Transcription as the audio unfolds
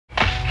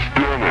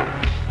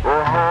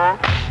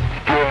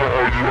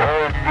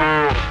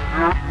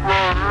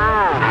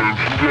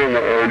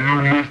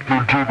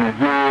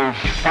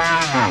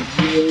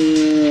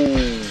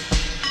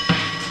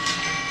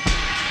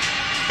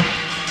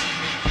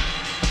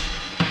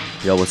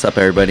Yo, what's up,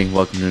 everybody?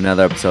 Welcome to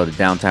another episode of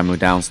Downtime with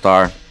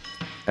Downstar,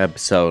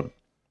 episode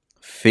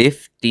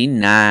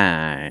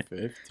 59.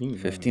 15.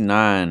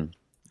 59,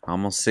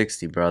 almost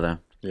 60, brother.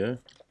 Yeah.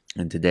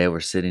 And today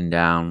we're sitting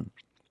down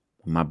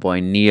with my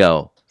boy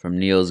Neo from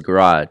Neo's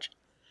Garage.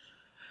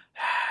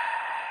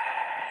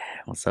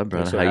 What's up,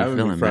 brother? Thanks for How you having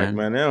me, feeling, Frank,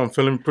 man? Yeah, I'm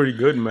feeling pretty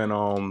good,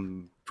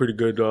 man. Pretty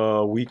good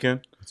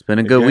weekend. It's been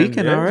a good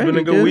weekend yeah, already, it's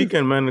been a good dude.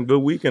 weekend, man. A good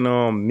weekend.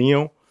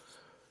 Neo.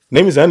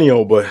 Name is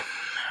Ennio, but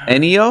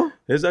Neo?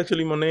 it's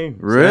actually my name.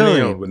 It's Really?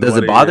 Ennio, but Does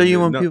it nobody- bother you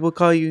when no, people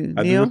call you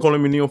I've Neo? been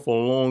calling me Neo for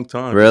a long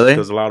time. Really?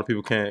 Because a lot of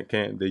people can't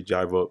they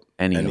jive up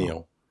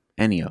Ennio.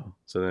 Ennio.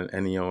 So then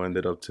Ennio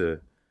ended up to,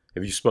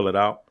 if you spell it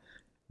out,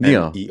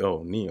 Neo.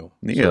 N-E-O, Neo.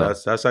 Neo.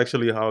 So that's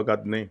actually how I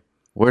got the name.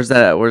 Where's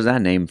that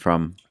name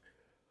from?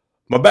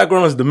 My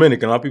background is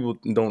Dominican. A lot of people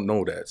don't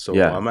know that. So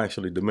Yeah. I'm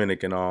actually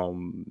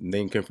Dominican.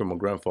 Name came from my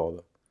grandfather.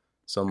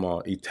 Some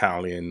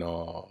Italian,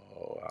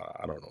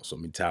 I don't know,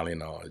 some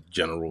Italian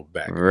general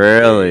back. in the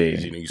Really?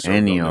 days. You served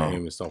up Ennio.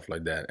 name and stuff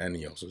like that.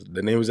 Ennio. So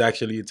the name is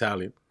actually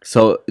Italian.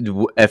 So,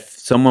 if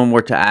someone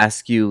were to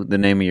ask you the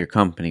name of your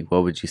company,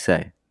 what would you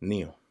say?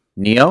 Neo.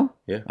 Neo?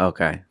 Yeah.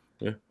 Okay.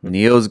 Yeah.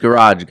 Neo's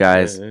Garage,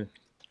 guys. Yeah.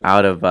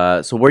 Out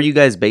of so, where are you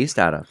guys based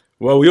out of?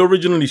 Well, we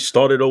originally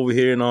started over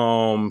here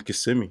in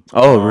Kissimmee.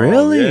 Oh,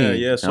 really?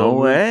 Yeah. So no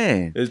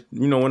way.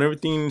 when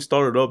everything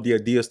started up, the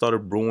idea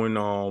started brewing.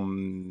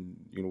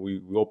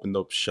 We opened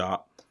up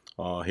shop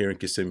here in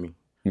Kissimmee.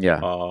 Yeah.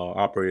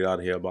 Operated out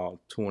of here about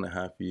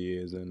 2.5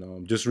 years,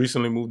 and just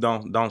recently moved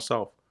down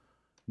south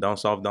down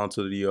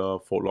to the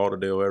Fort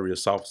Lauderdale area,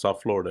 South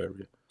Florida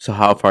area. So,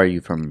 how far are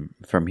you from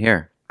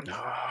here?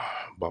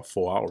 About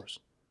 4 hours.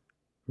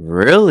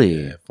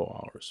 Really? Yeah,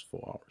 4 hours.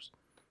 4 hours.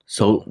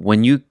 So,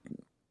 when you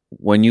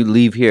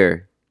leave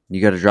here,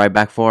 you got to drive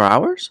back 4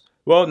 hours?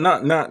 Well,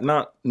 not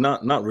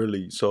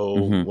really. So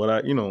Mhm.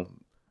 what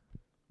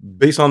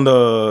based on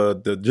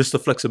the just the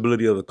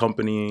flexibility of the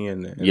company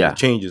and Yeah. the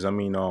changes. I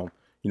mean,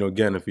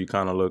 again, if you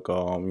kind of look,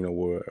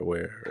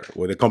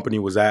 where the company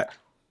was at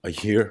a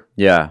year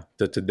Yeah.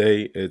 to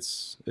today,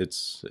 it's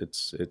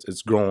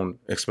grown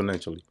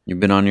exponentially. You've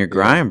been on your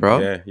grind,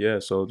 bro. Yeah.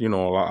 So a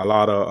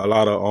lot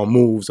of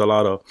moves, a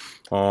lot of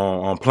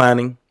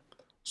planning.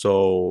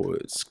 So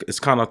it's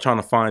kind of trying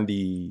to find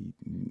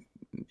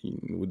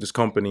with this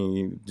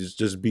company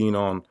just being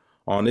on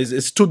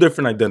it's two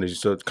different identities.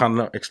 So it's kind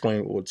of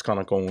explain what's kind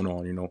of going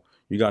on.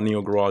 You got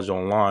Neo Garage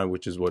Online,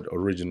 which is what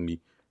originally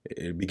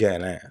it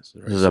began as.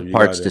 Right? This is a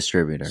parts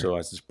distributor. So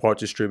as this parts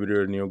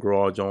distributor, Neo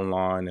Garage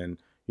Online, and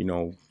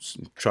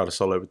try to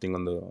sell everything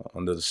under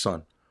the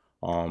sun.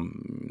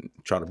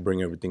 Try to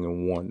bring everything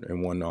in one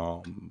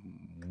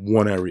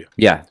area.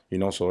 Yeah.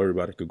 So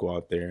everybody could go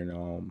out there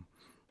and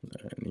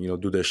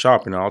do their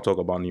shopping. And I'll talk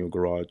about Neo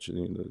Garage,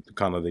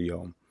 kind of the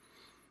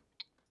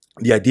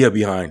idea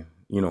behind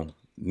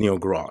Neo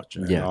Garage.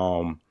 And,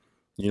 Yeah.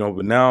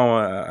 But now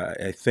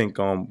I think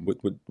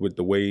with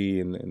the way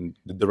and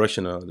the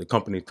direction of the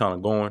company kind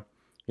of going,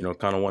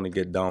 kind of want to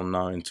get down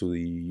now into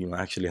the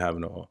actually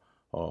having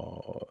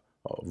a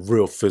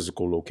real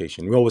physical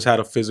location. We always had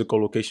a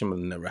physical location, but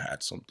never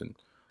had something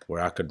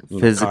where I could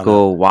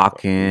Physical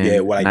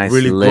walk-in, like nice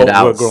really lit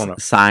out growing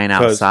up. sign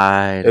 'Cause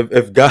outside.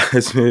 if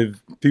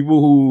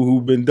people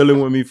who've been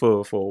dealing with me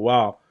for a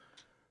while,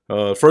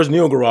 first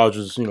Neo Garage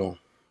was a little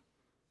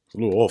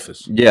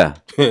office. Yeah.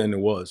 And it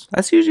was.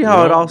 That's usually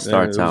how it all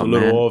starts it was out, a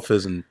little man.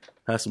 office and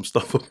had some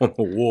stuff up on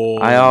the wall.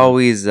 I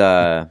always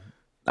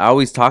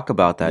talk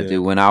about that, Yeah.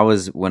 dude. When I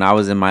was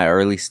in my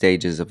early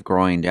stages of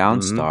growing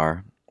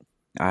Downstar,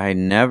 I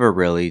never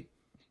really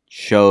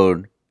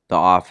showed the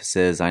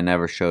offices. I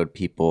never showed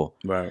people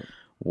Right.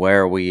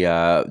 where we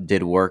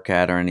did work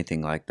at or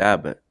anything like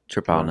that. But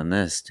trip out on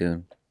this,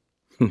 dude.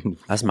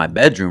 That's my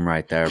bedroom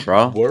right there,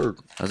 bro. Word.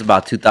 That was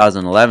about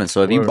 2011.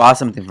 So if you Word. bought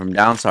something from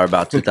Downstar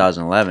about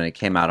 2011, it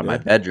came out of my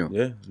bedroom.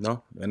 Yeah.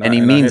 No. And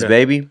Any I means, hear that.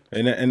 baby.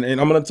 And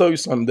I'm gonna tell you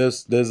something.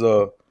 There's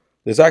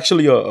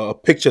actually a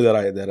picture that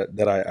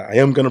I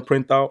am gonna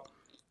print out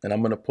and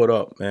I'm gonna put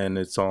up, and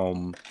it's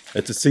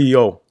a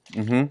CEO,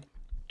 Mm-hmm.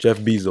 Jeff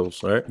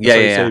Bezos, right? Yeah,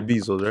 That's how yeah, you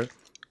say Bezos, right?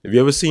 Have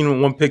you ever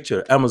seen one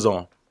picture?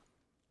 Amazon.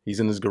 He's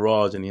in his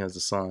garage and he has the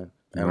sign.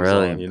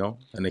 Amazon, Really?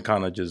 and it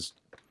kind of just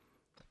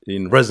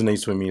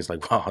resonates with me. It's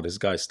like, wow, this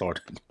guy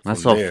started.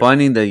 That's from so there.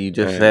 funny that you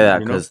just And, say that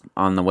because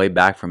on the way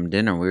back from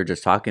dinner, we were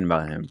just talking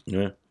about him.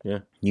 Yeah.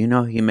 You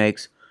know, he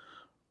makes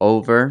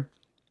over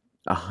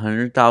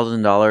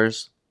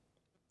 $100,000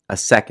 a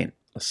second.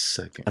 A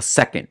second. A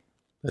second.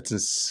 That's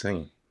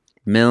insane.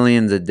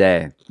 Millions a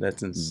day.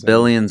 That's insane.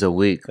 Billions a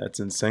week. That's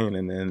insane.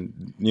 And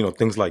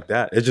things like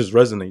that. It just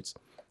resonates.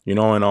 And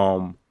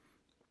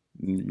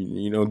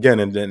again,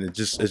 and then it's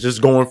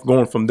just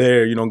going from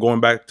there.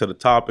 Going back to the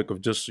topic of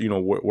just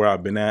where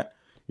I've been at.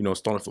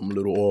 Starting from a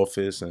little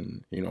office,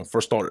 and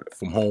first started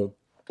from home.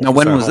 Now,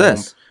 when was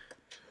this?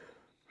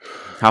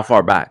 How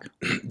far back?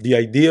 The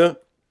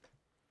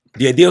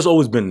idea's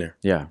always been there.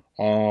 Yeah.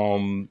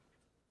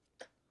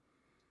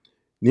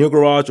 Neo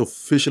Garage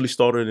officially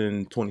started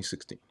in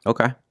 2016.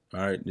 Okay. All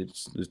right,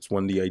 it's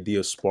when the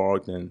idea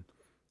sparked, and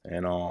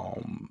and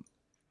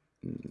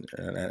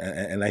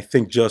and I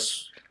think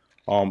just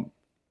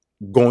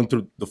going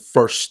through the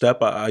first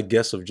step, I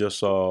guess, of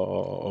just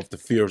of the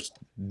fear of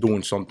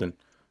doing something,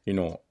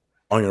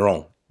 on your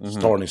own,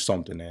 starting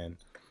something, and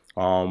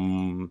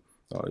um,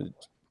 uh,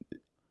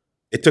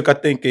 it took, I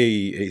think,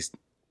 a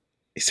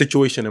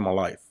situation in my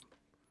life.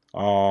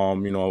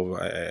 I'm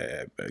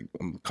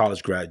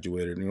college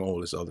graduated, all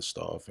this other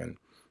stuff, and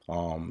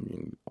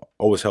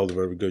always held a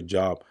very good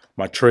job.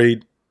 My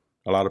trade,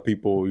 a lot of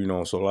people,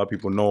 so a lot of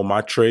people know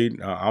my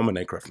trade. I'm an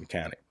aircraft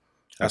mechanic.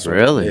 That's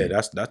Really?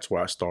 that's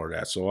where I started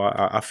at. So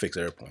I fix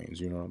airplanes.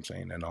 You know what I'm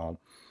saying? And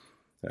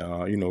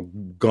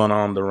gone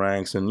on the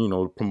ranks and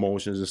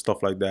promotions and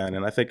stuff like that.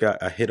 And I think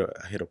I hit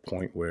a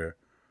point where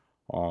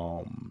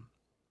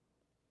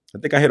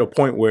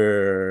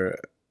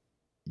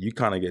you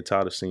kind of get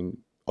tired of seeing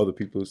other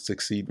people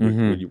succeed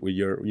with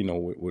your,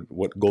 with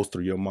what goes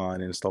through your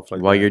mind and stuff like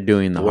that. While you're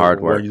doing the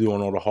hard work. While you're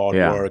doing all the hard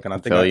work. And I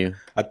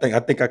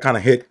think I kind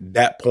of hit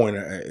that point,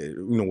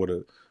 with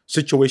a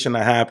situation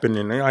that happened,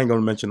 and I ain't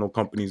gonna mention no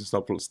companies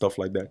and stuff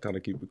like that. Kind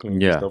of keep it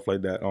clean, and stuff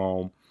like that.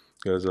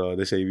 Because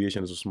this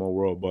aviation is a small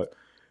world, but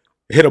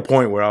it hit a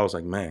point where I was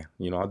like, man,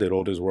 I did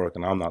all this work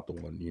and I'm not the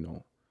one,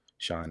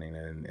 shining,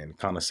 and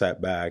kind of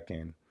sat back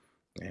and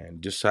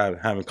just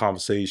having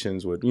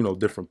conversations with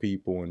different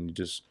people and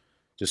just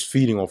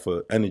feeding off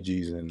of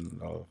energies and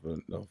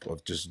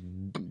of just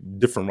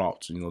different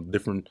routes,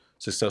 different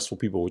successful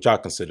people, which I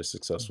consider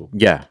successful.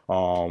 Yeah.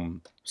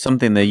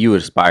 Something that you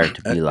aspire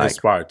to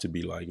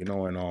be like.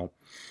 And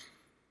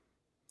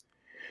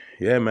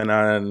yeah, man.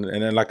 And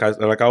then like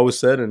I always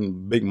said,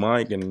 and Big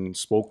Mike and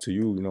spoke to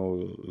you,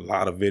 a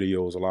lot of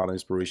videos, a lot of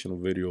inspirational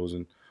videos,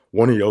 and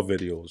one of your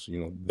videos,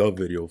 the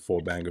video,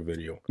 4Banger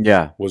video,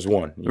 was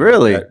one.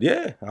 Really?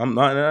 Yeah.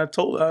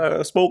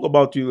 I spoke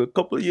about you a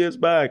couple of years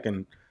back,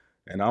 and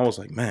I was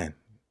like, man,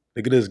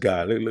 look at this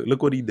guy.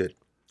 Look what he did.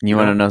 You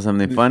want to know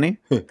something funny?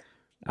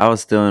 I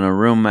was still in a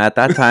room at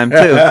that time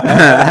too.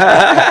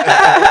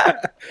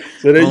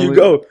 So there you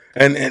go.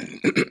 And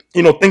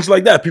things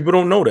like that. People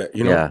don't know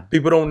that.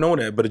 People don't know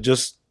that, but it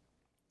just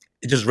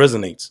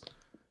resonates.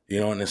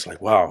 And it's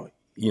like, wow,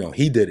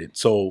 he did it.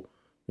 So,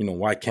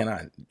 why can't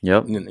I?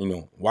 Yep.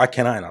 Why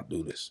can't I not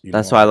do this?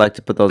 That's why I like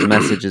to put those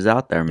messages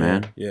out there,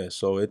 man. Yeah.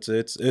 So it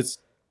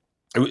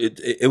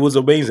was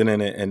amazing,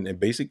 and it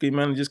basically,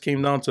 man, it just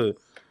came down to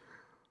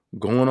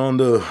going on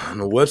the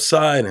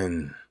website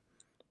and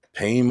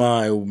paying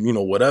my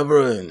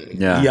whatever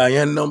and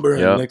EIN number,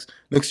 and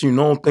next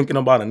I'm thinking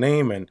about a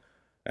name, and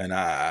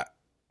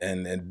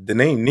the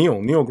name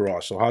Neo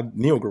Garage. So how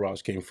Neo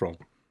Garage came from,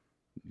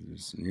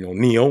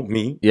 Neo,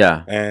 me,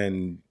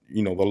 and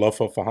the love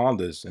for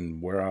Hondas,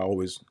 and where I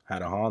always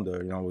had a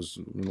Honda. I was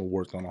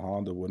worked on a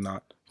Honda,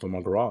 whatnot, for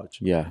my garage.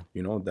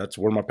 That's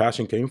where my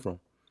passion came from.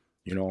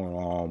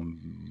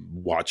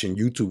 Watching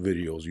YouTube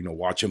videos,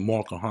 watching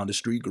Mark on Honda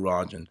Street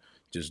Garage and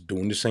just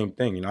doing the same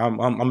thing.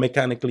 I'm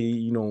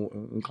mechanically,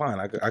 inclined.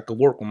 I could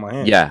work with my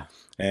hands. Yeah.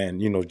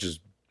 And,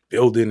 just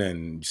building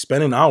and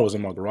spending hours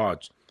in my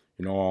garage.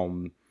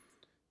 The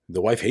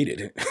wife hated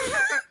it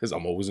because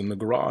I'm always in the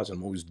garage.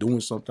 I'm always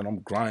doing something. I'm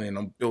grinding.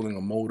 I'm building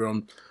a motor.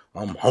 I'm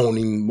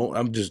honing.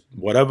 I'm just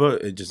whatever.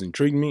 It just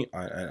intrigued me,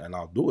 and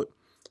I'll do it.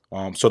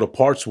 So the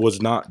parts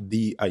was not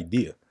the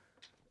idea.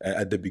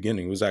 At the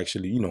beginning, it was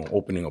actually,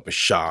 opening up a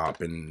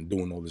shop and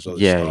doing all this other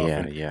stuff.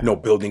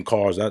 And, building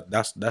cars.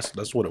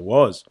 That's what it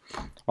was.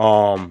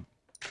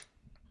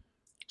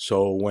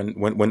 So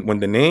when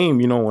the name,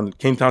 when it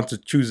came time to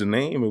choose a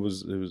name, it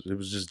was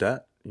just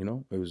that,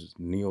 it was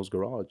Neo's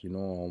Garage,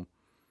 and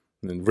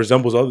it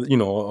resembles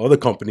other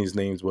companies'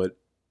 names, but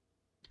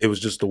it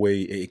was just the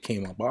way it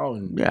came about,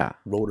 and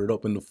wrote it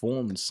up in the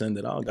form and send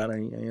it out. Got a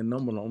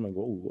number, and I'm like,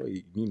 oh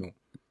wait,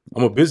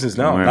 I'm a business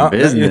now.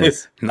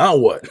 Now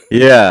what?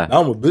 Yeah.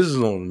 Now I'm a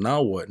business owner.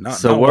 Now what?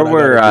 So what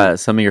were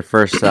some of your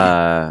first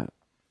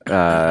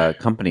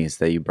companies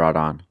that you brought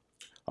on?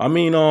 I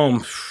mean,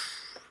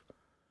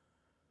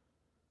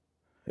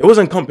 it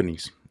wasn't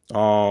companies.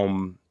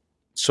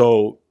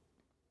 So,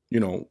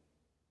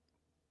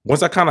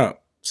 once I kind of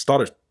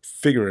started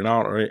figuring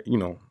out, right,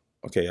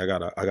 okay, I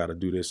gotta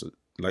do this.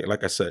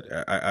 Like I said,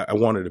 I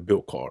wanted to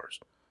build cars.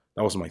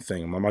 That was my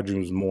thing. My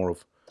dream was more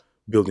of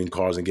building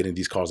cars and getting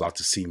these cars out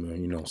to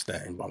SEMA,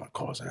 standing by my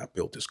cars. I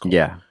built this car.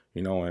 Yeah.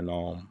 And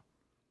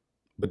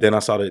but then I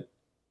started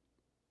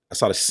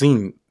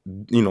seeing,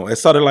 it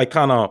started like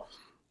kind of,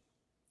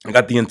 I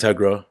got the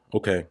Integra.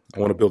 Okay, I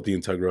want to build the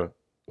Integra.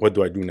 What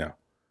do I do now?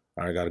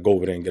 I got to go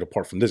over there and get a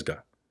part from this guy.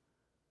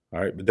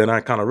 All right, but then I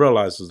kind of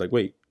realized, it's like,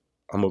 wait,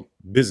 I'm a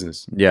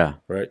business. Yeah.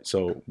 Right.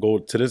 So go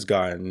to this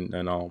guy and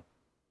I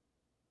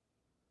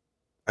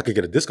could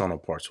get a discount on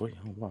parts. Wait,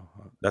 oh, wow,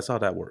 that's how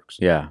that works.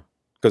 Yeah.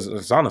 Because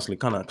it's honestly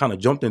kind of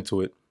jumped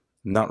into it,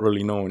 not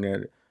really knowing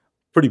that.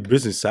 Pretty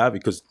business savvy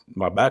because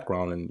my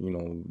background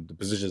and the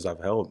positions I've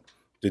held,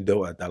 they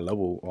dealt at that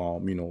level.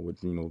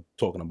 With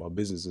talking about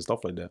business and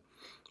stuff like that.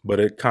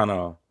 But it kind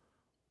of,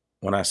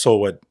 when I saw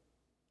what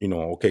you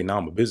know, okay, now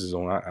I'm a business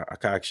owner. I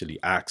can actually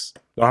ask.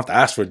 Don't have to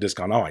ask for a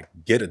discount. Now I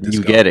get a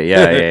discount. You get it.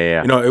 Yeah,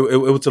 yeah. You know, it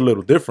was a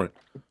little different.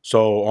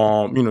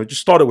 So, you know,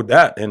 just started with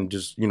that and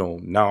just, you know,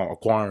 now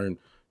acquiring,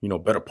 you know,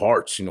 better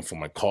parts, you know, for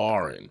my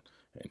car and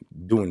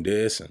doing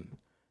this and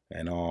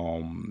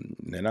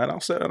I'll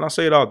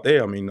say it out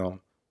there. I mean,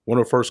 one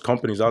of the first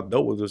companies I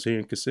dealt with was here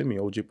in Kissimmee,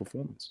 OJ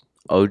Performance.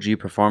 OG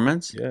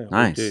Performance? Yeah,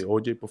 Nice.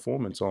 OJ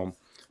Performance.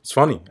 It's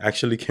funny.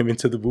 Actually came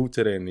into the booth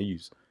today and he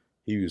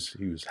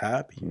was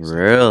happy. He was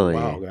Really?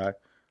 like, wow, guy.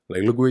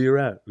 Like, look where you're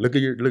at. Look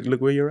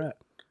where you're at.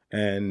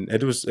 And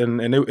it was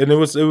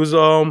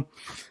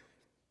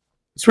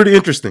it's pretty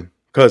interesting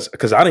because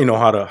I didn't know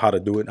how to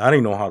do it. I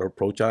didn't know how to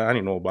approach it. I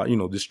didn't know about, you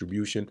know,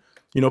 distribution,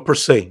 you know, per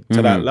se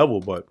to that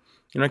level. But,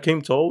 you know, I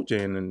came to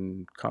OJ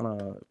and kind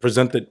of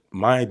presented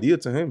my idea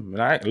to him.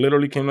 And I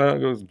literally came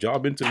out, it was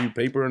job interview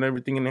paper and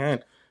everything in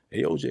hand.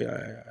 Hey, OJ,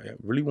 I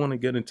really want to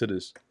get into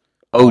this.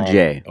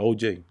 OJ.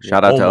 OJ.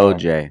 Shout out to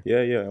OJ.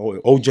 Yeah.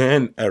 OJ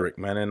and Eric,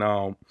 man. And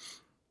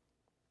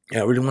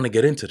yeah, I really want to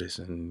get into this.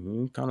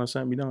 And he kind of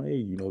sat me down, hey,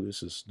 you know,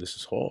 this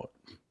is hard.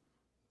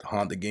 The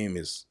Honda game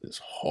is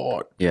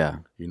hard. Yeah.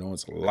 You know,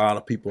 it's a lot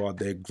of people out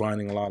there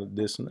grinding a lot of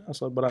this and that.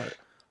 So, but I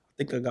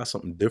think I got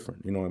something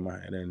different, you know, in my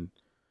head. And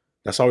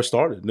that's how it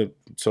started.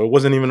 So it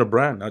wasn't even a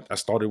brand. I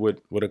started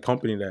with a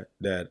company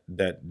that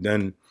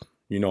then,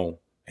 you know,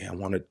 hey, I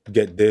want to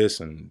get this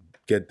and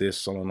get this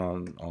selling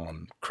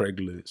on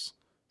Craigslist,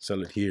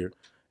 sell it here.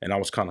 And I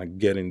was kind of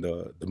getting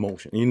the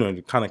motion, you know,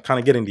 kind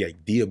of getting the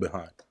idea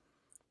behind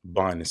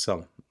buying and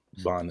selling.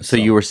 So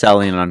you were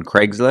selling on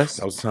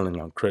Craigslist? I was selling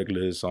on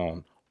Craigslist,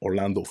 on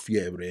Orlando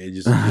Fiebre,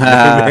 just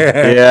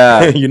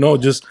yeah, you know,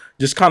 just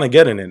kind of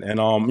getting it. And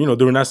you know,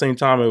 during that same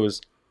time, it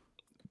was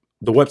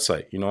the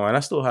website, you know, and I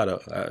still had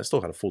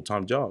a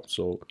full-time job,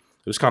 so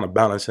it was kind of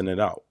balancing it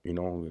out, you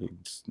know,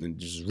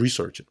 just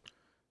researching.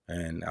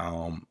 And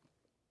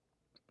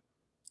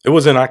it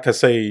wasn't, I could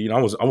say, you know,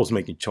 I was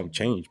making chunk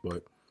change,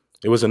 but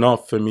it was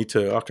enough for me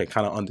to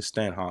kind of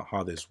understand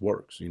how this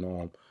works, you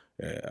know.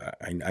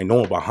 I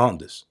know about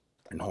Hondas.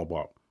 I know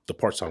about the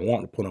parts I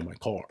want to put on my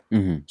car.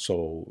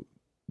 So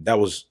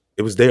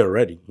it was there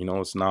already, you know.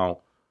 It's now,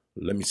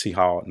 let me see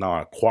how now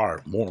I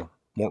acquire more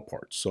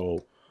parts.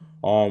 So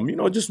you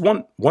know, just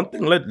one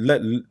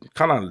thing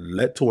kind of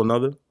led to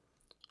another.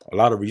 A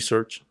lot of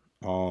research.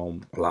 I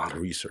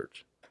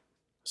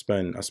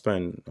spend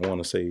I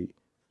want to say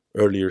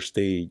earlier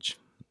stage,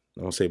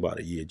 I want to say about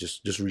a year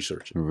just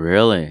researching.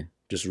 Really?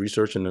 Just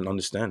researching and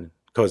understanding.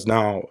 Because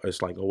now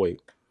it's like, oh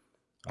wait,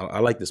 I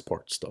like this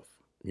part stuff,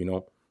 you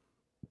know.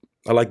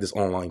 I like this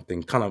online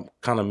thing. Kind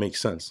of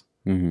makes sense.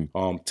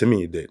 To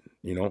me, it did,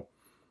 you know.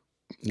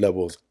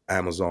 Levels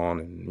Amazon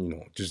and, you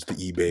know, just the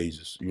eBay,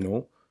 just, you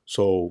know.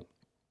 So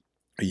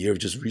a year of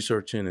just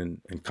researching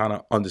and kind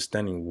of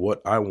understanding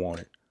what I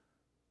wanted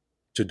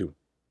to do.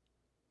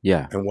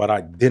 Yeah. And what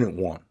I didn't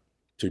want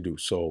to do.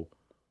 So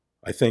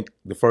I think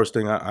the first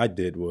thing I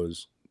did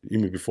was,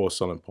 even before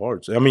selling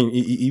parts, I mean,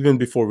 even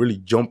before really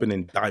jumping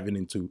and diving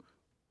into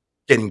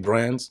getting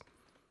brands,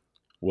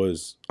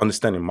 was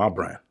understanding my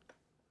brand.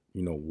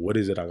 You know, what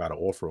is it I got to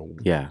offer?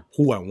 Yeah.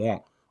 Who I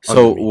want.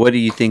 So what do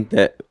you think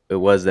that it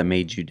was that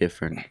made you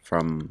different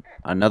from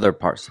another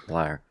part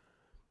supplier?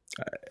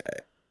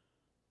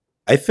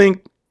 I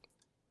think,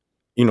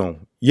 you know,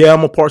 yeah,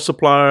 I'm a part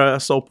supplier. I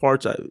sell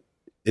parts.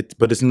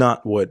 But it's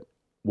not what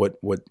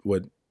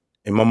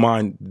in my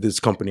mind, this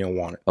company I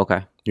wanted.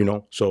 Okay. You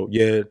know, so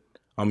yeah,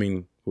 I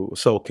mean, we'll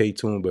sell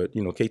K-Tune, but,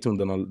 you know, K-Tune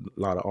done a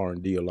lot of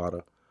R&D, a lot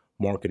of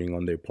marketing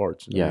on their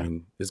parts. Yeah. I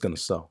mean, it's going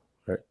to sell,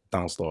 right?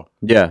 Downstar.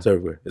 Yeah. It's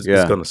everywhere. It's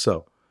going to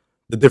sell.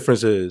 The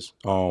difference is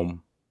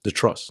the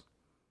trust.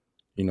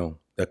 You know,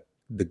 that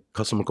the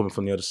customer coming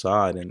from the other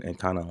side and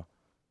kind of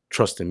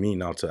trusting me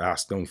now to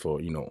ask them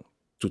for, you know,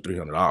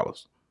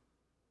 $200-300.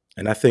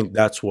 And I think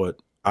that's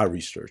what I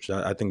researched.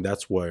 I think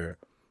that's where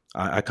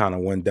I kind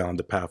of went down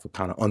the path of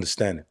kind of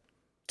understanding.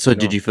 So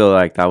did you feel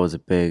like that was a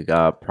big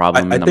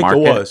problem in the market? I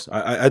think it was.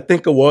 I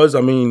think it was.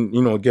 I mean,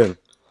 you know, again,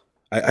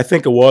 I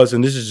think it was,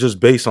 and this is just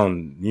based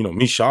on, you know,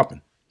 me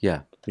shopping.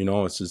 Yeah. You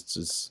know,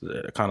 it's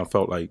I kind of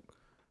felt like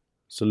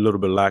it's a little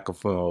bit lack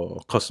of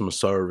customer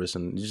service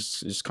and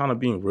just kind of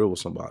being real with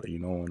somebody, you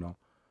know,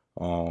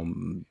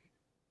 and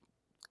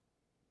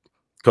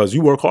because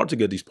you work hard to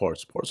get these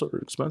parts. Parts are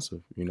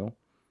expensive, you know.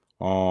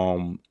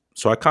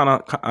 So I kind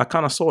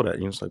of saw that,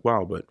 you know, it's like,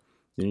 wow, but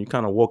then you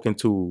kind of walk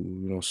into,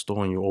 you know, a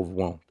store and you're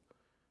overwhelmed.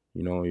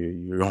 You know,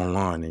 you're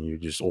online and you're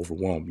just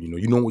overwhelmed.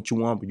 You know what you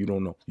want, but you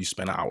don't know. You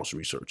spend hours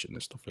researching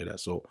and stuff like that.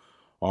 So,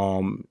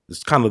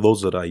 it's kind of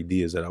those are the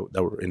ideas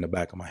that were in the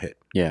back of my head.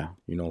 Yeah.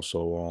 You know,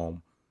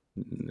 so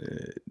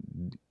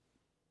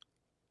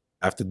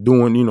after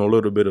doing, you know, a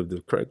little bit of the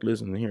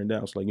Craigslist and here and there,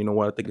 I was like, you know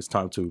what, I think it's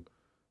time to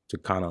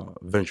kind of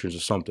venture into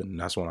something. And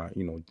that's when I,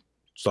 you know,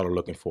 started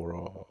looking for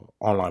an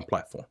online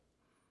platform.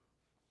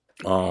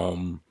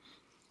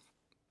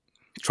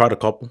 Tried a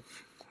couple.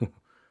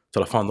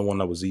 Till I found the one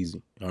that was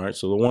easy. All right.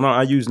 So the one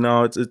I use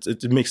now,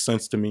 it makes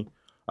sense to me.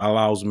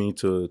 Allows me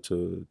to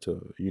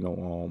you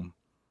know,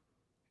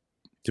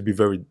 to be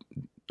very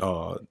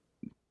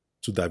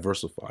to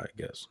diversify, I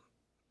guess,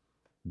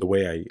 the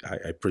way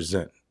I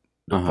present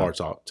the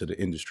parts out to the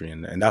industry,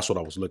 and that's what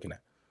I was looking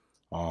at.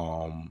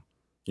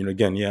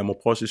 Again, yeah, I'm a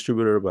parts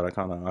distributor, but I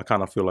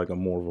kind of feel like I'm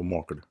more of a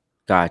marketer.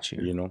 Got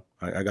you.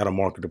 I got to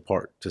market the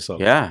part to sell.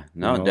 Yeah,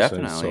 no,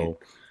 definitely.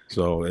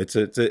 So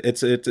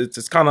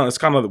it's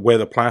kind of where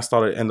the plan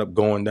started, end up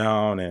going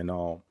down, and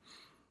I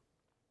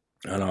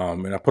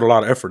put a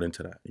lot of effort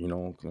into that.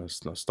 I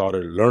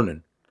started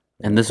learning.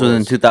 And this was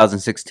in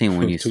 2016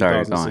 when you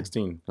started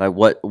going. Like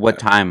what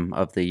time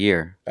of the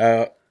year?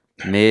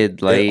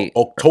 Mid, late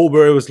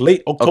October. It was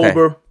late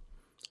October. Okay.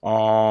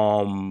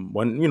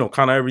 When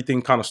kind of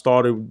everything kind of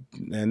started,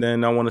 and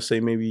then I want to say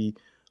maybe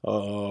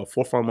 4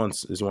 or 5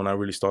 months is when I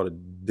really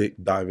started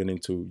diving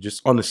into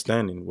just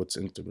understanding what's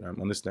Instagram,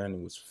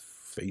 understanding what's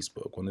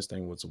Facebook,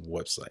 understanding what's a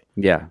website.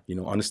 Yeah.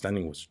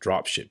 Understanding what's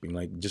drop shipping,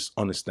 like just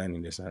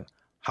understanding this and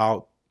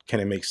how can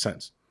it make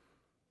sense.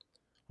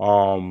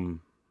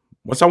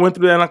 Once I went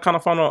through that, and I kind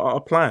of found a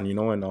plan,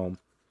 and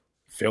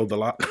failed a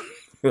lot,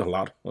 a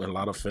lot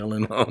of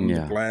failing on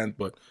the plan,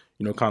 but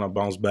kind of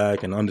bounce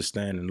back and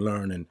understand and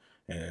learn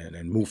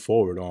and move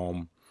forward.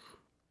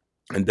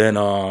 And then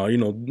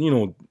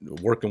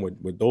working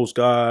with those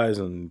guys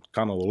and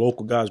kind of the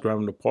local guys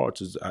grabbing the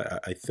parts is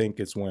I think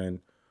it's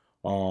when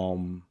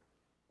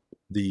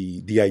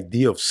the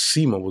idea of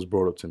SEMA was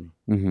brought up to me.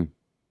 Mm-hmm.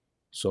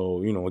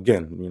 So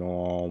again,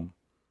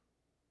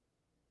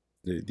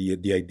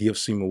 the idea of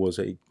SEMA was,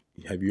 hey,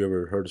 have you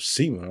ever heard of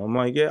SEMA? And I'm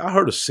like, yeah, I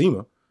heard of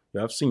SEMA.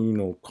 Yeah, I've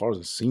seen cars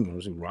in SEMA.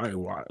 I've seen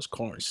Ryder's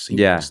car in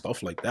SEMA and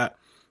stuff like that.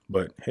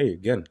 But hey,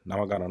 again,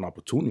 now I got an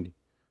opportunity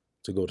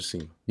to go to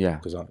SEMA. Yeah,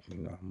 because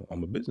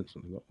I'm a business.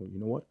 You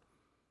know what?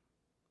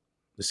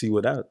 Let's see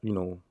what that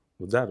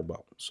what's that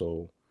about.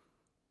 So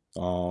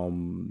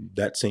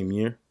that same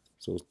year,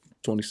 so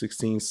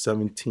 2016,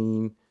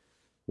 17,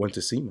 went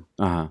to SEMA.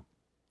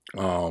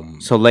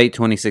 So late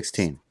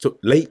 2016. So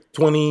late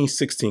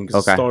 2016.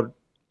 Because it started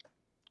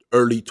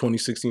early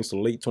 2016, so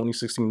late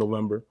 2016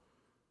 November.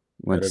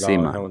 Went to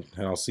SEMA.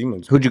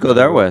 Who'd you go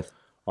there with?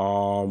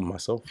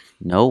 Myself.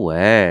 No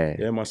way.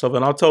 Yeah, myself,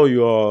 and I'll tell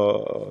you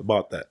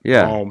about that.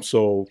 Yeah.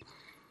 So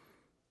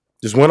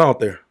just went out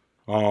there.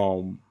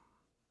 Walked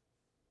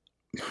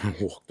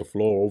the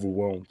floor,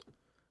 overwhelmed,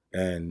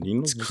 and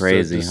it's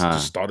crazy,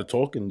 just started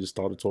talking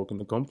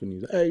to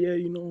companies. Hey, yeah,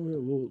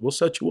 we'll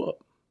set you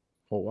up.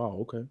 Oh wow,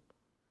 okay.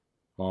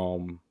 I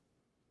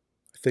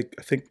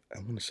think I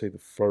want to say the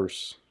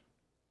first.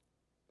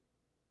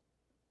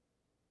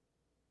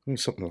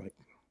 Something like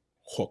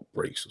Hawk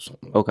Brakes or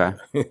something. Okay.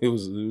 Like it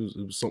was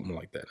something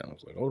like that. And I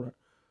was like, all right.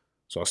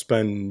 So I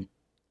spent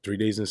 3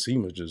 days in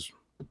SEMA just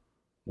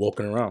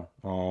walking around,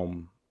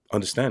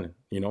 understanding,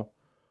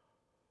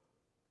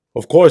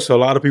 Of course, a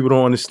lot of people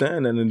don't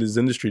understand that in this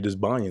industry there's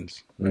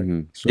buy-ins. Right?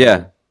 Mm-hmm.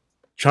 So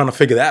trying to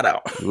figure that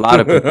out. A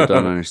lot of people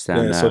don't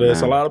understand that. So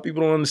there's a lot of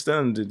people don't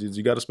understand.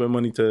 You got to spend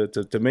money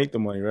to make the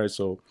money, right?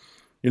 So,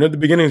 at the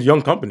beginning, it's a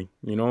young company.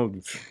 I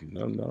don't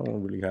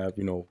really have,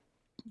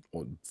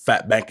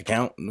 fat bank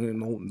account,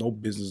 no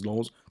business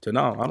loans. To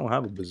now, I don't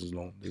have a business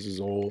loan. This is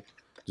all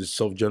just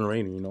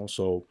self-generating,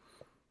 So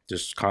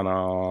just kind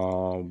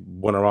of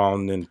went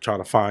around and try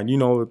to find,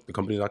 the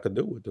companies I could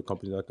do with, the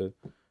companies I could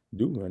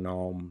do.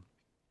 And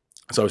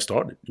so it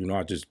started.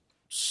 I just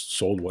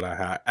sold what I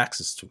had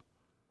access to.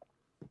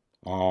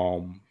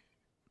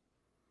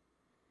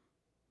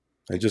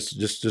 I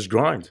just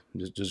grind,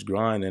 just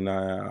grind. And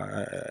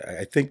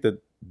I think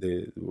that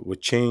what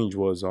changed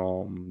was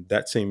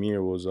that same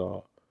year was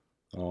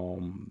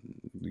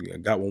I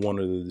got with one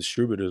of the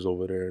distributors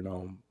over there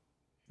and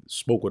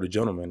spoke with a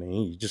gentleman, and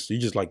he just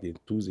liked the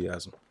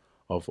enthusiasm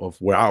of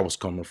where I was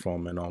coming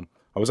from, and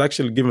I was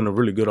actually given a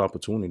really good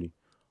opportunity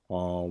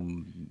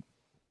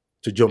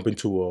to jump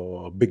into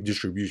a big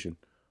distribution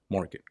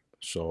market.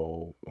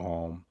 So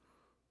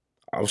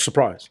I was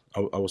surprised.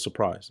 I was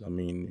surprised. I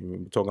mean,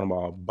 we're talking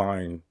about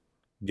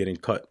getting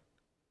cut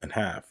in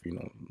half. It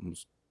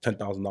was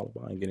 $10,000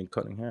 buying, getting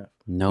cut in half.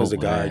 No, because the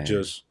guy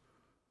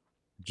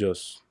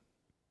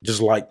just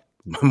like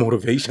my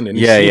motivation, and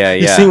he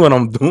seen what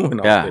I'm doing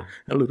out there.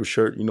 That little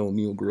shirt,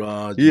 Neo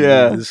Garage,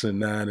 this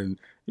and that, and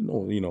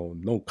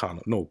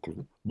no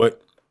clue.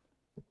 But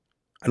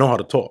I know how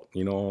to talk,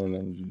 and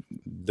I'm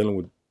dealing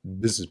with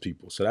business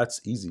people, so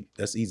that's easy.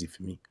 That's easy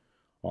for me.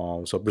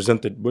 So I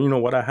presented,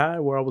 what I had,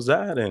 where I was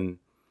at, and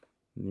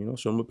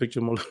show them a picture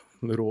of my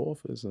little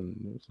office,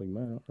 and it's like,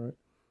 man, all right,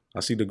 I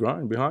see the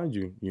grind behind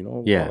you.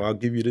 I'll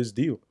give you this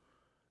deal.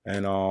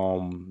 And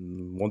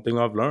one thing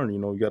I've learned,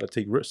 you got to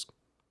take risks.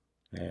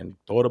 And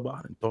thought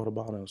about it. I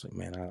was like,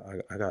 man,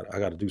 I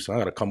got to do something.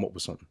 I got to come up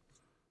with something.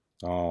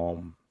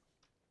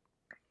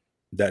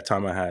 That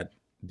time I had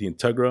the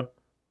Integra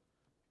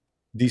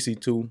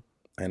DC2,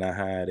 and I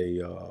had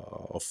a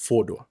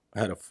 4-door.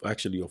 I had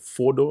actually a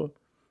 4-door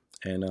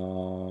and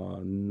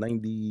a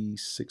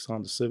 96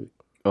 Honda Civic.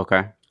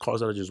 Okay.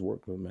 Cars that I just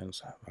worked with, man.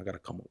 So I got to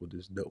come up with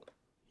this dope.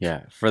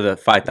 Yeah, for the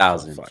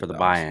 5,000 for the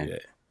buy-in. Yeah.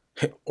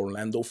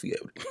 Orlando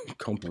Fiebre.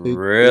 Come pick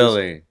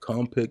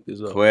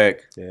this up.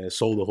 Quick. Yeah,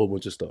 sold a whole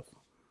bunch of stuff.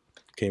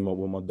 came up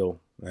with my dough,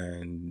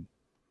 and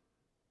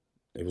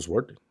it was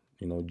worth it.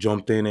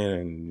 Jumped in it,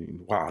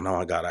 and wow,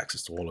 now I got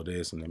access to all of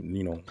this, and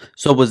then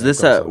So was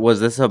this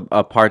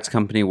a parts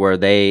company where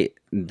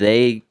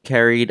they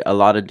carried a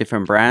lot of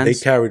different brands?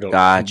 They carried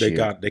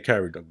they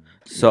carried them.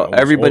 So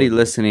everybody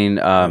listening,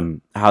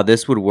 how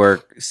this would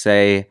work,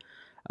 say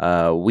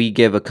we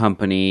give a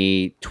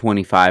company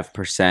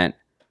 25%,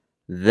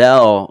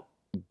 they'll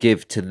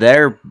give to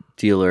their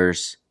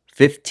dealers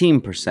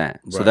 15%.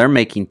 So they're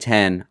making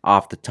 10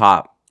 off the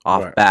top,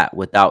 bat,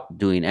 without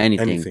doing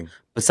anything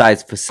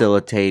besides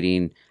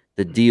facilitating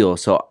the deal.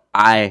 So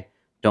I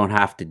don't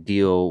have to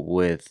deal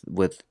with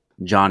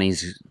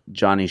Johnny's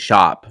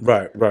shop.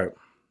 Right. Right.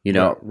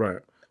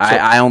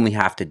 I only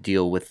have to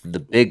deal with the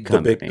big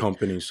company. The big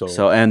company.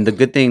 So and the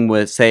good thing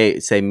with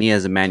say me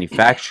as a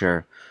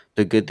manufacturer,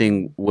 the good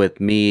thing with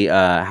me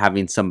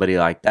having somebody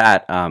like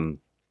that,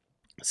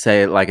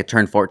 say like a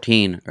Turn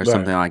 14 or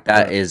something like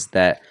that, is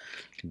that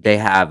they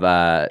have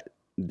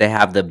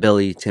the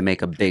ability to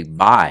make a big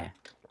buy.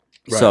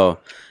 Right. So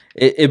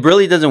it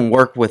really doesn't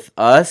work with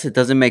us. It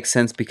doesn't make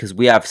sense because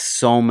we have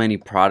so many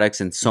products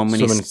and so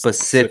many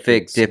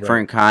specific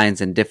different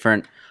kinds and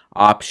different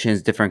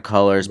options, different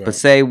colors. But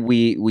say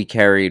we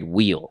carried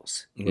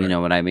wheels, you know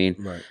what I mean?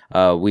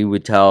 Right. We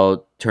would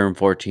tell Turn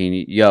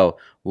 14, yo,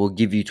 we'll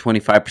give you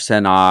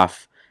 25%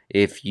 off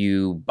if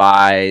you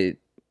buy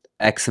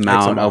X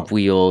amount of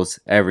wheels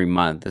every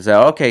month. They say,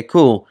 okay,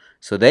 cool.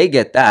 So they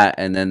get that,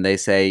 and then they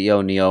say,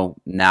 yo, Neo,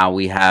 now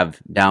we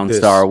have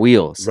Downstar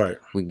wheels. Right.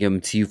 We give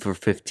them to you for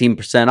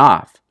 15%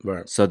 off.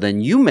 Right. So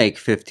then you make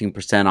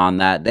 15% on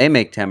that. They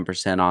make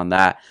 10% on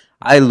that.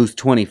 I lose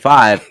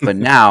 25, but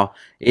now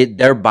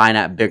they're buying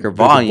at bigger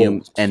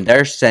volume, and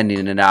they're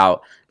sending it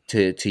out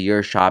to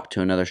your shop, to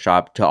another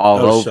shop, to all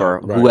over,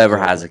 whoever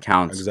has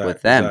accounts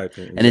with them.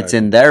 And it's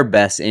in their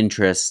best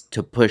interest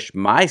to push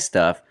my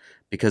stuff,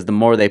 because the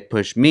more they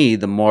push me,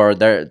 the more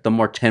 10%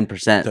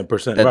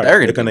 that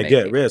they're gonna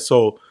get. Yeah.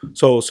 So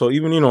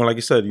even like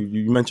you said,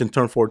 you mentioned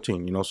Turn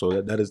 14.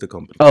 So that is the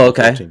company. Oh,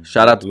 okay. 14.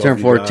 Shout out to Turn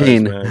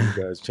 14. Guys, man.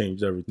 You guys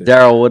changed everything.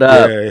 Daryl, what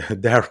up? Yeah,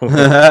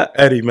 Daryl.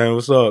 Eddie, man,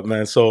 what's up,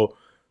 man? So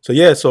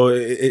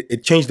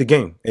it changed the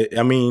game.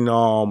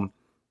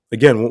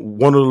 Again,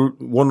 one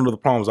of the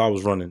problems I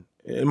was running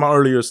in my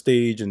earlier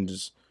stage, and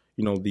just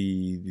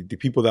the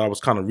people that I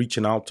was kind of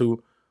reaching out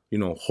to,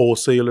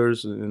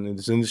 wholesalers in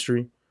this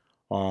industry.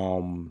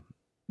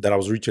 That I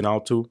was reaching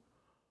out to,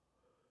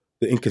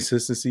 the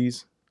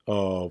inconsistencies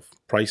of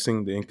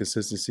pricing, the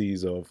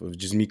inconsistencies of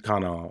just me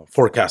kind of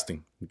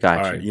forecasting.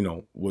 Gotcha. All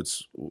right,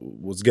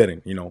 what's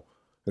getting,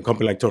 the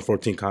company like Turn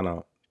 14 kind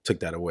of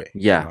took that away.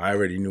 Yeah. I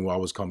already knew I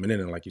was coming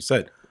in, and like you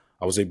said,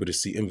 I was able to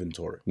see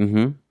inventory.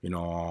 4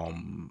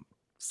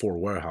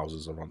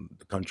 warehouses around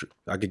the country.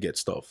 I could get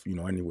stuff,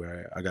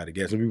 anywhere I got to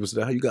get. Some people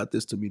say, how you got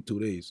this to me 2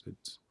 days?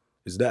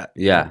 It's that.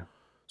 Yeah.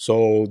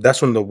 So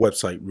that's when the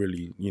website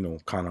really,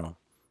 kind of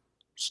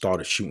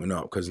started shooting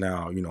up, because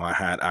now, I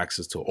had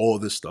access to all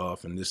this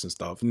stuff and this and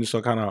stuff. And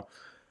so kind of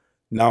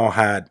now I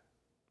had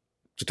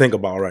to think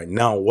about, right,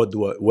 now what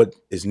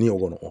is Neo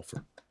going to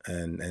offer?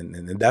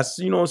 And that's,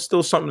 it's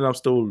still something that I'm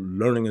still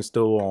learning and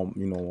still,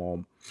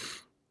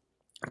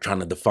 trying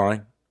to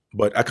define.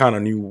 But I kind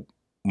of knew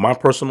my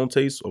personal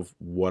taste of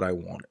what I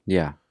wanted.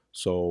 Yeah.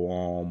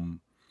 So,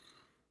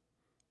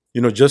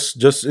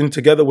 just in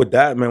together with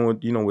that, man, with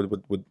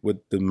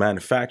the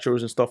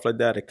manufacturers and stuff like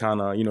that, it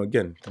kind of,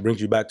 again, brings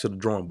you back to the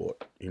drawing board.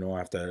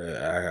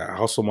 After I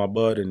hustled my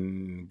butt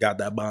and got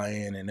that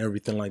buy-in and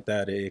everything like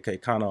that,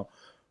 it kind of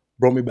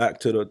brought me back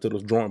to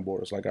the drawing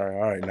board. It's like, all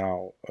right,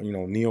 now,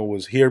 Neo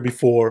was here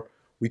before.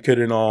 We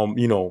couldn't,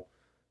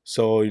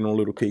 so,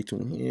 little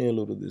K2 here, a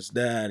little this,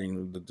 that,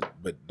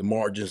 but the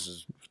margins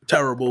is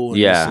terrible,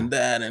 and this and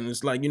that, and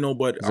it's like,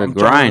 but it's a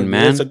grind,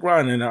 man. It's a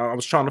grind, and I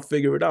was trying to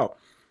figure it out.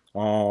 The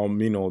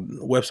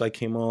website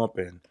came up,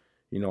 and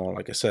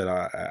like I said,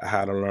 I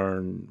had to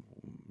learn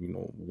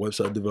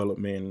website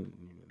development,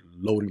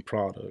 loading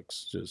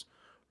products, just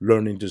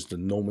learning just the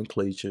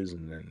nomenclatures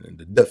and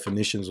the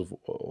definitions of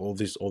all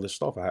this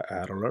stuff. I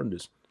had to learn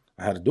this.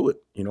 I had to do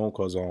it,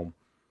 because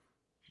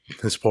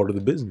it's part of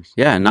the business.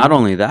 Yeah, not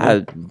only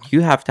that,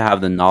 you have to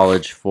have the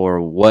knowledge for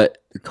what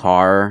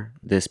car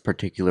this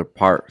particular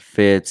part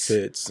fits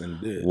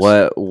and this.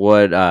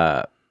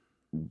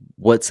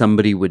 What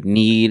somebody would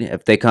need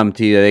if they come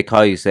to you, they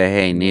call you, say,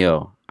 hey,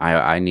 Neo,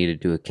 I need to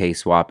do a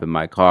case swap in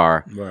my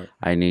car. Right.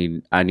 I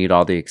need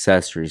all the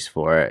accessories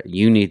for it.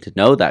 You need to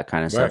know that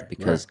kind of stuff,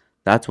 because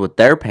that's what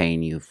they're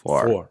paying you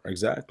for.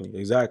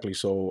 Exactly.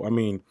 So,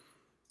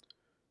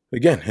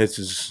 again, it's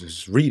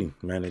just reading,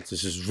 man. It's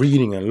just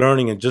reading and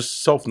learning and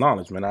just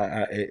self-knowledge, man.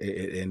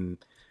 And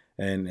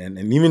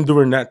even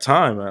during that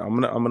time,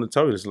 I'm gonna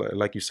tell you this,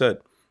 like you said,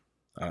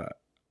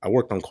 I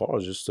worked on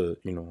cars just to,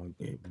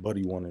 a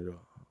buddy wanted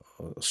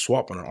a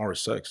swap on an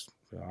RSX.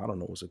 I don't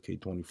know, what's a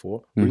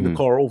K24. Bring the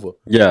car over.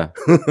 Yeah.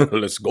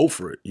 Let's go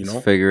for it,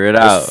 Let's figure it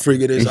out. Let's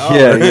figure this out.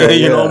 Yeah.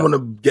 I'm going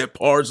to get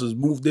parts, let's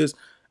move this.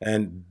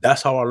 And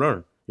that's how I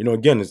learned.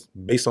 Again, it's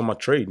based on my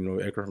trade,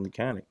 aircraft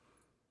mechanic.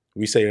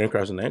 we say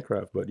aircraft's an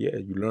aircraft, but yeah,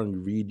 you learn, you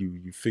read,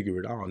 you figure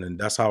it out, and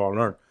that's how I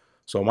learned.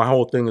 So my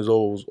whole thing has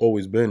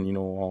always been,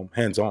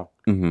 hands on.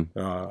 Mm-hmm.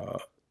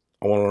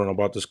 I want to learn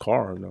about this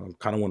car, and I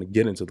kind of want to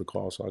get into the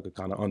car so I could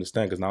kind of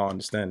understand. Because now I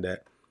understand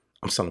that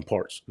I'm selling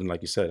parts, and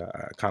like you said,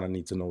 I kind of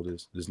need to know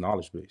this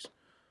knowledge base.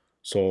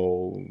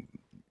 So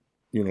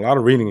a lot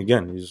of reading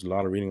again. Just a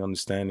lot of reading,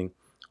 understanding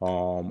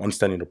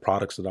the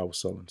products that I was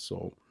selling.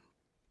 So,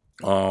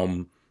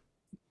 and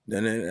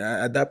then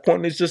at that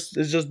point, it's just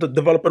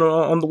developing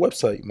on the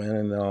website,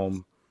 man,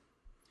 and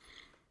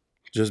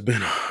just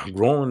been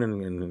growing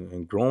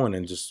and growing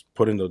and just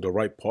putting the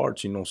right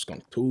parts.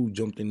 Skunk 2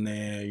 jumped in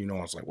there.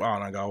 I was like, wow,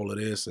 and I got all of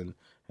this, and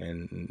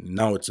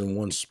now it's in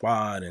one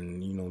spot,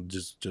 and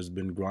just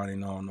been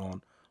grinding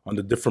on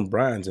the different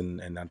brands,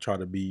 and I try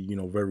to be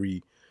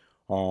very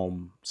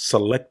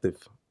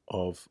selective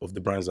of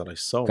the brands that I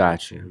sell.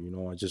 Gotcha.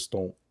 I just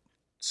don't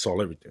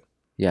sell everything.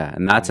 Yeah,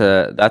 and that's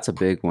a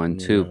big one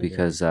too,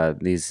 because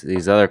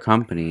these other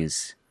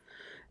companies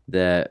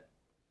that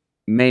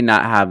may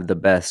not have the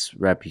best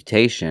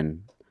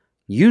reputation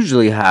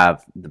usually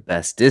have the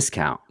best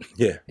discount.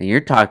 Yeah. And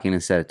you're talking,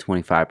 instead of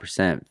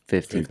 25%,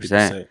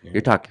 15%,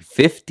 you're talking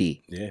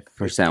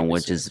 50%,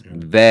 which is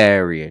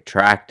very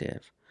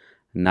attractive.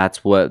 And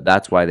that's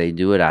why they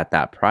do it at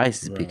that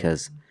price, is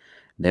because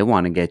they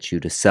want to get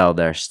you to sell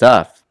their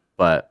stuff.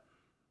 But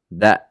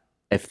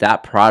if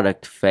that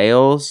product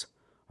fails,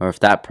 or if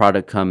that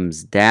product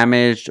comes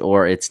damaged,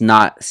 or it's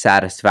not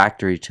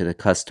satisfactory to the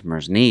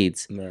customer's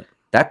needs,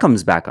 that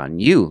comes back on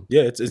you.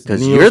 Yeah, it's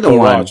because you're the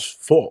one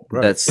fault,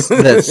 right?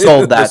 that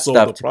sold that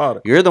stuff.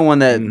 You're the one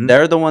that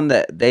they're the one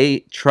that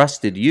they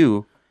trusted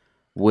you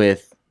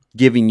with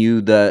giving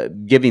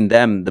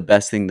them the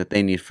best thing that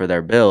they need for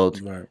their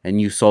build,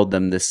 and you sold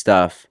them this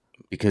stuff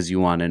because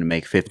you wanted to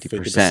make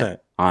 50%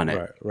 on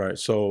it. Right.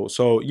 So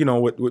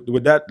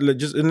with that,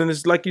 just, and then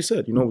it's like you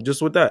said,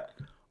 just with that,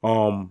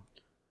 I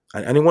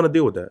didn't want to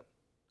deal with that.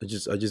 I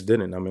just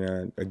didn't. I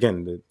mean,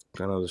 again, the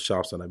kind of the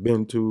shops that I've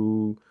been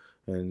to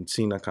and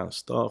seen that kind of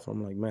stuff,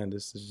 I'm like, man,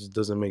 this just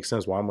doesn't make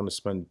sense. Why I'm going to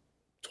spend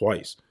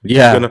twice?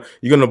 Yeah,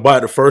 you're gonna buy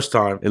it the first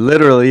time. It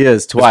literally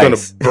is twice.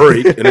 It's gonna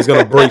break, and it's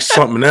gonna break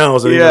something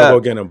else, and you're gonna go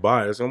again and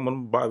buy it. So I'm gonna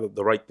buy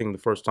the right thing the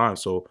first time.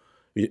 So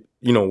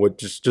with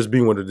just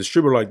being with a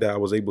distributor like that, I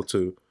was able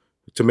to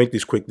make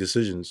these quick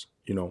decisions,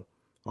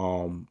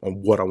 on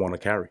what I want to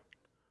carry.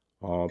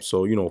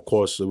 So of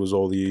course, it was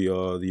all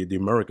the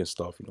American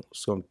stuff,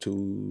 some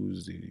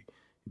twos, the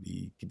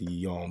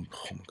oh my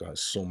god,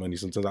 so many.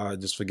 Sometimes I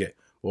just forget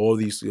all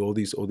these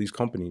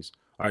companies.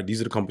 All right,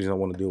 these are the companies I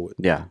want to deal with.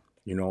 Yeah.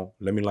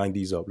 Let me line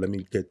these up. Let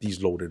me get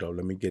these loaded up.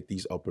 Let me get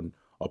these up and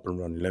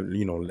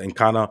running. And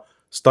kind of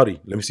study.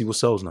 Let me see what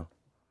sells now.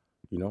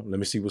 Let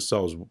me see what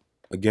sells.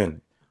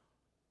 Again,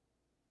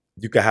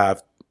 you could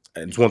have.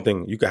 And it's one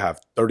thing, you could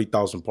have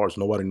 30,000 parts.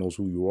 Nobody knows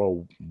who you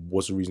are.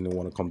 What's the reason they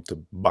want to come to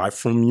buy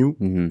from you?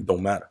 Mm-hmm.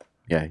 Don't matter.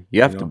 Yeah,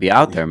 you have to be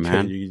out there,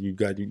 man.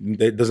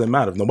 It doesn't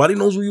matter. If nobody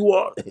knows who you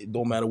are, it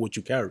don't matter what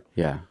you carry.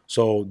 Yeah.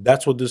 So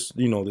that's what this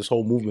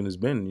whole movement has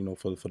been,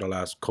 for the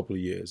last couple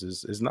of years.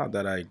 It's not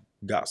that I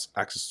got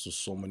access to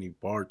so many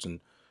parts and,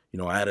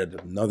 I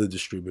added another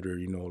distributor,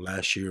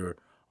 last year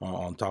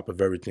on top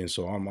of everything.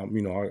 So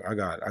I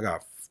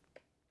got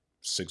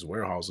 6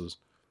 warehouses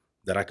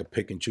that I could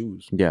pick and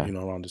choose,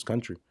 around this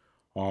country.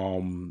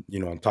 On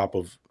top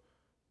of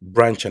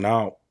branching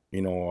out,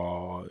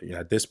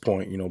 at this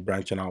point,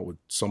 branching out with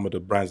some of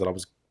the brands that I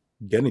was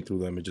getting through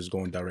them and just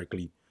going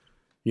directly,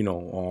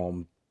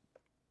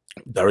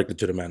 directly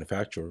to the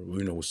manufacturer,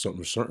 with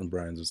certain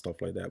brands and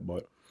stuff like that.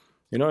 But,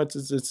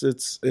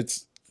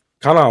 it's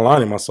kind of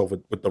aligning myself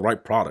with the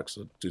right products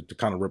to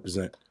kind of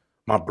represent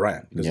my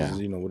brand. This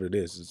is, what it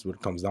is. It's what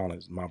it comes down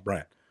as, my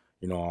brand.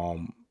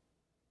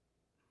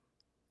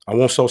 I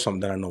won't sell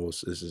something that I know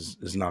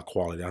is not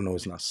quality. I know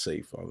it's not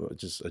safe. I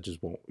just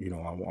won't. You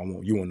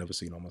won't never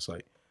see it on my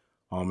site.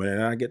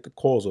 And I get the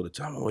calls all the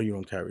time. Oh, you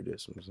don't carry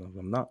this.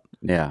 I'm not.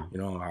 Yeah.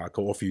 I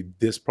could offer you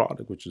this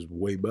product, which is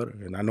way better,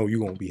 and I know you're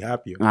gonna be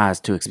happier.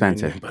 It's too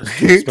expensive. But it's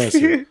too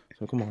expensive.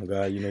 So come on,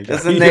 guy.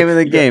 That's the name of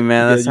the game,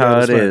 man. That's how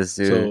it is,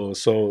 dude.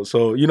 So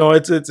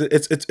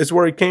it's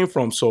where it came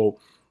from. So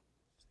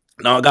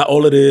now I got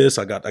all of this.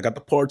 I got the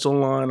parts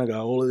online. I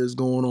got all of this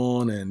going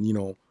on, and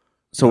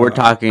So we're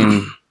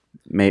talking.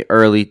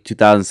 Early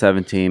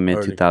 2017,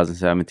 mid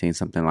 2017,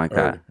 something like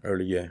that.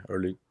 Early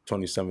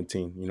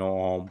 2017.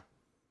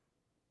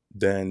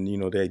 Then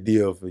the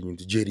idea of the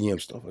JDM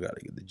stuff. I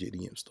gotta get the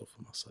JDM stuff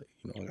on my site.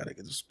 I gotta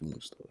get the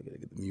spoon stuff. I gotta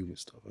get the Mugen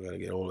stuff. I gotta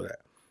get all of that.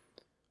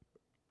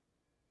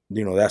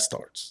 That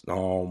starts.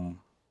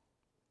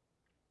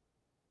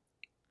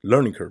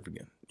 Learning curve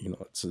again.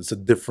 It's a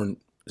different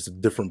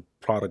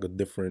product, a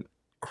different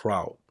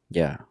crowd.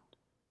 Yeah.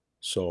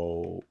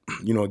 So,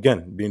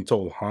 again, being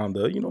told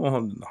Honda,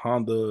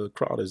 Honda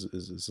crowd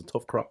is a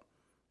tough crowd.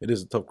 It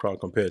is a tough crowd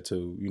compared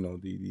to,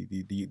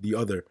 the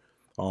other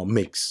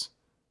makes,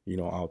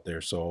 out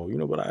there. So,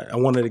 but I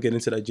wanted to get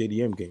into that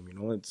JDM game,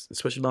 it's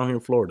especially down here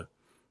in Florida.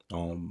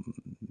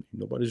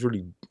 Nobody's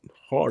really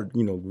hard,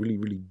 you know, really,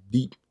 really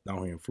deep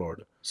down here in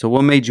Florida. So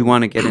what made you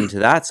want to get into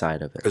that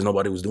side of it? Because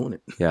nobody was doing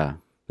it. Yeah.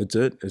 That's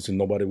it.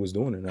 Nobody was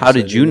doing it. How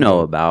did you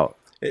know about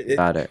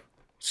it?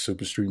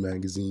 Super Street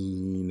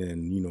Magazine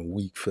and, you know,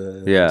 Week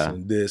Fest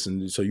and this.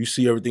 And so you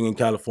see everything in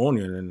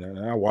California. And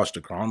I watch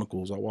the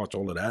Chronicles. I watch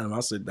all of that. And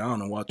I sit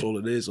down and watch all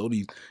of this, all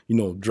these, you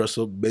know, dress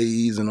up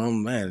bays.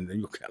 And man,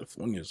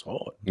 California is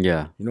hard.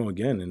 Yeah. You know,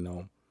 again,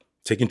 and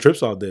taking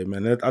trips out there,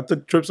 man. I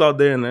took trips out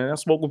there and I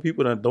spoke with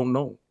people that don't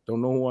know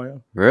who I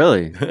am.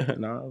 Really?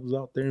 And I was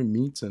out there in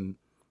meets and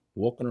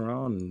walking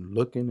around and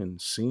looking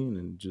and seeing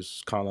and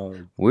just kind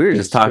of. We were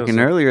just talking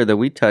earlier that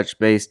we touched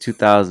base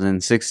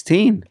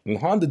 2016 on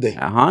Honda Day.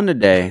 At Honda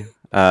Day,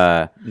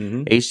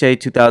 H-Day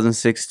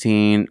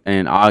 2016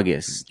 in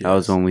August. Yes. That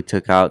was when we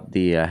took out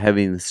the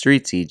Heavy in the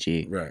Streets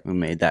EG. Right. We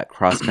made that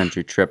cross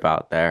country trip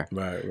out there.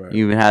 Right.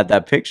 You even had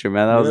that picture,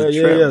 man. That was a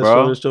trip,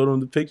 bro. So I showed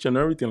them the picture and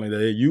everything like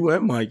that. You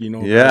and Mike, you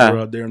know, were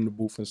out there in the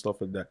booth and stuff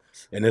like that.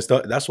 And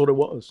that's what it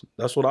was.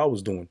 That's what I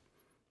was doing.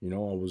 You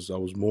know, I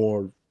was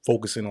more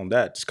focusing on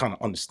that, just kind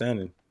of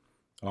understanding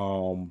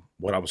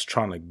what I was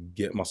trying to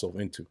get myself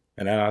into.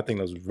 And I think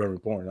that's very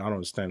important. I don't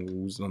understand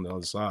who's on the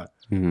other side,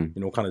 you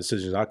know, what kind of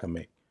decisions I can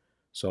make.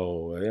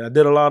 So I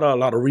did a lot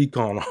of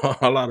recon,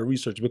 a lot of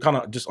research, but kind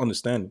of just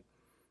understanding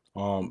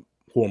who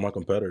are my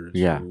competitors.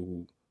 Yeah.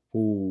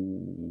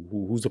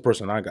 Who's the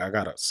person I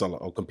gotta sell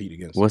or compete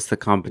against. What's the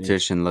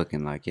competition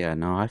looking like? Yeah,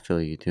 no, I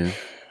feel you too.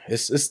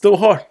 It's still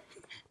hard.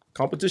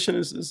 Competition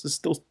is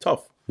still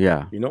tough.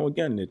 Yeah. You know,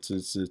 again,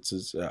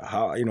 it's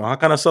how, you know, how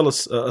can I sell a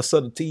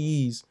set of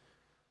TEs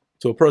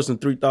to a person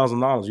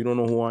 $3,000? You don't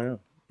know who I am.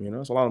 You know,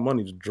 it's a lot of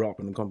money to drop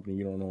in the company.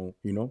 You don't know,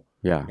 you know.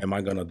 Yeah. Am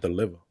I gonna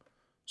deliver?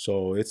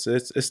 So it's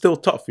still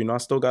tough. You know, I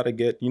still got to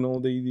get, you know,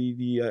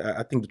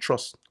 I think the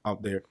trust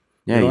out there.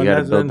 Yeah, you got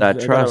to build that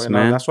trust,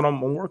 man. That's what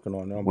I'm working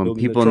on. When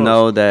people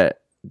know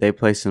that they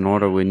place an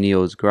order with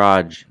Neo's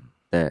Garage,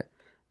 that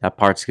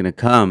part's gonna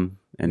come.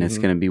 And it's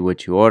going to be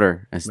what you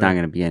order. It's not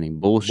going to be any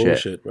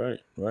bullshit. Right.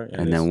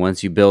 And then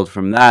once you build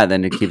from that,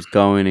 then it keeps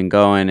going and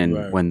going.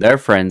 And when their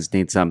friends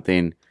need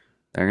something,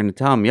 they're going to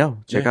tell them,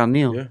 yo, check out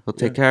Neil. He'll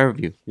take care of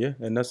you. Yeah,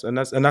 and that's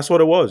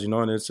what it was, you know.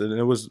 And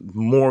it was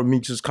more me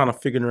just kind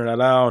of figuring that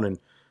out and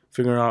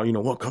figuring out, you know,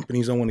 what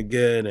companies I want to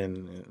get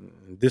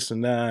and this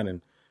and that.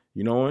 And,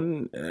 you know,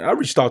 and I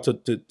reached out to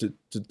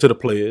the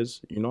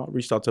players, you know. I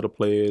reached out to the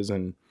players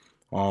and,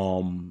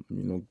 you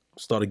know,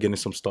 started getting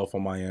some stuff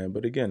on my end.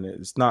 But again,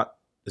 it's not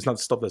the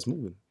stuff that's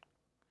moving.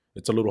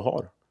 It's a little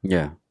harder.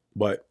 Yeah.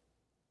 But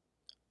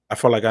I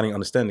felt like I didn't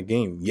understand the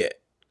game yet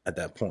at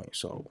that point.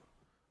 So,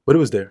 but it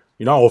was there.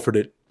 You know, I offered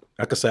it.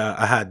 I could say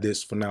I had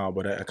this for now,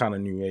 but I kind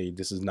of knew, hey,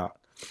 this is not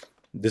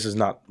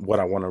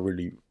what I want to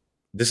really.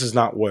 This is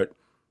not what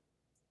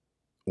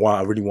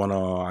I really want to.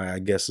 I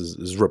guess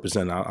is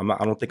represent. I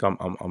don't think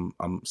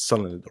I'm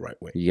selling it the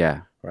right way.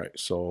 Yeah. Right.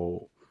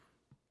 So,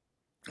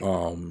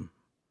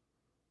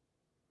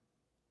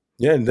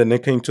 yeah, and then they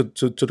came to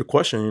the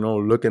question, you know,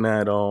 looking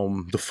at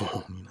the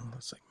phone, you know,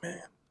 it's like,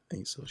 man, I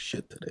ain't so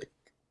shit today.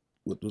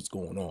 What's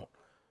going on?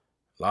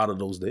 A lot of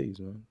those days,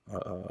 man.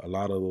 A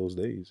lot of those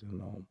days,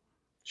 and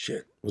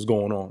shit, what's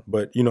going on?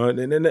 But you know, it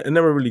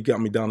never really got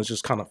me down. It's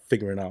just kind of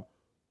figuring out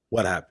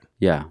what happened.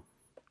 Yeah.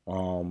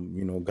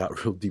 You know,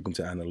 got real deep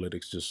into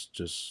analytics,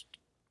 just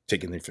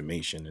taking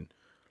information and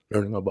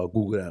learning about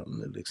Google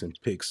Analytics and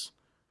picks.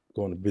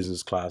 Going to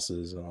business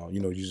classes, you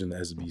know, using the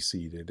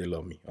SBC. They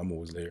love me. I'm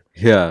always there.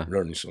 Yeah.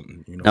 Learning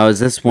something, you know. Now, is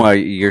this why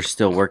you're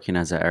still working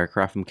as an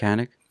aircraft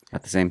mechanic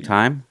at the same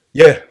time?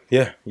 Yeah.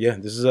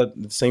 This is at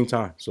the same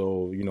time.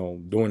 So, you know,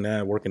 doing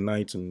that, working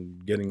nights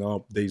and getting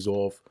up, days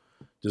off,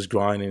 just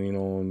grinding, you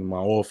know, in my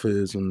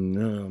office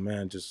and,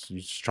 man, just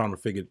trying to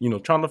figure, you know,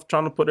 trying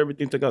to put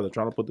everything together,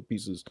 trying to put the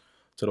pieces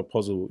to the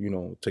puzzle, you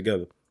know,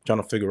 together,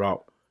 trying to figure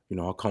out, you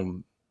know, how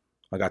come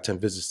I got 10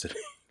 visits today?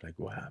 Like,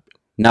 what happened?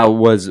 Now,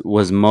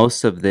 was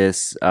most of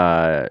this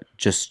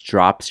just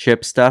drop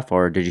ship stuff,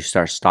 or did you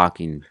start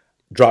stocking?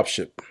 Drop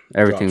ship.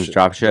 Everything was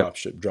drop ship? Drop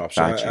ship.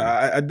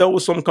 Gotcha. I dealt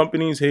with some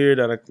companies here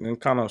that I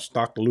kind of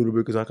stocked a little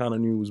bit because I kind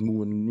of knew it was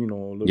moving, you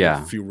know,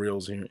 a few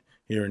reels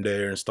here and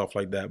there and stuff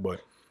like that.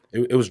 But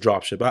it was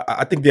drop ship.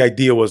 I think the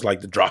idea was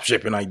like the drop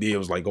shipping idea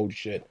was like, oh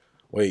shit,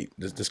 wait,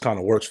 this kind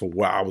of works for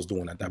what I was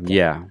doing at that point.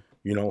 Yeah.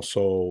 You know,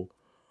 so...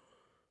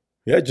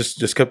 Yeah,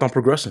 just kept on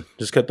progressing.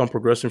 Just kept on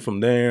progressing from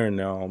there, and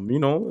you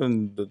know,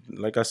 and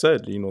like I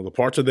said, you know, the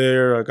parts are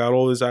there. I got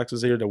all this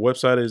access here. The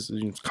website is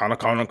kind of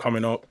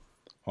coming up.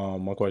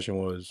 My question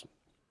was,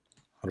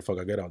 how the fuck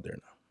I get out there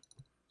now?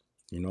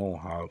 You know,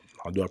 how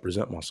do I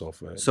present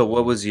myself? So,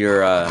 what was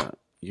your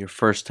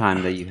first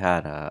time that you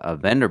had a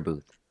vendor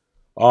booth?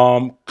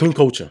 Clean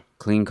Culture.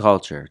 Clean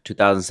Culture,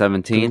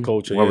 2017. Clean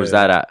Culture. Where was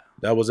that at?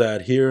 That was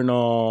at here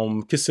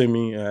in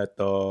Kissimmee at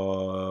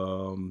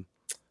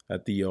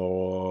the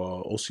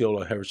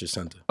Osceola Heritage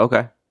Center.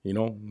 Okay. You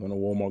know, when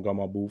Walmart got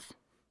my booth,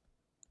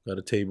 got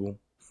a table.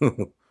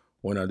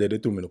 Went out there, they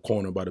threw me in the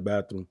corner by the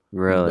bathroom.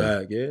 Really?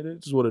 Back. Yeah,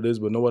 that's just what it is,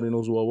 but nobody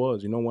knows who I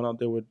was. You know, went out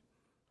there with,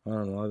 I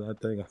don't know, I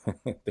think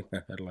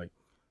I had like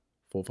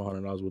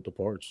 $400-$500 worth of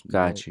parts.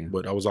 Got you.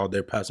 But I was out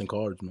there passing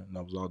cards, man.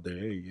 I was out there,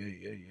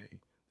 hey,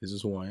 this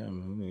is who I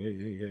am.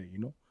 Hey,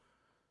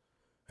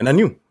 And I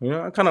knew,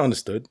 I kind of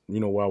understood,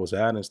 where I was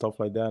at and stuff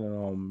like that.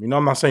 And,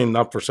 I'm not saying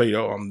not per se,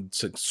 I'm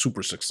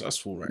super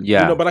successful, right?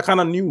 Yeah. But I kind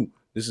of knew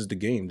this is the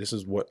game. This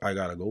is what I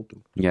got to go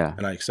through. Yeah.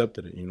 And I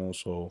accepted it,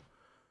 so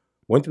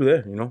went through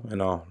there, and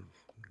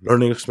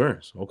learning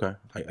experience. Okay,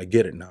 I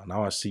get it now.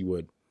 Now I see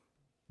what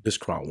this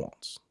crowd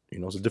wants.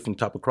 It's a different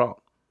type of crowd.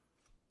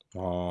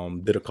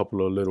 Did a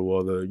couple of little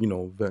other,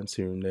 events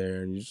here and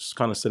there, and you're just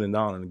kind of sitting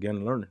down and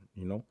again learning,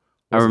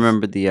 I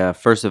remember the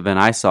first event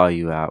I saw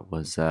you at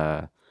was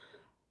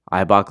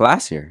IBOC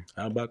last year.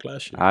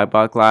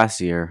 IBOC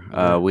last year.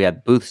 Yeah. We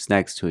had booths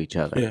next to each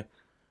other. Yeah,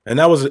 and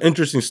that was an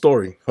interesting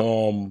story.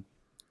 How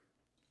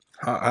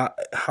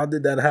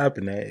did that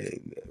happen?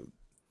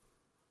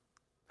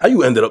 How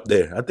you ended up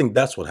there? I think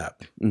that's what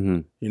happened.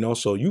 Mm-hmm.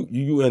 So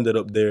you ended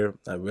up there.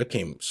 I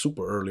came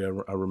super early.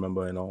 I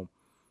remember, and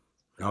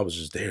I was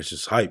just there,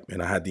 just hype,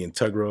 and I had the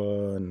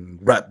Integra and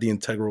wrapped the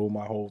Integra with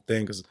my whole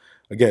thing. Because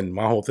again,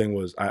 my whole thing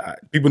was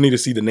people need to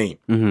see the name.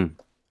 Mm-hmm.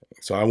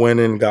 So I went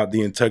in and got the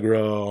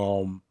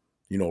Integra,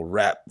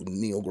 wrapped with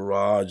Neo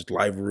Garage,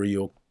 livery,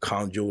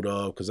 conjured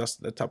up, because that's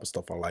that type of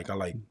stuff I like. I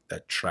like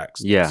that track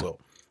stuff. Yeah. So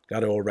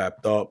got it all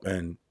wrapped up,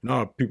 and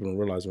people don't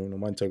realize,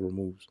 my Integra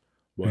moves.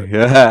 But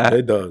Yeah.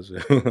 it does.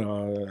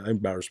 I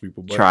embarrass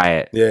people. But Try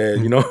it. Yeah,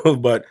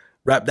 but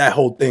wrapped that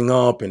whole thing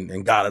up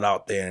and got it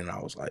out there, and I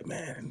was like,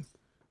 man,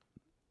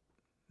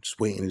 just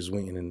waiting,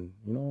 and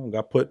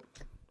got put.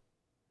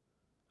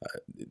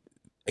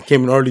 I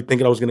came in early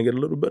thinking I was gonna get a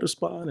little better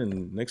spot,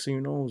 and next thing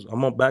you know,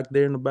 I'm up back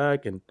there in the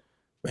back, and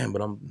man,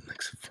 but I'm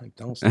next to Frank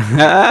downstairs.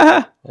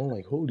 I'm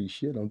like, holy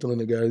shit! I'm telling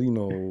the guys,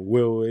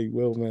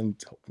 Will, man,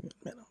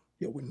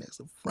 we're next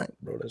to Frank,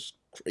 bro. That's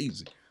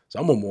crazy. So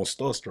I'm almost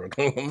starstruck.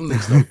 I'm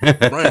next to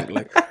Frank.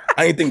 Like,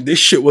 I didn't think this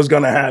shit was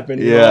gonna happen.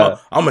 Yeah.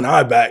 I'm an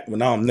IBAC, but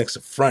now I'm next to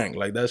Frank.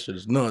 Like, that shit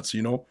is nuts,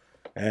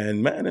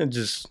 And man, it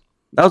just.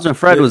 That was when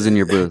Fred was in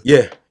your booth.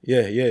 Yeah.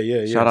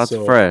 Shout out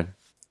to Fred.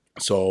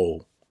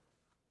 So,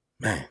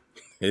 man,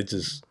 it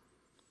just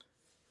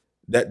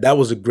that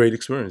was a great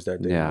experience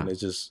that day. Yeah. And it's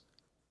just,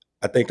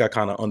 I think I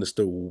kind of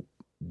understood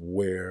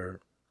where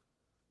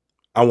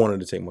I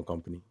wanted to take my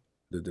company,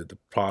 the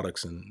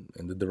products and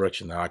the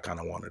direction that I kind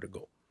of wanted to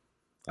go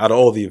out of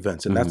all the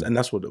events, and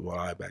that's what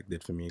IBAC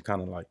did for me.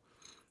 Kind of like,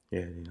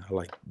 I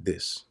like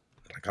this,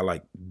 I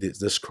like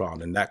this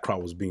crowd, and that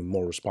crowd was being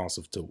more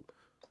responsive to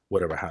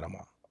whatever I had on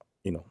my,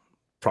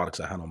 products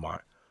I had on my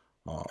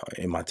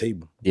in my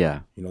table.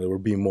 Yeah. They were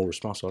being more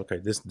responsive. Okay,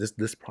 this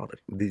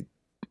product,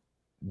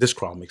 this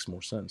crowd makes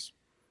more sense.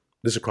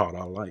 This is a crowd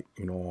I like,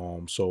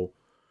 so,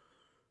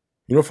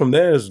 from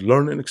there is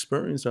learning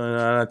experience, and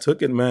I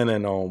took it, man,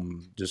 and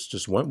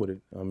just went with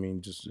it. I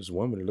mean, just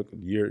went with it. Look, a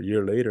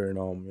year later, and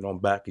I'm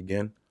back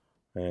again,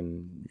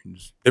 and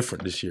it's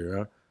different this year,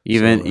 huh?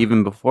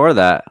 Even before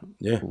that,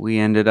 we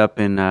ended up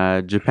in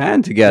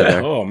Japan together.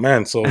 Yeah. Oh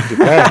man, so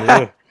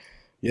Japan,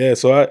 yeah.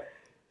 So I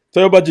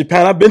tell you about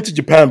Japan. I've been to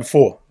Japan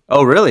before.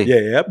 Oh really?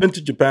 Yeah, I've been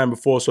to Japan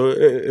before, so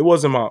it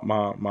wasn't my.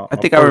 I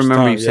think I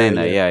remember you saying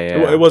that.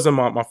 Yeah. It wasn't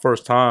my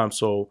first time,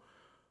 so.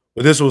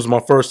 But this was my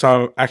first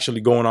time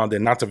actually going out there,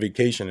 not to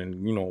vacation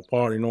and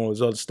party and all this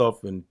other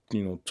stuff and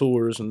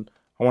tours, and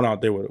I went out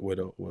there with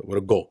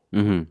a goal.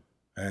 Mm-hmm.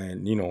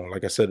 And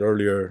like I said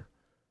earlier,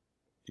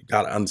 you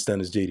gotta understand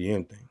this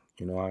JDM thing.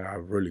 I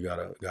really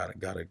gotta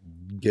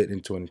get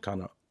into it and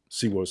kind of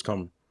see where it's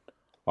coming.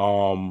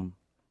 I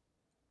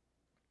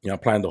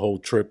planned the whole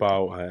trip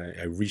out.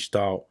 I reached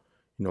out,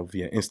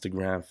 via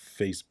Instagram,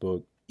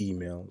 Facebook,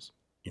 emails,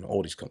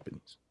 all these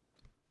companies.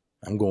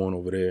 I'm going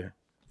over there.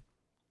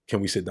 Can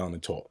we sit down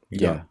and talk?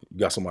 You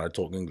got somebody to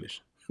talk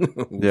English.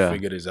 We'll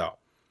figure this out.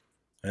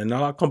 And a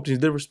lot of companies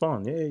did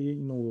respond. Yeah,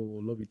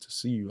 we'll love you to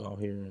see you out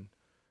here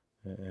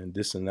and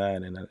this and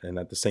that. And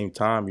at the same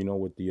time,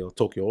 with the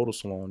Tokyo Auto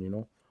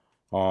Salon,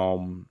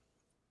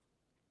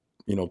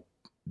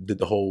 did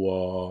the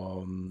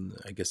whole,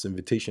 I guess,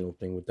 invitational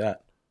thing with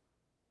that.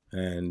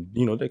 And,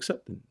 they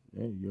accepted.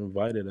 Yeah, you're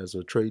invited as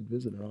a trade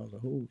visitor. I was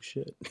like, oh,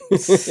 shit.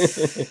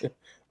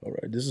 All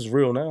right, this is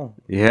real now.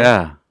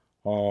 Yeah.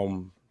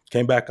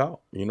 Came back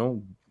out,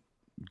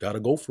 got to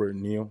go for it,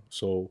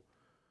 So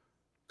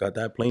got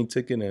that plane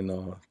ticket,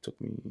 and took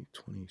me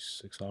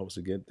 26 hours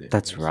to get there.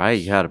 That's right.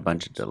 You had a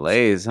bunch of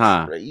delays,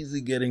 huh?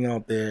 Crazy getting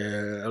out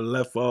there. I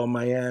left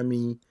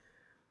Miami.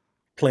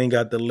 Plane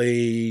got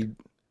delayed.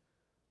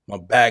 My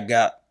bag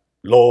got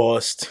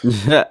lost.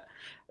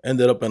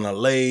 Ended up in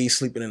LA,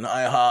 sleeping in the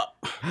IHOP.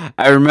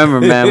 I remember,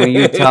 man, when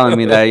you were telling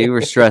me that, you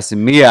were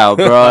stressing me out,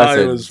 bro.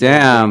 I said,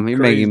 damn, you're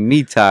making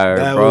me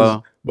tired,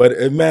 bro.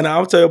 But man,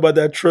 I'll tell you about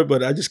that trip.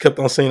 But I just kept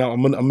on saying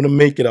I'm gonna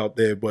make it out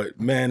there.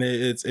 But man,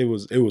 it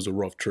was a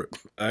rough trip.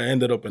 I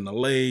ended up in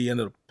LA.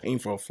 Ended up paying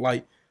for a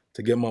flight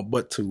to get my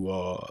butt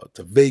to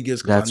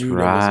Vegas. That's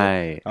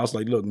right. I was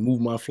like, look, move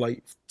my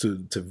flight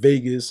to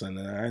Vegas, and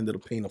then I ended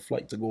up paying a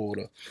flight to go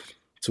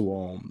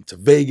to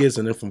Vegas,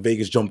 and then from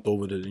Vegas jumped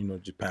over to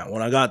Japan.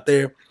 When I got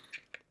there,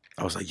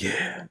 I was like,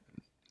 yeah,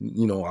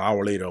 an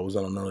hour later, I was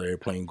on another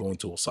airplane going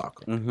to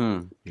Osaka.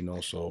 Mm-hmm.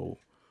 So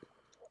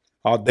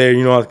out there,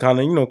 I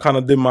kind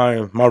of did my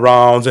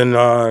rounds and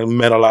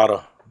met a lot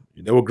of.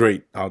 They were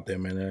great out there,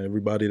 man.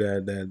 Everybody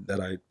that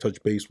I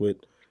touched base with,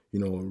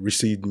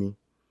 received me.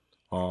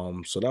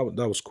 So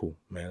that was cool,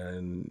 man.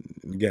 And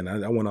again,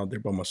 I went out there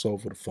by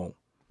myself with a phone.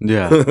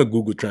 Yeah.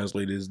 Google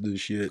Translate is this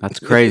shit. That's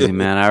crazy,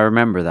 man. I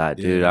remember that,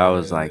 dude. Yeah, I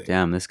was like,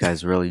 damn, this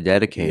guy's really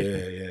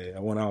dedicated. Yeah.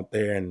 I went out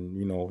there and,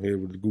 here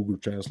with the Google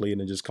Translate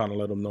and just kind of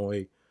let them know,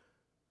 hey,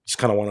 just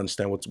kind of want to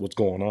understand what's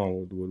going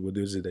on. What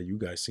is it that you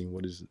guys seen?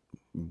 What is it?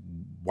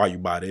 Why you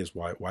buy this?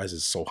 Why is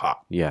it so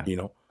hot? Yeah.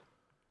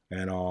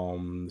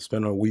 And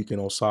spent a week in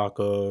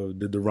Osaka,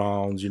 did the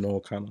rounds,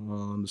 kind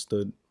of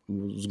understood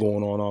what was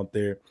going on out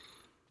there.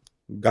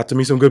 Got to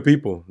meet some good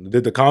people.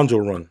 Did the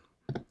Conjo run.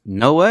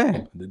 No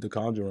way. Did the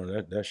Conjo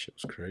run. That shit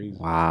was crazy.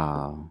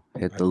 Wow.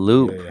 Hit the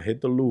loop. Yeah, hit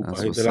the loop.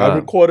 I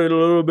recorded a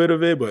little bit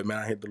of it, but man,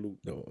 I hit the loop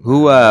though.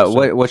 Who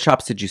what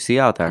shops did you see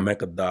out there?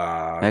 Mecha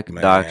Doc.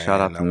 Mecha Doc,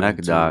 shout out to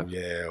Mecha Doc.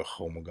 Yeah,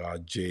 oh my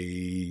god,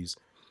 J's.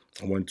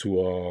 I went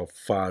to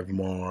Five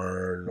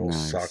Mart,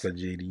 Osaka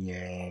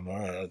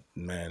JDM.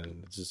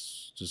 Man,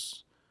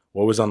 just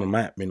what was on the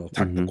map,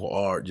 tactical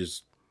art,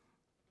 just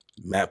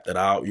mapped it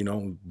out,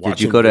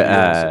 Did you go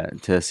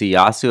to see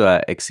Yasu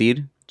at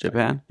Exceed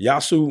Japan?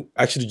 Yasu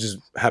actually just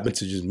happened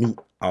to just meet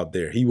out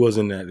there. He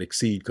wasn't at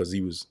Exceed because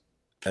he was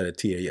at a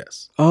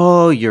TAS.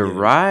 Oh, you're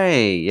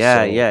right.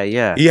 Yeah, so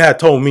yeah. He had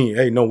told me,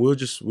 hey, no, we'll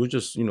just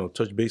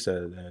touch base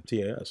at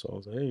TAS. So I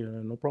was like, hey,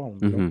 no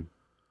problem.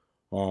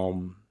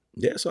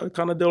 Yeah, so I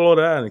kind of did all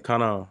that and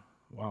kind of,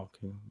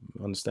 can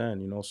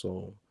understand,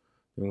 So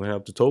when we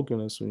have the token,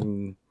 that's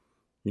when,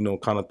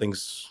 kind of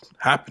things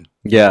happen.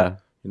 Yeah.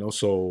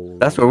 So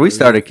that's where we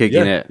started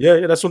kicking it.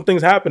 Yeah, that's when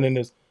things happen. And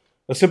it's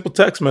a simple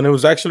text, man. It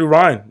was actually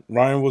Ryan.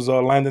 Ryan was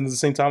landing at the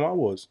same time I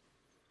was.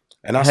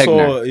 And I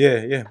saw,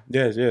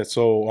 yeah.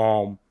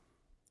 So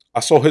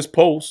I saw his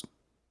post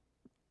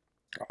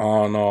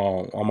on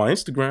my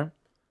Instagram.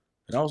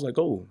 And I was like,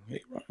 oh,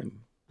 hey,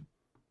 Ryan.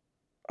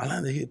 I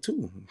landed here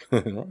too.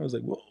 And I was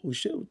like, whoa,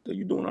 shit, what are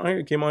you doing out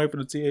here? Came out here for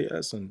the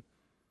TAS and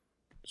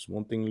just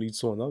one thing leads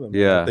to another. Man.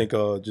 Yeah. I think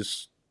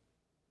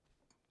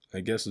I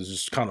guess it's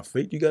just kind of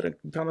fate. You gotta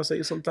kind of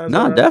say sometimes.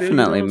 No,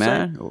 definitely,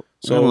 man.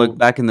 So look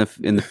back in the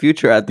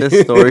future at this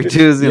story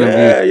too is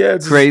gonna be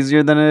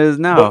crazier than it is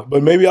now.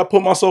 But maybe I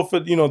put myself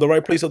at the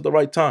right place at the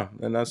right time,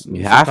 and that's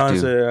you have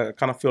sometimes to. I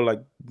kind of feel like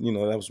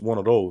that was one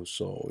of those.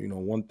 So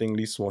one thing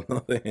leads to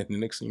another, and the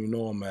next thing you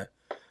know, I'm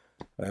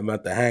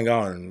at the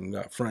hangout and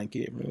got Frank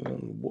here.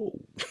 Man. Whoa,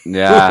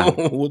 yeah.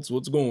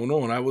 what's going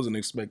on? I wasn't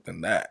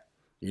expecting that,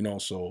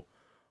 So.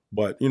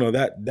 But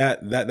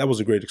that was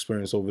a great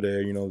experience over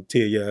there.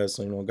 TAS.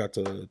 Got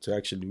to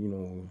actually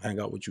hang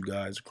out with you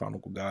guys, the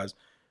Chronicle guys.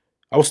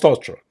 I was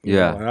starstruck.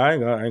 Yeah, and I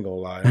ain't gonna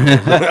lie.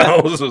 I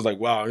was just like,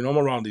 wow, I'm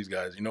around these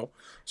guys.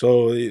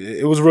 So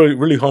it was really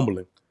really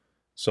humbling.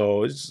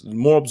 So it's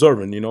more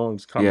observant.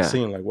 It's kind of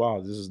seeing like, wow,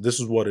 this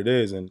is what it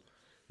is, and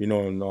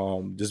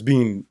and just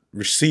being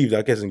received,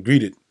 I guess, and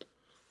greeted.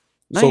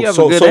 Now you have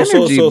a good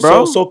energy,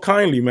 bro. So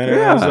kindly, man.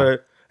 Yeah.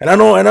 And I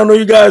know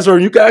you guys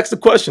you can ask the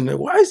question,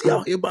 why is he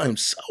out here by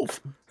himself?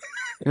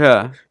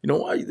 Yeah.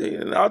 Why?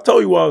 And I'll tell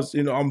you why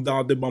I'm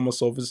out there by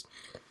myself.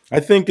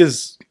 I think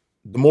is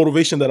the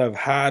motivation that I've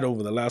had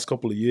over the last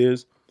couple of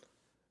years.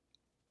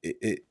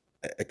 I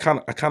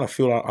kind of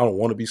feel I don't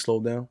want to be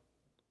slowed down.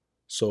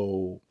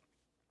 So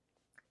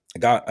I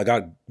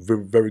got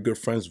very, very good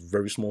friends,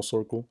 very small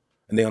circle,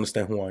 and they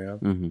understand who I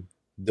am,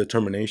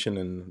 determination,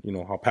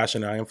 and how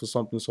passionate I am for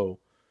something. So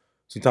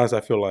sometimes I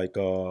feel like.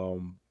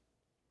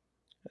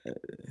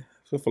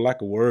 For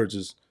lack of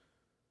words,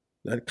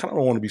 I kind of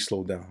don't want to be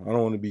slowed down. I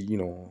don't want to be,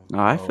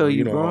 I feel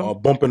you, bro. A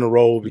bump in the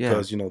road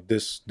because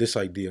this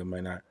idea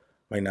might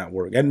not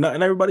work, and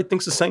everybody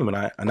thinks the same, and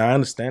I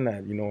understand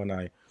that, and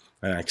I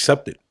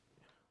accept it,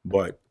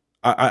 but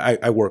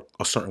I work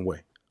a certain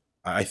way,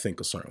 I think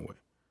a certain way,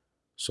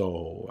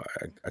 so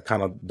I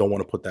kind of don't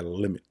want to put that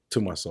limit to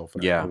myself.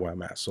 Where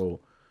I'm at, so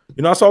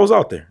so I was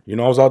out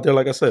there,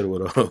 like I said,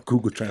 with a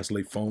Google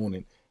Translate phone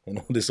and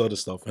all this other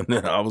stuff. And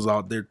then I was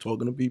out there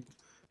talking to people.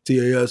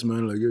 TAS,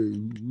 man, like,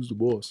 hey, who's the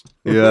boss?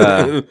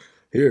 Yeah.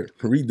 Here,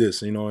 read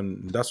this,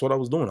 and that's what I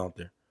was doing out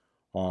there.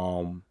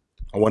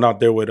 I went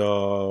out there with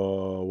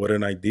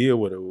an idea,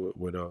 with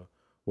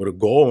a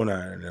goal,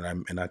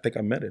 and I think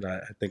I met it. I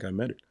think I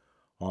met it.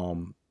 I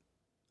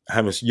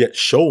haven't yet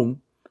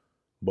shown,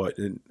 but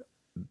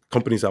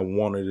companies I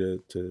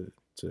wanted to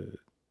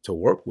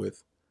work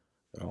with,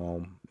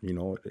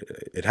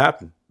 it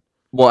happened.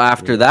 Well,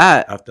 after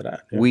that,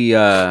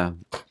 yeah.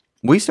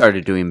 we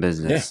started doing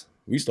business.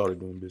 Yeah, we started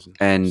doing business,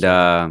 and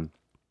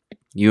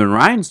you and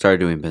Ryan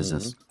started doing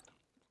business.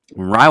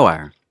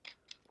 Rywire,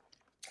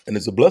 and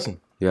it's a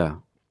blessing. Yeah,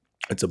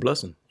 it's a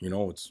blessing.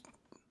 It's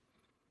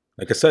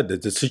like I said,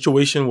 the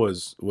situation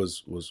was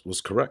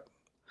correct.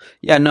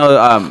 Yeah,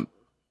 no.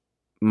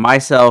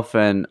 Myself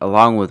and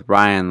along with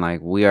Ryan, like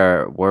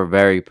we're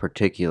very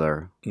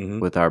particular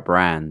with our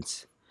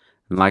brands,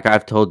 and like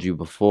I've told you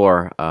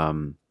before.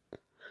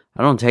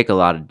 I don't take a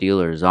lot of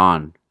dealers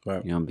on,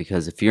 Right.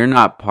 because if you're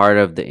not part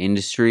of the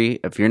industry,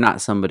 if you're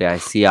not somebody I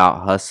see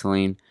out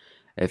hustling,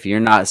 if you're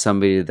not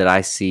somebody that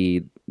I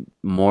see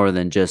more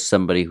than just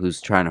somebody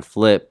who's trying to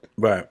flip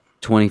Right.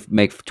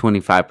 make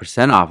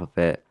 25% off of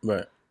it,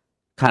 Right.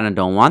 kind of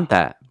don't want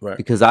that Right.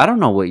 because I don't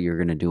know what you're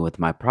gonna do with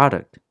my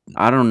product.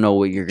 I don't know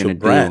what you're Your gonna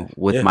brand. do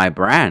with Yeah. my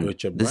brand.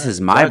 With your This brand.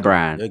 is my Exactly.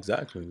 brand.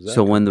 Exactly.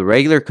 So when the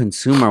regular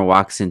consumer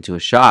walks into a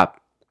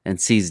shop and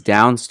sees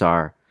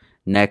Downstar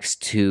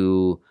next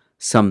to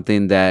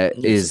something that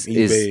is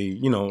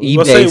eBay, eBay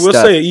we'll say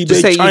stuff, eBay,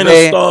 just say China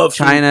eBay, stuff,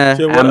 China,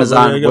 shit, whatever,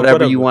 Amazon, yeah,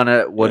 whatever you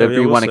whatever. want to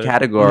we'll want to say.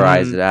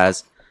 categorize it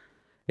as,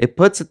 it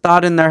puts a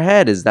thought in their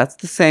head is that's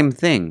the same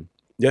thing,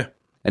 Yeah,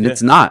 and yeah.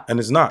 it's not. And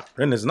it's not.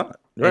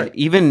 Right.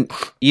 And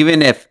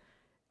even if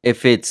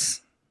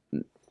it's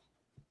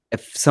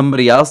if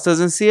somebody else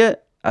doesn't see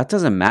it, that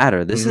doesn't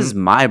matter. This is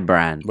my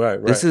brand.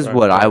 Right. This is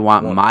what I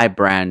want my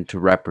brand to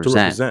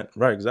represent.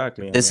 Right.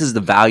 Exactly. This is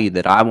the value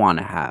that I want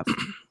to have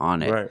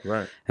on it.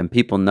 Right. And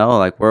people know,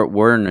 like,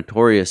 we're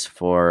notorious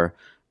for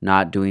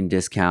not doing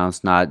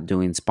discounts, not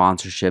doing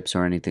sponsorships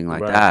or anything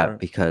like that,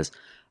 because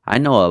I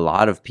know a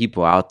lot of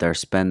people out there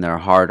spend their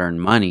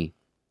hard-earned money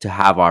to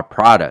have our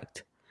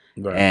product.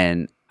 Right.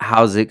 And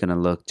how's it going to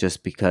look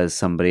just because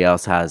somebody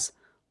else has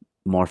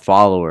more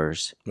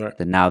followers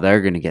that now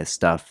they're going to get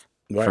stuff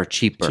for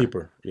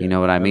cheaper. Yeah. You know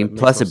what I mean? Makes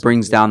Plus, no it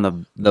brings sense.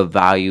 down the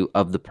value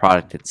of the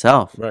product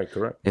itself. Right.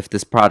 Correct. If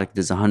this product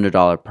is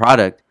 $100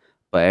 product,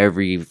 but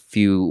every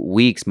few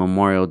weeks,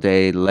 Memorial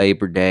Day,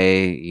 Labor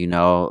Day,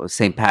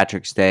 St.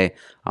 Patrick's Day,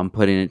 I'm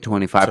putting it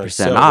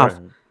 25% off.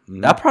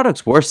 Right. That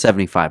product's worth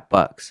 $75.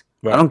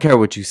 Right. I don't care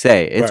what you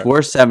say. It's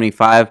worth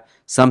 $75.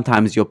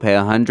 Sometimes you'll pay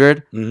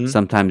 $100.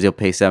 Sometimes you'll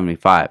pay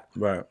 $75.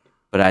 Right.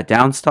 But at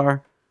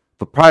Downstar,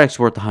 if a product's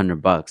worth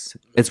 $100,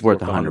 it's worth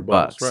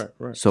 $100.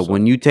 Right. So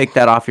when you take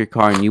that off your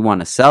car and you want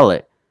to sell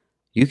it,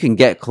 you can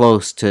get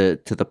close to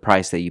the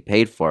price that you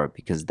paid for it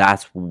because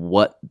that's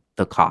what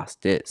the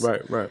cost is.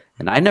 Right.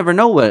 And I never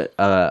know what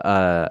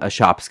a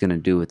shop's going to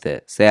do with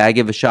it. Say I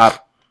give a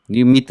shop,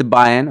 you meet the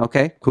buy-in,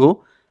 okay,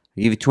 cool.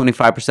 I give you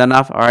 25%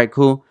 off, all right,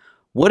 cool.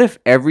 What if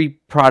every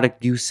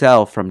product you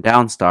sell from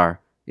Downstar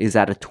is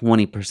at a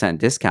 20%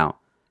 discount?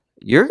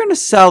 You're going to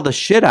sell the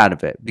shit out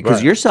of it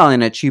because you're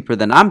selling it cheaper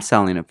than I'm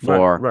selling it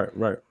for.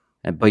 Right.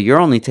 But you're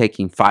only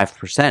taking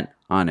 5%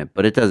 on it.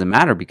 But it doesn't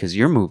matter because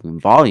you're moving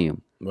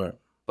volume. Right.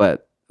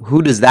 But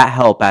who does that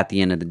help at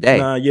the end of the day?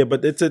 Nah, yeah,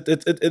 but it's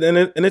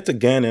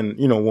again, and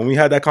when we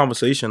had that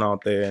conversation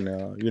out there, and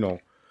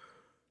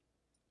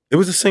it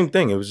was the same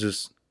thing. It was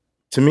just,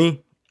 to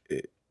me,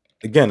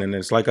 again, and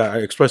it's like I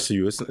expressed to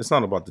you, it's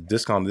not about the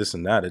discount, this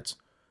and that.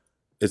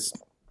 It's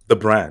the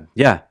brand.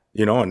 Yeah.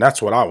 And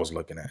that's what I was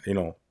looking at.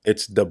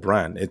 It's the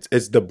brand.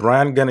 It's the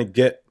brand gonna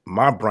get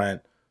my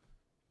brand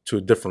to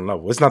a different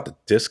level. It's not the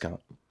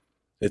discount.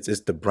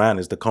 It's the brand.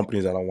 It's the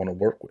companies that I want to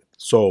work with.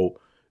 So,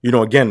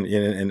 again,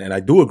 and I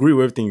do agree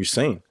with everything you're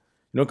saying.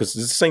 Because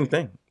it's the same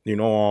thing.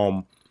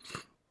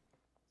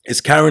 It's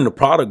carrying the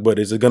product, but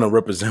is it gonna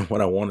represent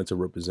what I wanted to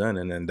represent?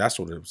 And then that's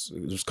what it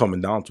was coming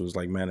down to. It's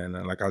like, man, and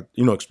like I,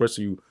 express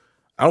to you,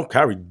 I don't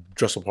carry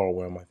dress up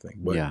hardware on my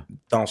thing, but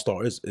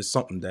Downstar is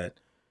something that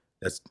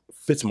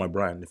fits my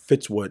brand. It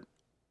fits what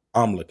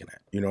I'm looking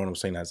at. You know what I'm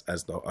saying? As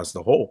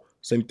the whole.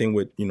 Same thing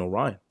with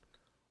Ryan.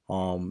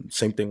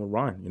 Same thing with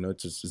Ryan.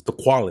 It's the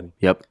quality.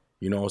 Yep.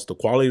 It's the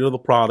quality of the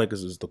product.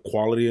 It's the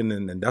quality,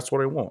 and that's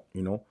what I want.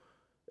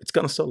 It's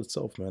gonna sell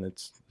itself, man.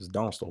 It's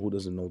Downstar. Who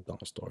doesn't know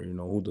Downstar?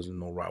 Who doesn't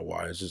know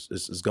Rightwire?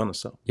 It's gonna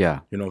sell. Yeah.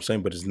 You know what I'm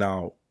saying? But it's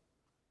now.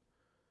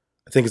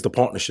 I think it's the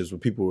partnerships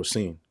with people we're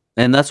seeing.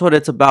 And that's what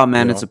it's about,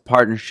 man. It's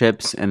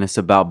partnerships, and it's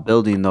about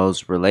building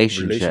those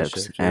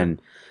relationships.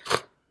 And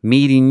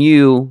meeting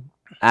you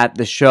at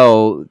the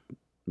show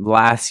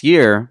last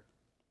year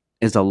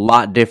is a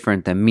lot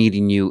different than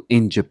meeting you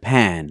in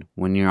Japan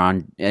when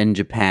you're in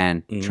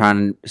Japan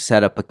trying to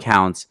set up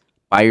accounts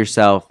by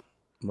yourself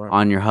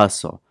on your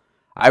hustle.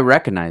 I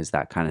recognize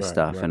that kind of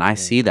stuff, and I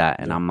see that,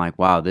 and I'm like,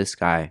 wow, this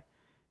guy,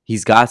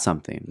 he's got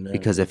something.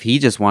 Because if he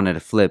just wanted to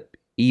flip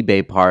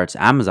eBay parts,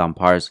 Amazon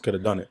parts, could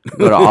have done it.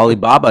 Go to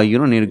Alibaba. You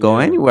don't need to go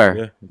anywhere.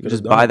 Yeah, you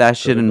just buy that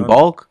shit in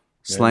bulk,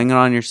 sling it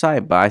on your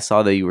site. But I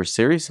saw that you were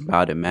serious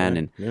about it,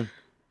 man, and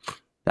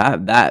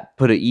that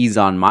put an ease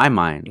on my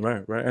mind.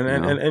 Right,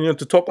 and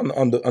to talk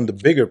on the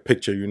bigger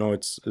picture,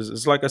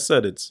 it's like I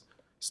said, it's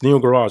Neo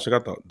Garage. I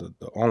got the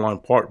online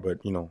part, but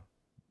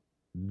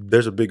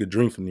there's a bigger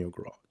dream for Neo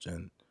Garage,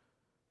 and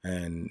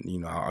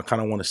I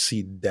kind of want to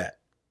see that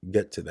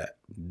get to that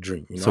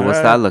dream. So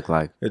what's that look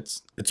like?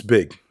 It's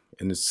big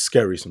and it's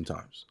scary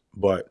sometimes,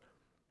 but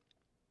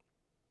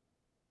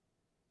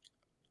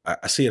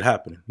I see it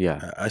happening.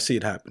 Yeah, I see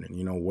it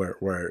happening.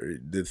 Where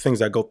the things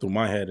that go through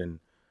my head and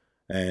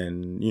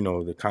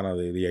the kind of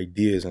the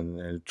ideas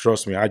and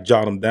trust me, I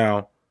jot them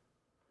down.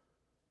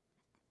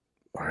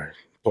 All right,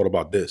 thought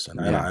about this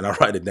and I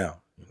write it down.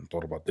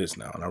 Thought about this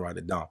now and I write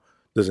it down.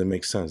 Does it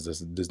make sense?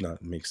 Does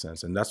not make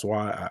sense? And that's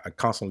why I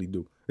constantly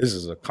do. This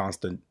is a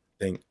constant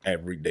thing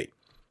every day.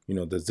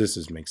 Does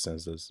this make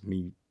sense? Does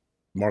me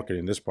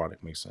marketing this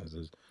product makes sense.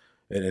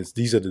 And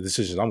these are the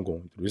decisions I'm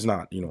going through. It's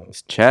not,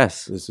 It's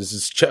chess. this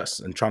is chess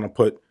and trying to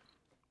put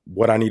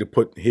what I need to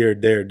put here,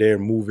 there,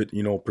 move it,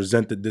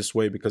 present it this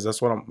way, because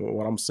that's what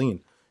I'm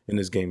seeing in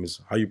this game is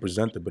how you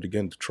present it. But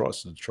again, the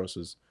trust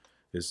is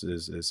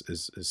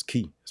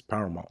key. It's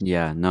paramount.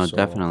 Yeah, no, So-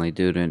 definitely,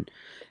 dude. And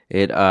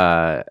it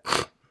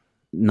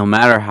no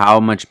matter how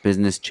much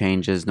business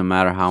changes, no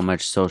matter how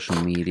much social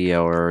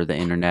media or the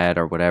internet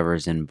or whatever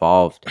is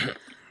involved,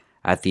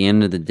 at the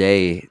end of the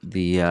day,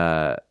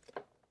 the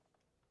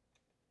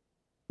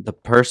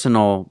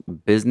personal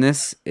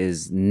business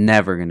is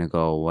never going to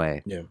go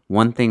away. Yeah.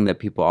 One thing that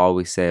people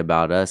always say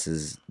about us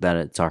is that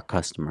it's our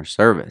customer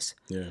service.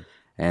 Yeah.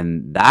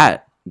 And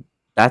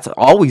that's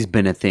always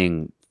been a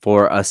thing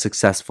for a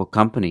successful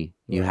company.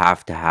 You Right.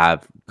 have to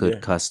have good Yeah.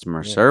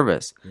 customer Yeah.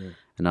 service. Yeah.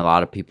 And a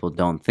lot of people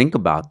don't think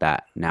about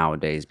that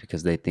nowadays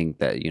because they think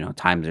that,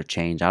 times are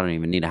changed. I don't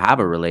even need to have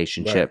a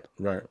relationship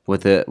Right.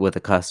 with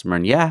a customer.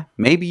 And yeah,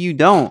 maybe you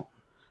don't.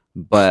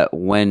 But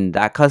when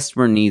that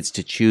customer needs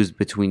to choose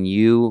between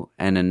you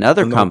and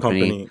another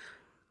company,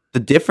 the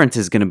difference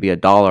is going to be a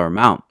dollar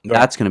amount. Right.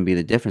 That's going to be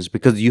the difference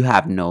because you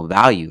have no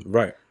value.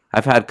 Right.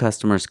 I've had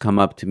customers come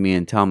up to me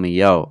and tell me,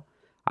 yo,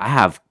 I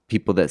have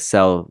people that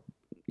sell,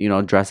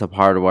 dress up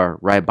hardware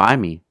right by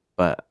me,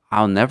 but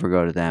I'll never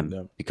go to them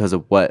Yeah. because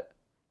of what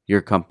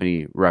your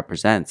company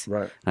represents.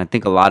 Right. And I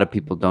think a lot of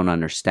people don't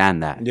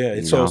understand that. Yeah.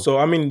 you So know? so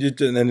I mean, and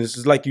it's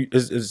just like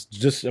it's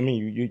just, I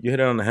mean, you hit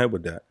it on the head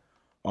with that.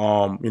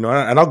 And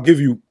I'll give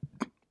you,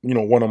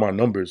 one of my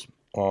numbers,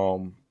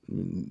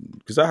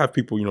 because I have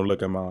people,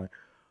 look at my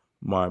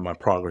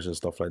progress and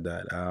stuff like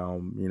that.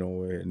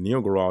 At Neo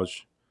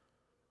Garage,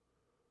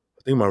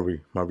 I think my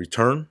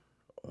return,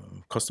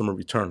 customer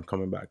return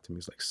coming back to me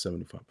is like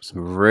 75%.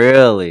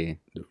 Really?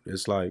 Dude,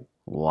 it's like,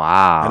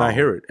 Wow. and I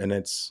hear it, and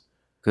it's,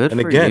 Good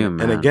and for again, you,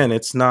 man. and again,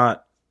 it's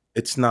not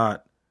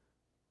the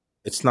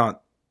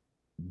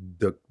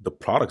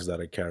products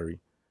that I carry.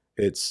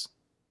 It's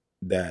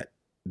that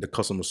the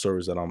customer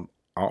service that I'm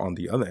out on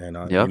the other end.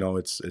 Yep.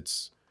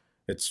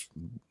 It's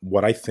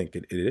what I think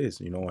it is,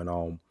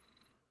 and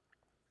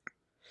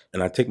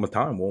I take my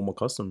time with all my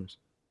customers,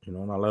 and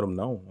I let them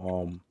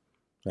know.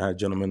 I had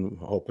gentlemen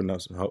helping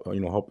out,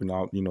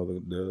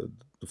 the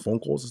phone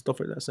calls and stuff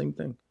like that. Same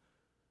thing,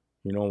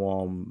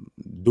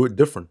 do it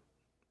different.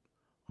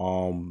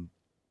 And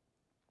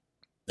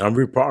I'm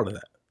really proud of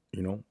that.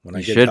 When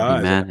You should be,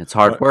 man. It's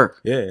hard work.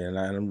 Yeah, and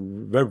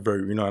I'm very,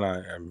 very,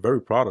 I'm very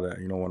proud of that.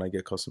 When I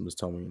get customers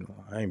tell me,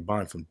 I ain't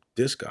buying from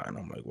this guy, and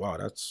I'm like, wow,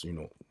 that's,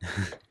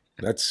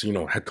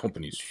 that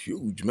company's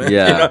huge, man.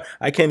 Yeah.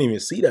 I can't even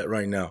see that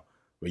right now.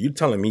 But you're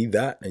telling me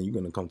that, and you're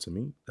gonna come to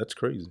me? That's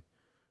crazy.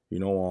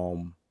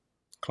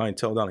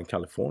 Clientele down in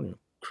California,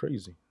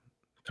 crazy.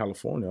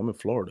 California, I'm in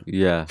Florida.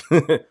 Yeah.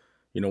 One of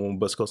the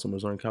best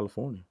customers are in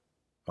California,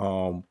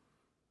 and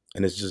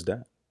it's just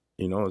that.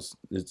 It's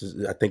just,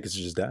 I think it's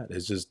just that.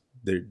 It's just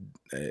they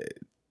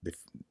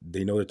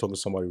know they're talking to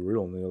somebody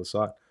real on the other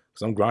side.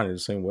 Because I'm grinding the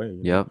same way.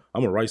 Yep.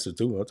 I'm a racer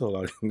too. I tell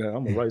you,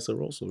 I'm a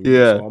racer also.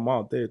 Yeah. So I'm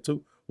out there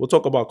too. We'll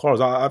talk about cars.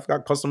 I've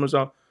got customers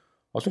out.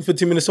 I spent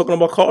 15 minutes talking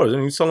about cars.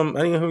 And I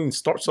didn't even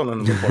start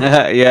selling them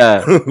cars.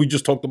 Yeah. We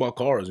just talked about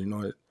cars.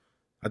 I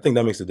think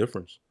that makes a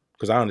difference.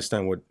 Because I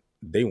understand what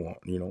they want.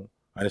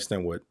 I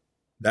understand what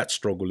that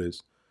struggle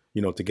is.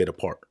 To get a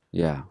part.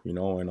 Yeah.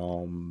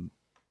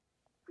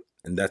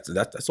 And that's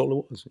all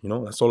it was.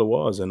 That's all it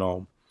was.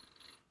 And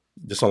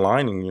just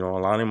aligning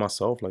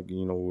myself, like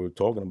we're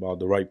talking about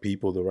the right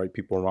people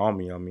around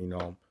me. I mean,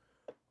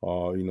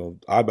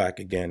 IBAC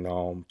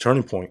again,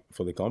 turning point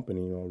for the company.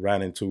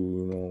 Ran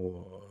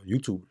into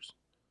YouTubers.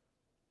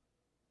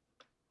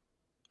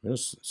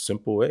 It's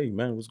simple. Hey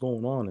man, what's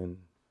going on? And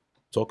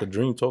talk a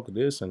dream, talk of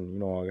this,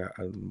 and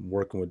I'm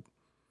working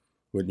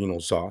with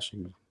Zosh. He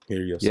was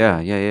here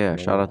yesterday. Yeah.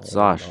 Shout out to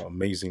Zosh.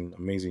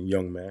 Amazing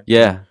young man.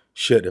 Yeah.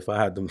 Shit, if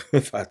I had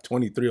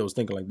 23, I was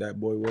thinking like that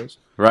boy was.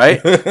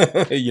 Right?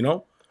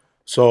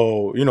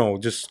 So,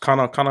 just kind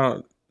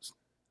of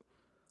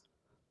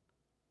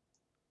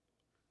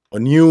a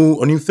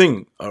new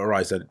thing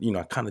arise that,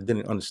 I kind of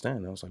didn't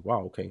understand. I was like,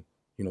 wow, okay,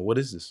 what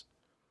is this?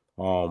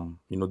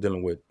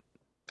 Dealing with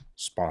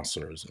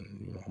sponsors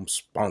and, I'm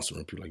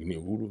sponsoring people like,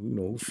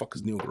 who the fuck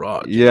is Neo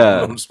Garage?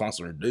 Yeah. I'm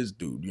sponsoring this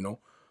dude,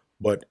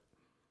 but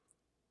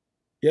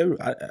yeah,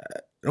 I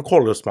don't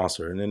call it a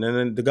sponsor. And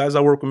then the guys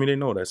that work with me, they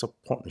know that it's a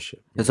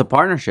partnership. It's a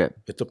partnership.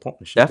 It's a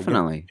partnership.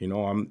 Definitely.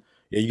 Again,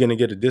 you're gonna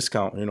get a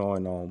discount, and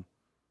no,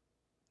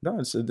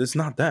 it's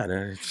not that.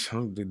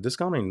 The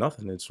discount ain't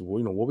nothing. It's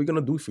what we're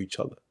gonna do for each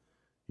other.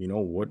 I'm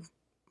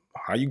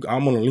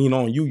gonna lean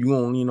on you. You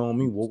gonna lean on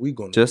me. What we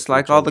gonna Just do for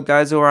like each all other. the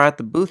guys who are at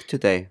the booth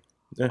today.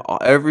 Yeah.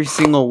 Every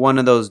single one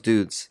of those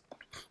dudes,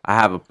 I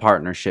have a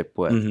partnership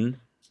with, Mhm.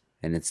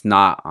 and it's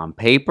not on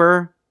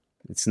paper.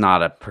 It's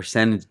not a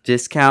percentage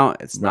discount.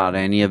 It's not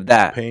any of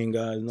that. paying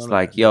guys. It's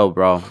like, yo,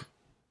 bro,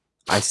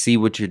 I see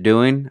what you're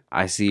doing.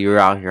 I see you're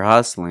out here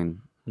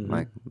hustling. Mhm.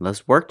 Like,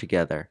 let's work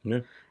together. Yeah.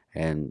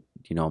 And,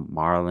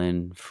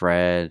 Marlon,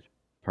 Fred,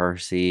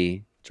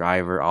 Percy,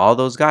 Driver, all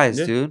those guys,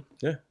 Yeah. dude.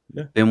 Yeah.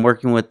 Yeah. Been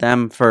working with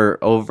them for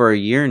over a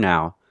year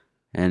now,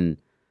 and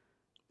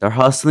they're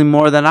hustling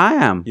more than I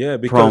am. Yeah,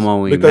 because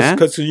promoing, man.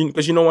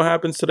 because you know what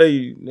happens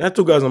today. I had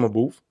 2 guys on my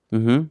booth.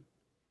 Mm-hmm.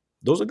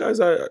 Those are guys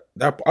that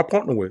I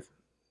partner with.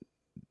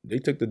 They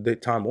took the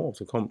time off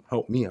to come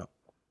help me out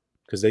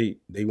because they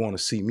want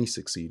to see me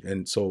succeed,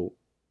 and so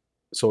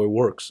it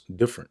works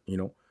different, you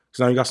know. Because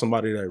now you got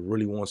somebody that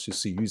really wants to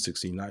see you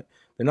succeed.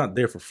 They're not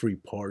there for free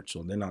parts,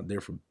 or they're not there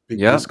for big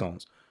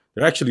discounts.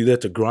 They're actually there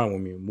to grind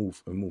with me and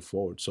move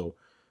forward. So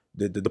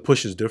the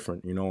push is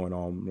different, you know.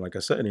 And like I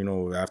said, you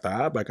know, after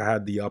I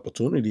had the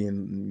opportunity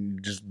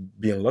and just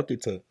being lucky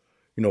to,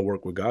 you know,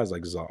 work with guys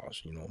like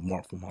Zaj, you know,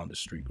 Mark from Honda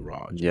Street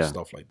Garage, and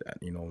stuff like that,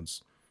 you know.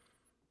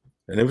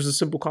 And it was a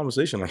simple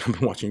conversation. Like, I've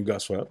been watching you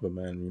guys forever,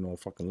 man. You know, I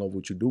fucking love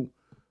what you do.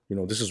 You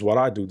know, this is what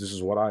I do. This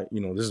is what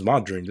this is my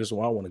dream. This is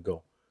where I want to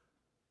go.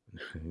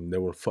 And they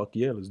were, fuck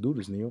yeah, let's do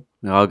this, Neil.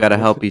 We all got to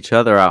help each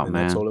other out,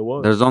 man. That's all it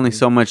was. There's only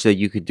so much that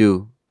you could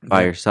do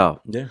by yourself.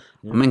 Yeah.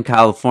 I'm in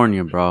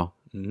California, bro.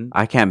 Mm-hmm.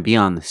 I can't be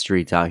on the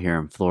streets out here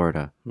in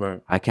Florida.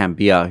 Right. I can't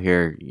be out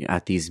here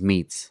at these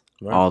meets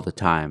all the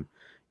time.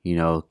 You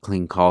know,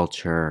 Clean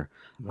Culture,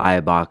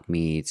 IBOC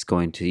meets,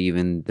 going to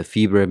even the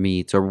FIBRA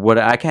meets, or what.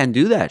 I can't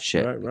do that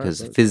shit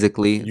because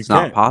physically it's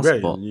not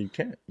possible. You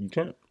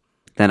can't.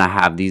 Then I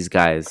have these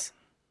guys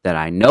that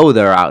I know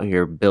they're out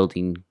here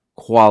building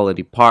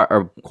quality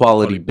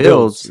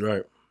builds.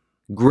 Right.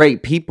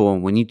 Great people.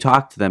 And when you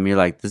talk to them, you're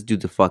like, this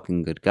dude's a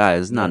fucking good guy.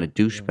 This is not a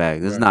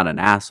douchebag. This is not an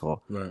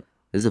asshole. Right.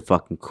 This is a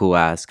fucking cool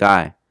ass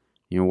guy.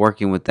 You're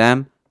working with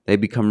them, they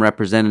become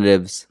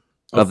representatives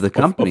of the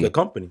company. Of the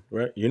company,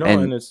 right? You know,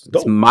 and it's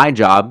dope. It's my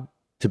job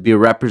to be a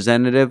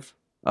representative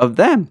of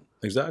them.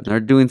 Exactly. They're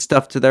doing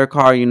stuff to their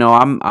car. You know,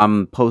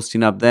 I'm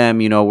posting up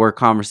them. You know, we're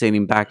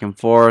conversating back and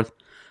forth.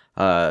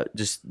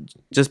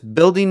 Just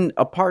building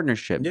a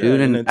partnership,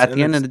 dude. And at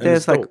the end of the day,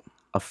 it's like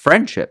a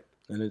friendship.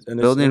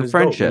 Building a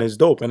friendship. And it's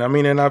dope. And I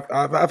mean, and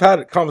I've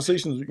had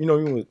conversations, you know,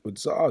 even with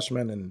Zaj,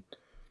 man, and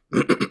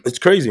it's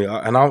crazy.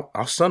 And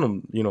I'll send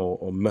him, you know,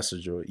 a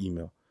message or an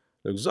email.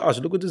 Like,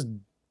 Zaj, look what this,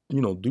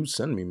 you know, dude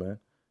send me, man.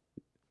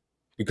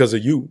 Because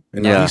of you.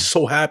 And now he's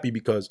so happy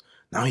because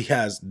now he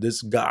has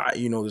this guy,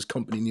 you know, this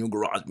company, Neil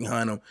Garage,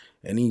 behind him.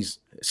 And he's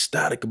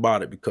ecstatic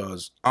about it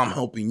because I'm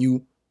helping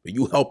you.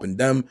 You helping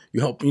them, you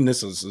helping.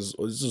 This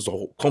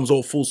comes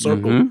all full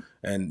circle,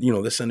 and you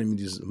know they're sending me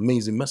these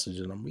amazing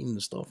messages, and I'm reading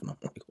the stuff, and I'm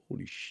like,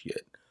 holy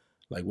shit,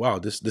 like wow,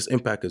 this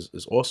impact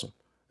is awesome,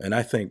 and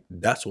I think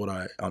that's what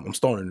I'm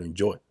starting to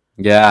enjoy.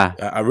 Yeah,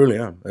 I really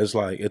am. It's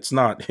like it's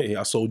not, hey,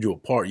 I sold you a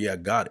part, yeah, I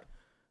got it.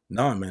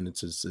 Nah, man,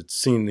 it's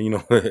seeing, you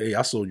know, hey,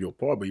 I sold you a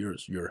part, but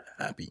you're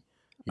happy.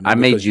 You know, I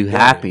made you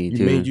happy, dude.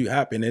 You made you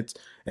happy,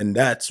 and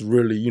that's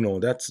really, you know,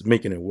 that's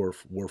making it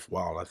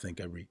worthwhile. I think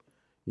every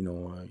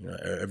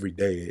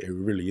day it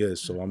really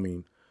is. So I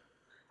mean,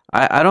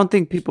 I don't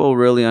think people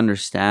really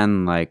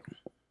understand like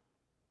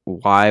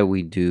why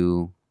we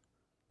do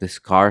this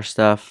car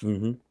stuff,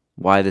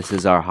 why this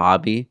is our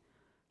hobby.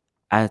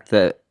 At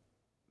the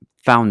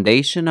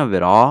foundation of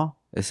it all,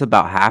 it's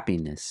about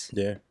happiness.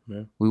 Yeah.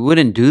 We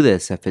wouldn't do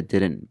this if it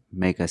didn't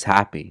make us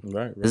happy.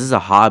 Right. This is a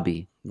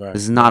hobby. Right.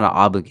 This is not an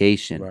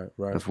obligation.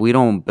 Right. If we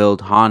don't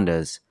build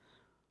Hondas,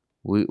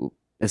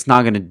 it's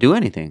not going to do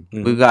anything.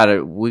 We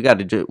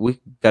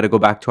gotta go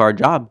back to our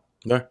job.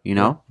 Right. You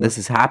know, this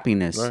is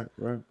happiness.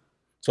 Right.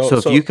 So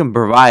if you can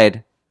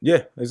provide,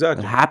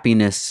 exactly,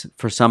 happiness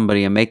for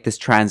somebody and make this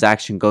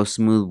transaction go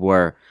smooth,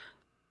 where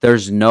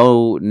there's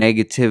no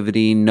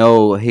negativity,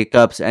 no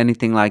hiccups,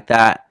 anything like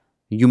that,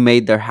 you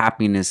made their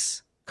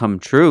happiness come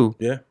true.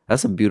 Yeah,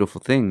 that's a beautiful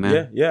thing,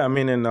 man. Yeah. I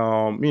mean, and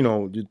you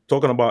know, you're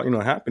talking about, you know,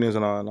 happiness,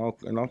 and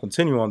I'll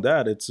continue on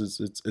that. It's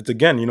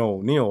again, you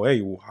know, Neil,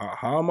 hey,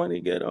 how am I to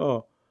get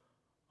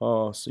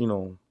you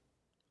know,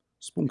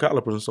 spoon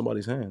calipers in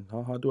somebody's hand?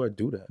 How do I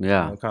do that?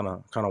 Yeah, I kind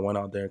of went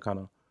out there, kind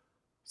of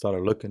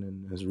started looking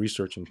and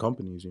researching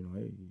companies. You know,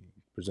 hey,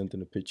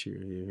 presenting a pitch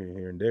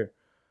here and there,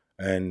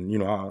 and you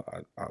know,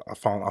 I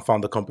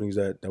found the companies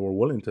that were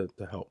willing to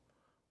help,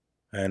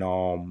 and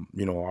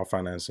you know, our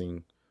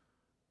financing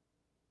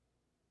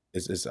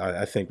is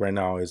I think right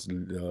now is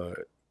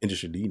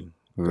industry leading.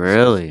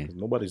 Really,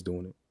 nobody's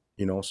doing it.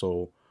 You know,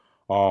 so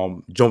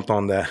jumped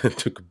on that and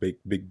took a big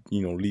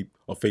you know leap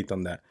of faith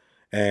on that,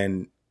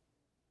 and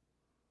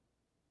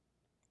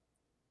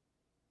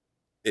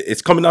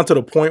it's coming down to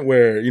the point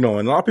where, you know,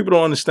 and a lot of people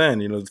don't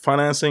understand, you know,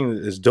 financing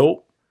is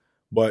dope,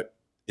 but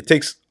it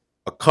takes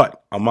a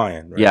cut on my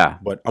end, right? Yeah.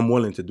 But I'm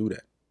willing to do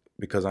that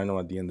because I know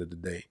at the end of the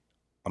day,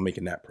 I'm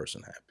making that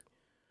person happy.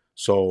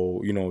 So,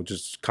 you know,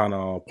 just kind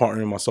of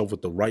partnering myself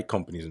with the right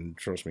companies, and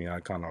trust me, I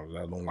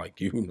don't like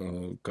you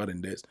know,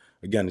 cutting this.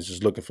 Again, it's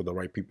just looking for the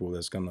right people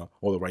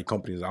or the right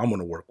companies that I'm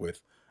gonna work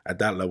with at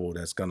that level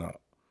that's gonna,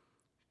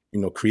 you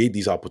know, create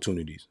these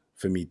opportunities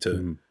for me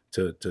to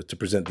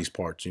present these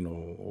parts, you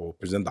know, or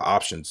present the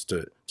options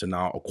to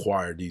now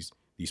acquire these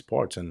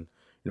parts. And,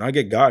 you know, I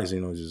get guys,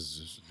 you know,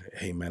 just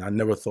hey man, I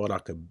never thought I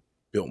could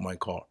build my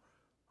car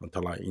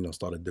until I, you know,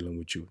 started dealing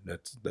with you.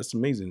 That's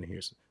amazing to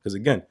hear. Because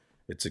again,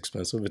 It's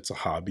expensive. It's a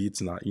hobby.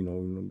 It's not,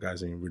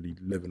 guys ain't really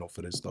living off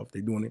of this stuff.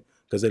 They're doing it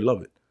because they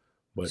love it.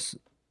 But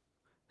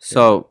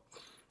So,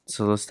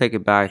 so let's take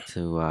it back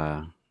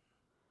to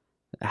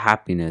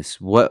happiness.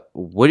 Where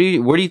do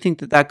you think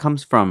that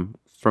comes from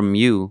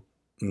you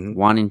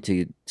wanting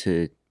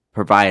to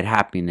provide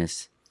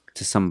happiness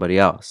to somebody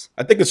else?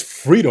 I think it's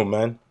freedom,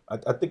 man.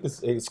 I think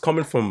it's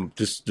coming from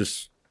just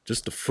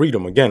the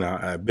freedom. Again,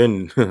 I've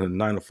been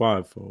 9 to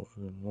 5 for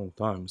a long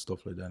time and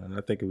stuff like that, and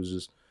I think it was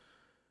just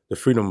the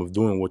freedom of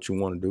doing what you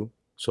want to do.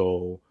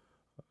 So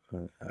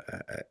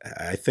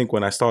I think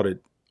when I started,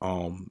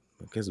 I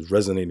guess it's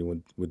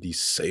resonating with these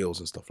sales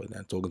and stuff like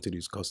that, talking to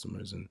these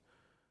customers, and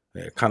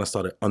I kind of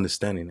started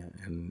understanding that,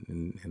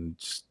 and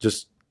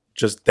just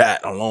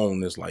that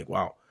alone is like,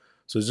 wow.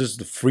 So it's just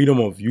the freedom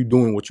of you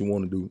doing what you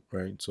want to do,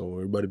 right? So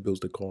everybody builds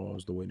their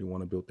cars the way they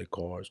want to build their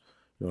cars.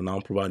 Now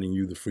I'm providing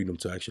you the freedom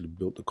to actually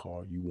build the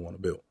car you want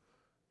to build.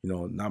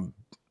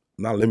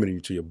 Not limiting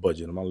you to your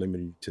budget. I'm not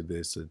limiting you to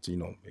this. It's,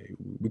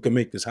 we can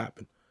make this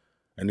happen.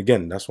 And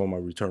again, that's why my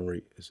return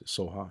rate is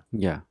so high.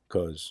 Yeah.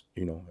 Because,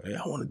 hey,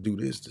 I want to do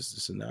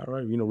this, and that,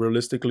 right?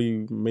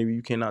 Realistically, maybe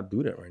you cannot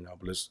do that right now,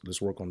 but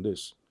let's work on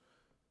this.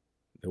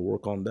 They'll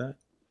work on that.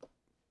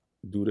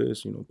 Do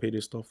this, pay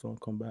this stuff, they'll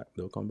come back.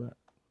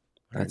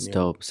 That's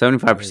dope.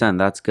 75%,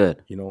 that's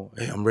good.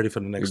 Hey, I'm ready for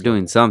the next. You're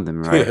doing something,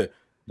 right?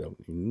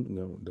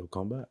 They'll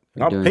come back.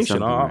 And I'm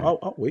patient.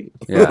 I'll wait.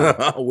 Yeah.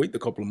 I'll wait a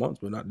couple of months,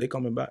 but they're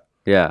coming back.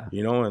 Yeah.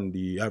 And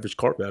the average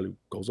cart value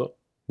goes up.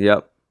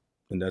 Yep.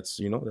 And that's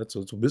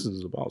what business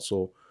is about.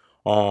 So,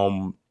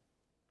 and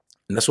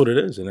that's what it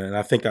is. And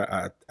I think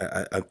I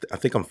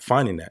think I'm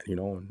finding that,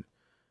 and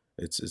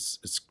it's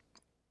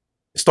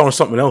starting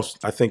something else.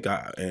 I think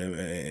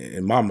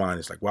in my mind,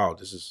 it's like, wow,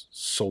 this is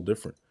so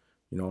different.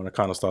 And I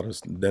kind of started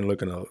then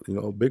looking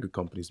at, bigger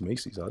companies,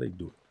 Macy's, how they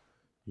do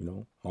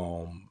it,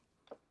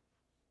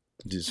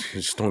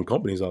 just throwing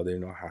companies out there,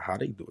 how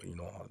they do it,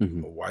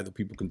 why do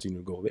people continue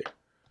to go there?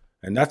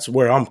 And that's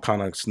where I'm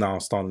kind of now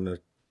starting to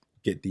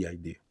get the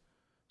idea.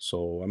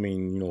 So, I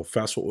mean,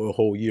 fast forward a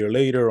whole year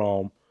later,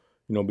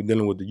 been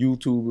dealing with the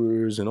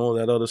YouTubers and all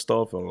that other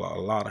stuff, and a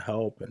lot of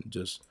help, and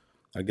just,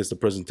 I guess, the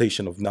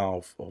presentation of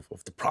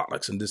the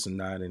products and this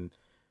and that, and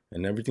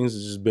everything's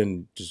just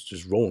been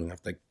just rolling.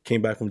 After I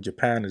came back from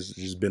Japan, it's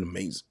just been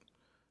amazing.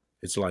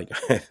 It's like,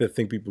 I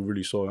think people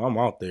really saw it. I'm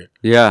out there.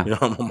 Yeah.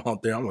 I'm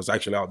out there. I was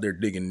actually out there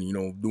digging,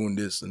 doing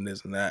this and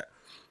that.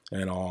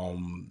 And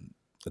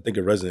I think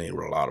it resonated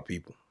with a lot of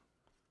people.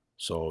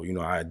 So,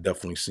 I had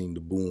definitely seen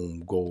the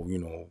boom go,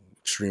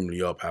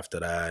 extremely up after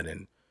that.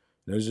 And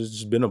it's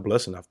just been a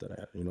blessing after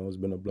that. It's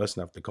been a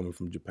blessing after coming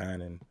from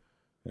Japan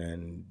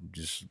and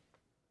just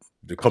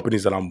the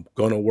companies that I'm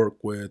gonna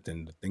work with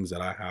and the things that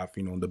I have,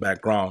 in the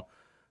background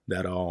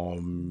that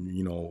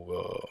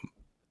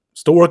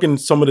still working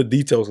some of the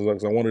details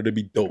because I want it to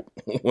be dope.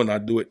 When I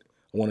do it,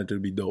 I want it to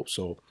be dope.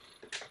 So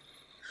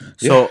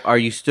are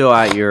you still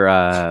at your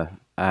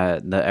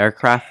the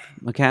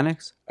aircraft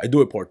mechanics? I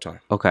do it part-time.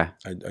 Okay.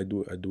 I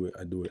do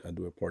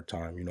it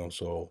part-time,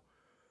 so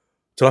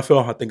till I feel,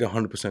 I think,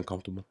 100%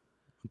 comfortable.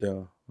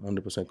 Yeah,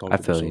 100% comfortable. I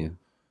feel you.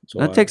 So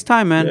that takes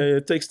time, man. Yeah,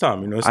 it takes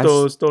time.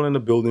 It's still in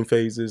the building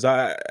phases.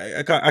 I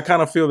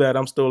kind of feel that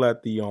I'm still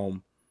at the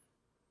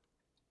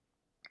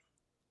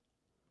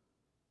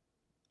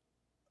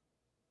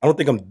I don't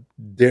think I'm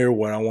there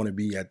where I want to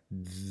be at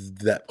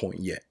that point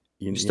yet.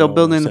 You're still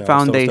building the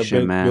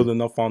foundation, man. Building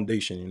the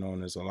foundation,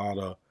 and there's a lot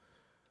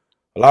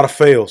of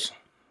fails.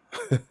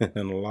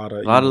 And a lot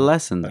of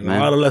lessons, man. A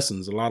lot of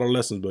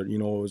lessons, but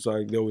it's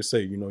like they always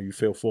say, you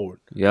fail forward.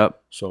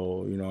 Yep.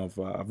 So,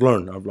 I've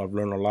learned a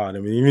lot. I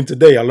mean, even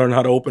today I learned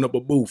how to open up a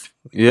booth.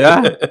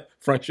 Yeah.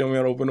 Frank showed me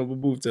how to open up a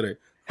booth today.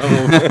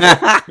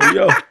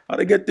 Yo, how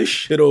to get this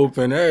shit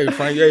open? Hey,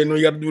 Frank,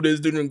 you got to do this,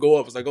 didn't go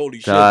up. It's like, holy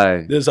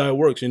shit, this is how it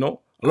works,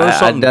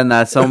 I've done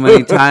that so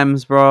many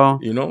times, bro.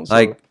 So.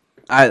 Like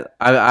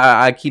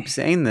I keep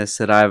saying this,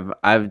 that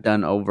I've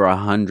done over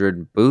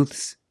 100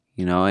 booths,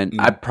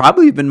 and I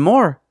probably even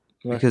more,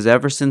 because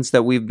ever since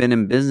that we've been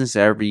in business,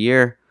 every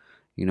year,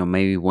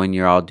 maybe 1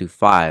 year I'll do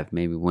 5,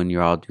 maybe 1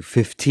 year I'll do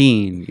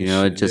 15.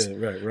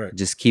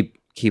 Just keep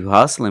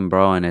hustling,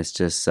 bro. And it's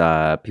just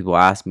people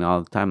ask me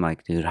all the time,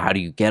 like, dude, how do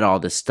you get all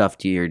this stuff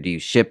to you, or do you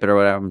ship it or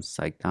whatever? I'm just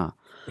like, nah.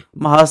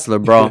 I'm a hustler,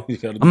 bro.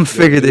 I'm gonna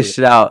figure this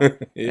shit out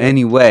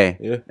any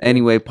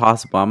way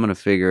possible. I'm gonna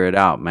figure it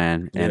out,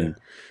 man. And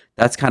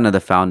that's kind of the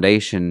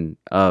foundation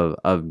of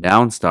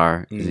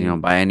Downstar. Is,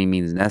 by any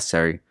means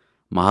necessary,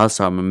 I'm a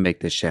hustler. I'm gonna make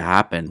this shit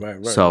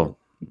happen. So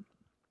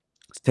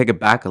let's take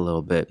it back a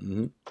little bit.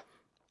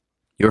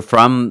 You're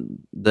from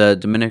the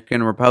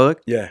Dominican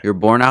Republic. Yeah. You're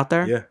born out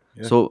there. Yeah.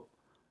 So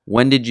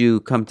when did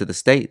you come to the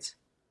States?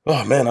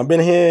 Oh man, I've been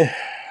here.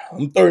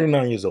 I'm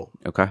 39 years old.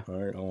 Okay.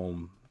 All right.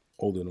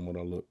 Older than what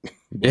I look.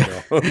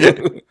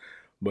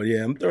 But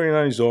yeah, I'm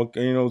 39 years old.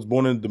 I was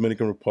born in the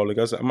Dominican Republic.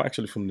 I'm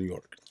actually from New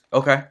York.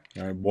 Okay.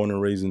 All right, born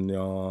and raised in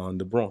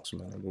the Bronx,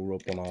 man. I grew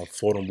up on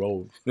Fordham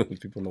Road.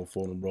 People know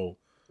Fordham Road.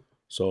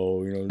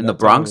 So, in the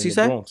Bronx, you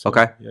say? Bronx,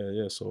 okay.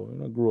 Yeah. So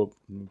I grew up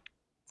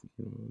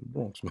the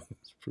Bronx, man.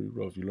 It's pretty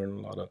rough. You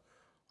learn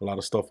a lot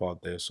of stuff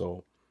out there.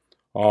 So,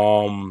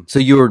 So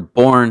you were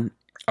born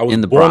I was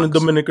in the born in Bronx.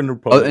 Dominican Oh,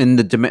 Republic. and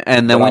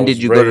then But I when did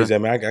was you go raised, to? I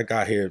mean, I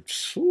got here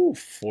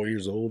 4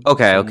 years old.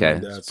 Okay, something okay.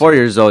 like that. 4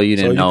 years old, you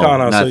didn't you know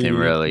kind of nothing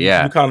really. you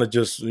Yeah, kind of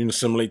just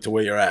assimilate to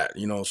where you're at,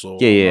 you know. So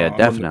yeah, yeah,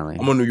 definitely.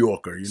 I'm a New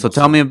Yorker, you So know.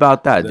 tell me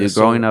about that, dude.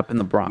 so Growing up in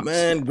the Bronx.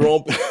 man,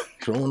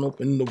 growing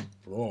up in the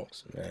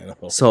Bronx, man.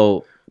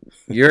 So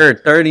you're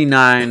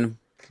 39.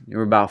 You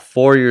were about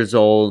 4 years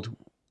old.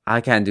 I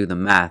can't do the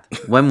math.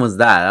 When was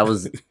that? That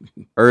was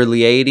early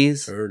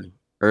 80s?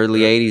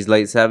 Early 80s,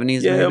 late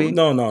 70s, Yeah, maybe?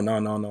 no.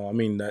 I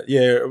mean that.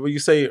 Yeah, well, you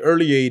say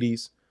early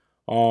 80s.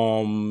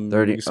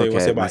 30. You say Okay,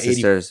 my about 80,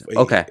 sister's.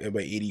 Okay.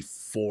 about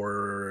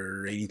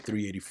 84,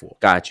 83, 84.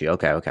 Got you.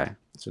 Okay, okay.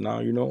 So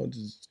now,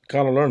 just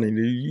kind of learning.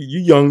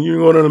 You're young. You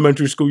go to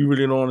elementary school. You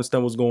really don't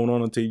understand what's going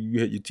on until you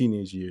hit your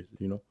teenage years,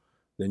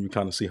 Then you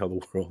kind of see how the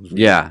world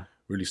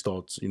really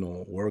starts,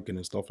 working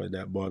and stuff like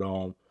that. But,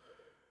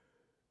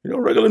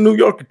 regular New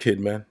Yorker kid,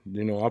 man.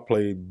 I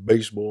played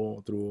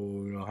baseball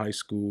through high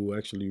school.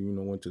 Actually,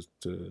 went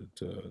to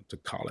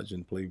college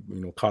and played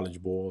college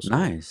ball. So,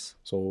 Nice.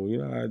 So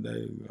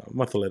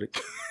I'm athletic.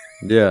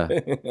 Yeah.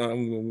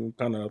 I'm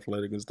kind of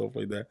athletic and stuff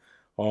like that.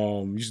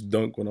 Used to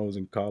dunk when I was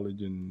in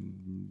college, and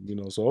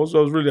so I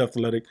was really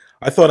athletic.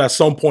 I thought at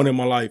some point in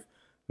my life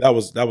that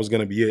was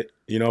gonna be it.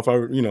 If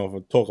I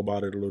talk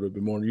about it a little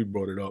bit more, and you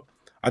brought it up,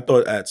 I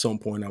thought at some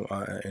point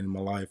in my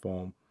life,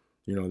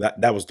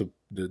 that was the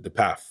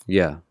path.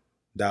 Yeah.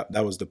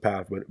 That was the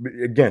path. But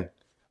again,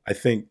 I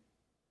think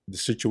the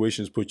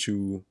situations put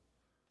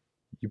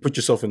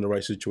yourself in the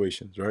right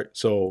situations, right?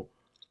 So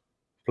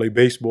play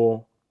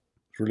baseball,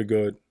 it's really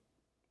good.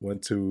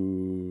 Went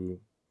to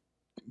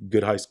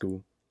good high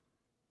school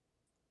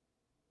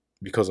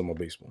because of my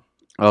baseball.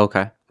 Oh,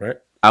 okay. Right?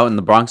 Out in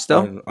the Bronx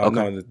still? Okay.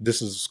 No,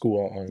 this is a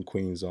school out in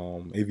Queens,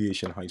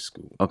 Aviation High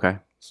School. Okay.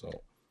 So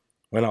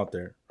went out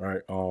there,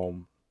 right?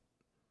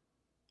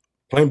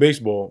 Playing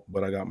baseball,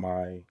 but I got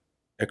my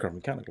aircraft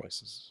mechanic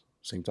license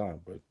same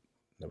time, but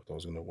never thought I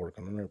was going to work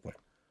on an airplane.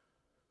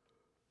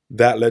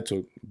 That led to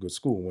a good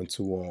school. Went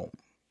to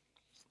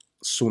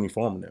SUNY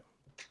Farmingdale,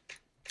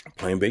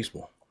 playing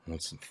baseball.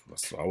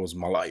 That was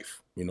my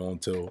life,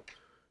 until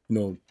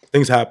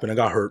things happened. I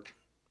got hurt.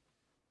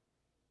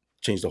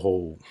 Changed the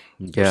whole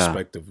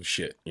perspective of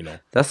shit,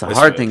 That's the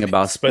hard thing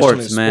about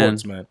sports, man.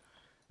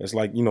 It's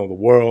like the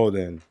world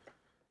and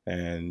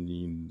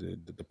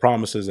the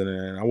promises,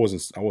 and I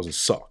wasn't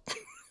sucked.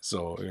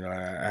 So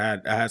I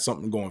had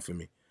something going for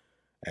me,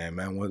 and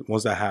man,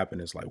 once that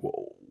happened, it's like,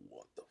 whoa,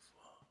 what the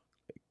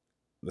fuck?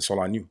 That's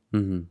all I knew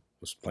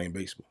was playing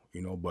baseball,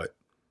 But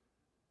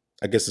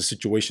I guess the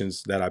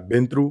situations that I've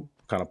been through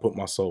kind of put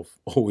myself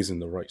always in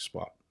the right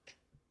spot.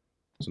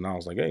 So now I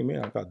was like, hey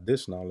man, I got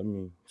this now. Let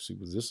me see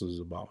what this is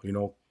about.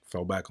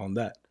 Fell back on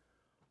that.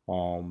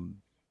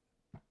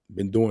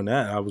 Been doing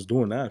that. I was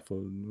doing that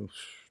for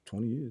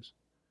 20 years.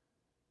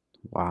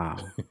 Wow.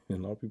 A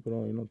lot of people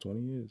don't, 20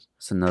 years.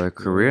 That's another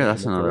career.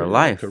 That's another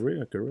life.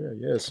 Career.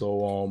 Yeah.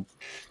 So,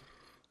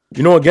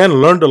 again,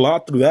 learned a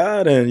lot through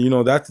that, and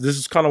this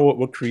is kind of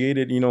what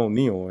created, Neo,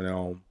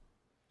 and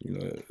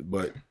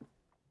but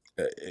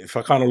if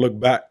I kind of look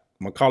back,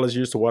 my college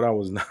years to what I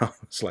was now,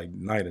 it's like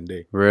night and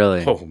day.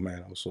 Really? Oh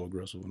man, I was so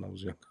aggressive when I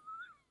was young.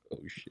 Oh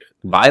shit.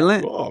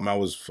 Violent? Oh man, I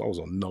was a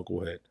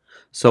knucklehead.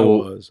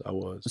 So I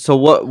was. So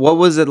what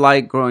was it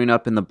like growing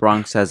up in the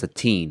Bronx as a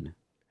teen?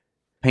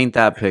 Paint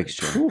that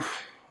picture.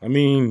 I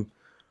mean,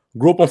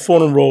 grew up on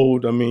Fulton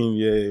Road. I mean,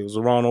 yeah, it was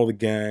around all the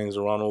gangs,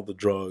 around all the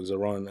drugs,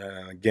 around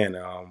the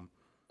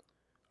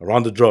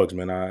drugs,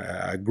 man.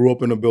 I grew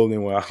up in a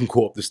building where I can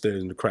go up the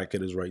stairs and the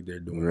crackhead is right there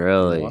doing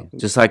really? It.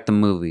 Just like the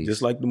movies.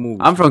 Just like the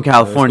movies. I'm from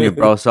California,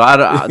 bro, so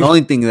the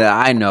only thing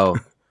that I know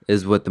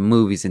is what the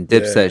movies and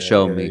Dipset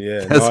show me.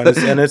 Yeah, no,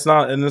 and it's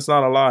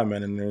not a lie,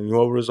 man. And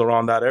whoever is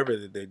around that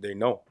area, they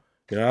know.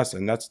 That's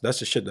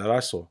the shit that I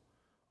saw.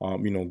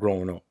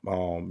 Growing up,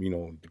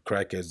 the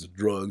crackheads, the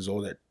drugs,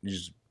 all that,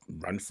 just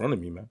right in front of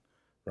me, man.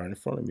 Right in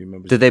front of me.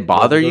 Remember? Did they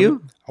bother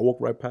you? I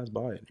walked right past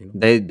by it.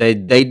 They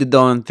did their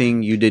own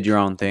thing. You did your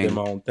own thing. I did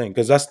my own thing,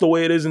 because that's the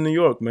way it is in New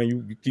York, man.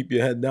 You keep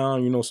your head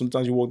down.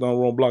 Sometimes you walk down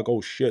the wrong block. Oh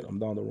shit, I'm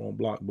down the wrong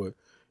block. But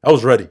I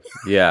was ready.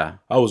 Yeah,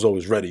 I was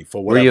always ready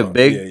for whatever. Were you a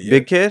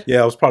big kid?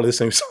 Yeah, I was probably the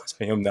same size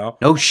I am now.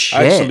 No shit.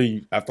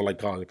 Actually, after like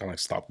college, I kind of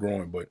stopped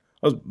growing, but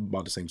I was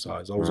about the same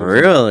size. I was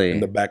really in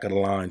the back of the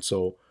line.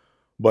 So.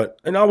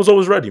 And I was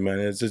always ready, man.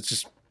 It's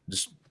just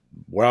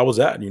where I was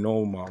at,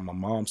 my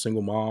mom,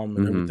 single mom,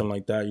 and everything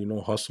like that,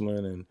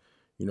 hustling and,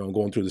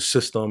 going through the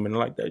system and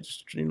like that,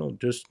 just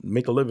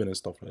make a living and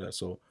stuff like that.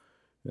 So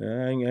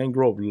I ain't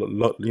grow up,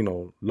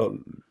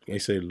 they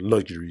say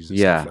luxuries and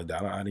stuff like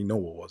that. I didn't know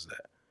what was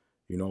that,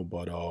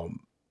 but I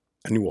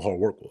knew what hard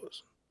work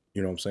was,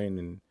 you know what I'm saying?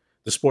 And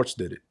the sports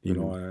did it,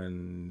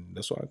 and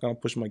that's why I kind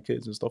of push my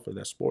kids and stuff like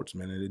that, sports,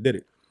 man, and they did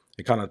it.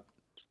 It kind of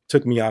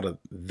took me out of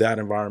that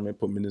environment,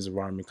 put me in this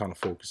environment, kind of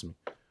focused me,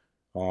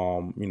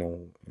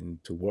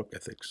 into work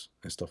ethics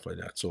and stuff like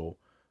that. So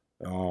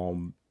it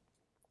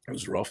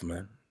was rough,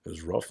 man. It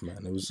was rough,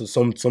 man. It was just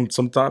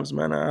sometimes,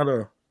 man, I had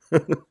to,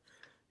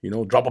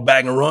 drop a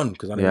bag and run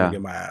because I didn't want to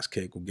get my ass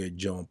kicked or get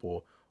jumped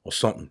or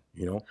something,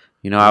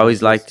 I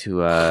always like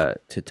to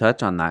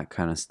touch on that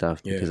kind of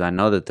stuff because I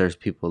know that there's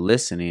people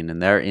listening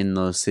and they're in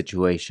those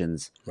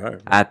situations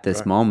at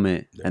this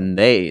moment, and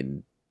they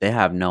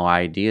have no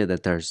idea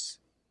that there's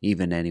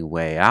even any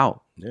way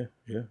out. Yeah.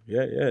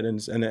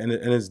 And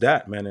it's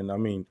that, man. And I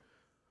mean,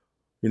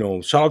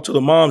 shout out to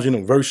the moms,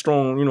 very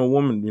strong,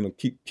 woman,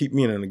 keep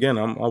me in. And again,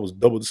 I was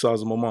double the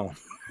size of my mom.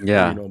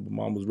 Yeah. But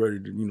mom was ready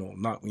to,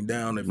 knock me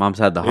down. Mom's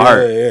had the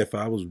heart. Yeah. If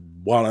I was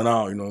wilding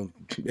out,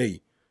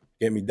 hey,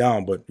 get me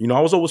down. But,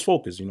 I was always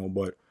focused,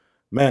 but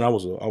man, I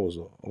was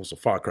a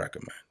firecracker,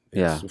 man.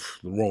 It's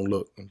the wrong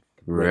look.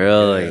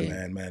 Really?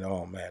 Yeah, man.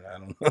 Oh man. I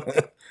don't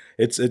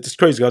it's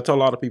crazy. I tell a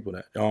lot of people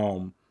that.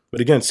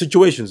 But again,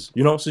 situations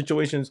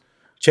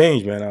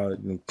change,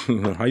 man.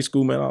 In high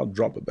school, man, I'll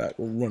drop it back,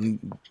 run,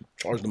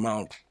 charge them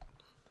out.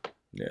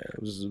 Yeah,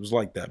 it was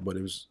like that. But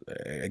it was,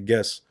 I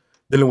guess,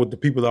 dealing with the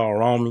people that are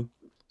around me,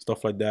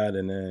 stuff like that.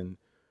 And then,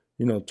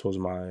 towards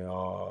my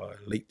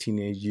late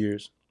teenage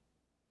years,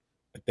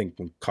 I think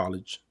from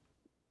college,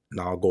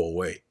 now I'll go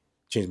away,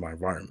 change my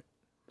environment.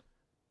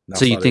 Now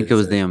so you think it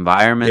was the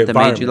environment that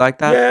made you like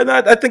that? Yeah,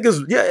 no, I think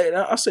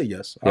I'll say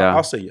yes. Yeah.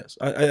 I'll say yes.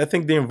 I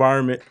think the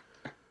environment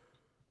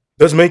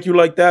does make you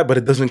like that, but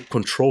it doesn't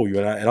control you.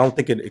 And I don't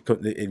think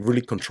it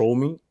really controlled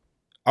me.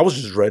 I was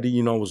just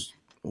ready, was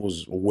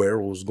aware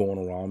of what was going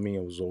around me.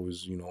 I was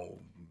always,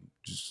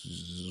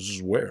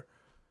 just aware.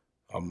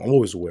 I'm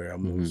always aware. I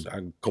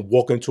can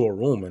walk into a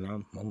room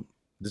and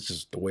this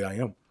is the way I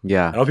am.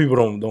 Yeah. I know people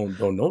don't know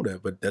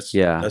that, but that's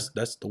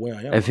the way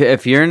I am.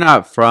 If you're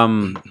not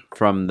from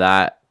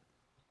that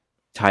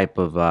type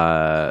of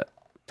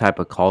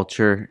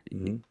culture,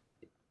 you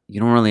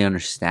don't really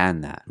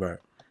understand that. Right.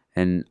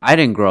 And I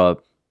didn't grow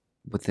up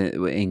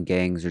in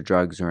gangs or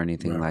drugs or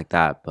anything like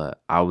that, but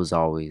I was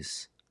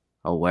always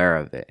aware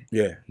of it.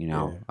 Yeah.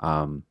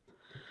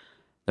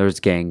 There was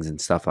gangs and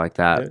stuff like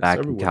that back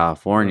in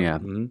California.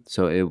 Mm-hmm.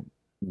 So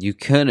you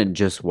couldn't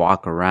just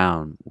walk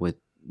around with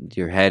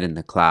your head in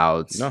the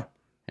clouds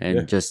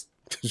just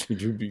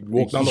you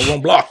walk down the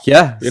wrong block.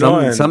 Yeah.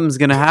 Something's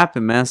gonna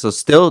happen, man. So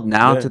still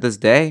now to this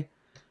day,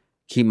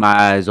 keep my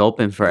eyes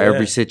open for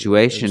every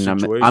situation.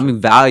 I'm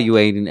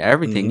evaluating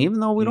everything, even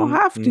though we don't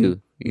have to.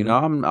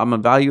 I'm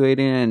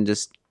evaluating and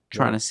just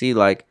trying to see,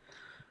 like,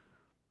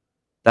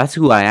 that's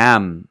who I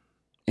am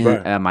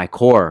at my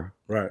core.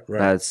 Right.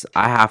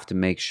 I have to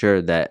make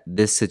sure that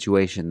this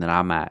situation that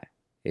I'm at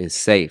is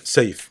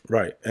safe.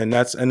 Right. And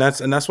that's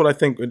what I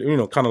think,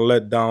 kind of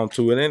led down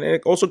to it. And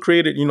it also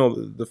created,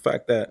 the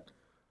fact that,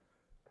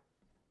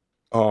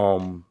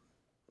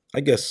 I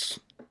guess,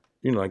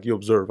 like you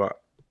observe,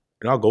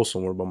 I'll go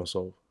somewhere by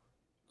myself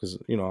because,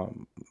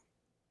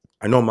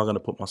 I know I'm not going to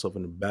put myself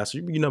in the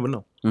basket. You never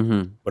know.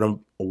 Mm-hmm. But I'm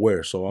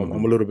aware. So I'm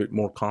a little bit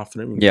more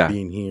confident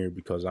being here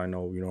because I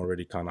know,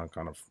 already kind of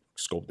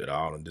scoped it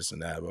out and this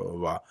and that, blah, blah,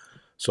 blah.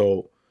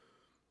 So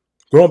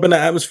growing up in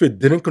that atmosphere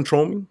didn't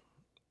control me,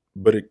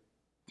 but it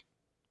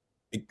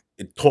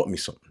taught me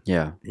something.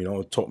 Yeah.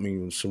 It taught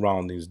me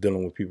surroundings,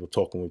 dealing with people,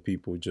 talking with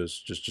people,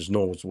 just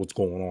knowing what's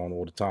going on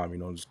all the time,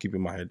 just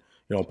keeping my head,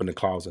 up in the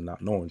clouds and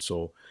not knowing.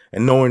 So,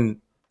 and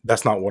knowing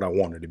that's not what I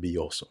wanted to be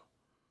also,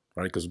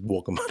 right? Because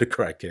walking by the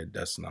crackhead,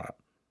 that's not,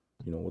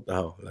 what the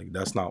hell? Like,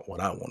 that's not what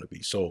I want to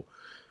be. So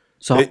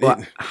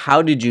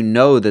how did you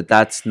know that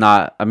that's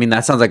not, I mean,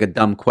 that sounds like a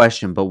dumb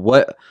question,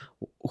 but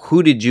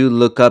who did you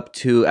look up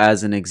to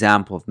as an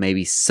example of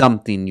maybe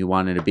something you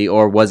wanted to be?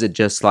 Or was it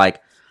just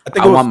like,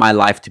 I want my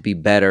life to be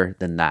better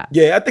than that?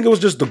 Yeah, I think it was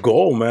just the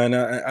goal, man.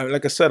 I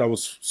like I said, I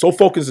was so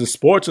focused in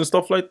sports and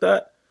stuff like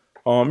that.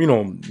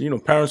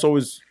 Parents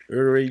always,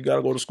 hey, you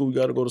gotta go to school,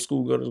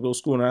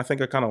 and I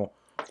think I kind of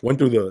went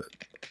through the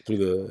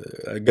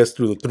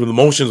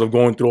motions of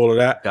going through all of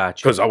that.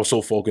 Gotcha. Because I was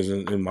so focused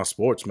in my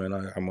sports, man.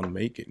 I'm gonna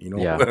make it,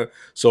 Yeah.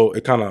 So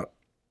it kind of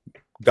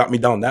got me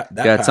down that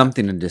got path.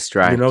 Something to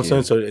distract you. Know what I'm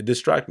saying? So it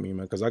distracted me,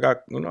 man. Because I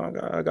got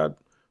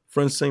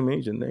friends same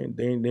age and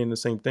they in the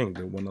same thing.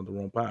 They went on the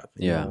wrong path,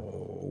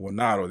 or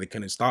not, or they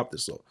couldn't stop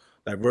this, so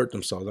divert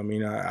themselves. I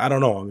mean, I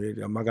don't know. I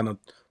mean, I'm not gonna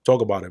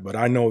talk about it, but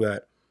I know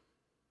that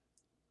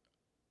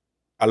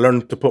I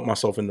learned to put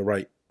myself in the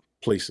right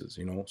places,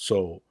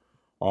 So,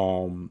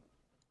 but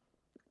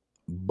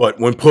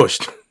when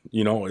pushed,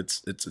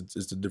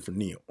 it's a different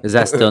Neo. Is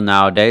that still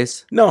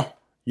nowadays? No,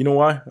 you know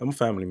why? I'm a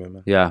family man,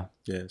 man. Yeah.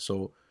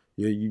 So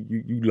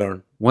you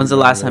learn. When's the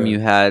last time you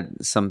had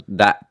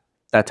that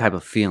type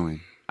of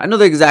feeling? I know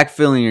the exact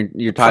feeling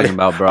you're talking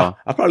about, bro.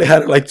 I probably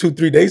had it like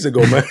 2-3 days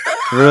ago, man.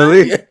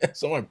 Really? Yeah,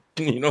 so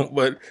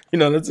but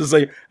let's just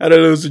say I had a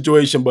little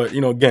situation, but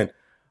again,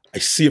 I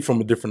see it from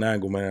a different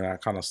angle, man. And I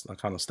kind of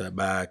step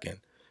back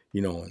and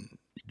and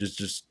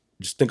just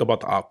think about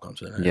the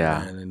outcomes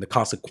and the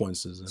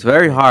consequences. It's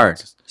very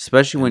hard,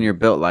 especially when you're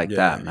built like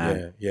that,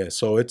 man. Yeah.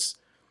 So it's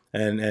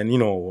and a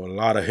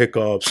lot of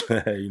hiccups,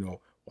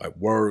 at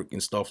work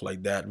and stuff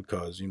like that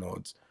because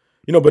it's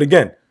but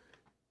again,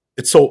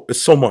 it's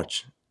so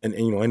much, and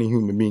any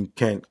human being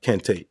can't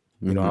take.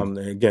 You know, I'm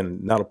again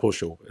not a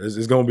pushover.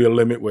 It's going to be a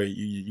limit where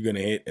you're going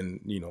to hit, and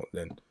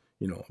then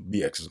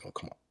BX is going to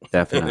come out.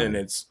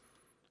 Definitely.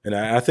 and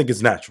I think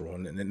it's natural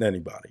in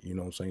anybody. You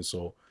know what I'm saying?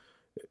 So,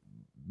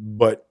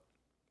 but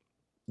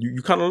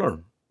you kind of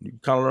learn. You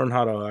kind of learn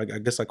how to. I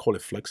guess I call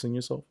it flexing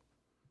yourself.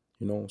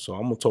 You know, so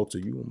I'm gonna talk to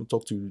you. I'm gonna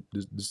talk to you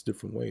this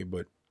different way,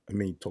 but I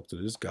mean, talk to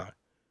this guy,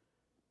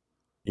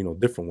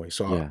 different way.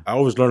 So I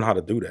always learn how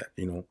to do that.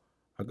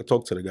 I could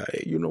talk to the guy.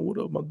 Hey, what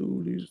up, my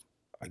dude?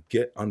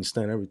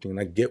 Understand everything, and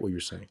I get what you're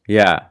saying.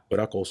 Yeah. But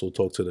I could also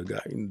talk to the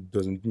guy who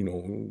doesn't.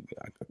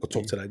 I could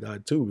talk to that guy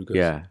too because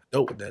I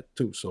dealt with that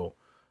too. So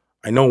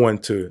I know when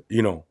to.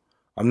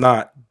 I'm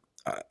not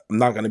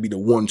gonna be the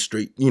one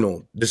straight.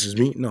 This is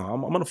me. No,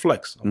 I'm gonna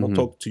flex. I'm gonna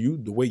talk to you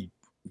the way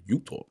you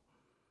talk.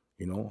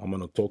 I'm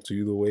gonna talk to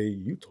you the way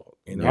you talk.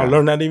 And I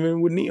learned that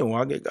even with Neo.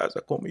 I get guys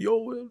that call me,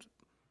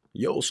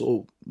 yo,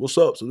 so what's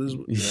up? So this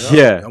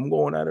I'm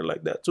going at it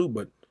like that too.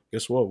 But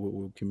guess what?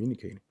 We're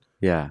communicating.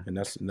 Yeah. And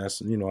that's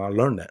I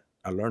learned that.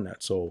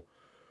 So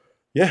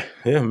yeah.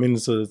 I mean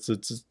it's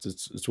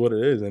what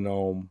it is. And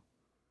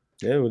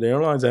the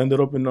airlines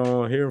ended up in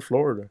here in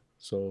Florida.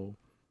 So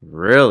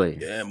really?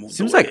 Yeah.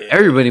 Seems like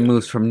everybody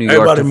moves from New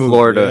York to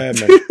Florida.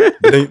 Yeah,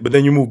 man. but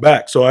then you move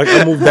back. So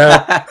I moved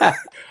down.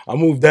 I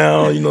moved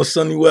down,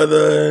 sunny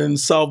weather and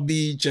South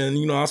Beach,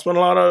 and I spent a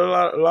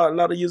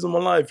lot of years of my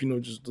life,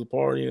 just the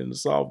party in the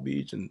South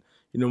Beach, and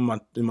in my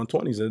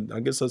 20s. I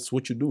guess that's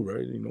what you do,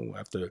 right?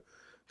 After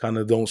kind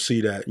of don't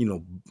see that,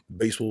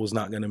 baseball was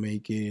not gonna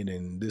make it,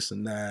 and this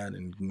and that,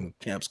 and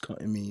camps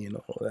cutting me and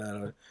all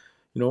that.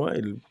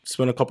 I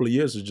spent a couple of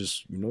years of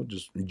just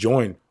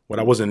enjoying what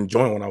I wasn't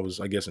enjoying when I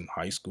was, I guess, in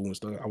high school and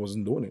stuff. I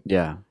wasn't doing it.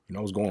 Yeah. I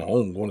was going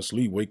home, going to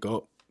sleep, wake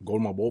up, go to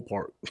my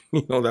ballpark.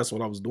 That's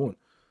what I was doing.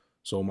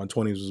 So my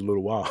 20s was a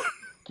little wild.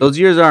 Those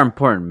years are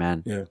important,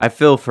 man. Yeah. I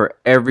feel for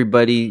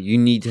everybody, you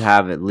need to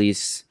have at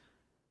least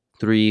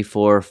 3,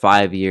 4,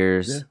 5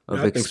 years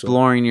of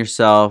exploring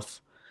yourself.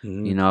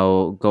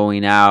 Mm-hmm.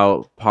 Going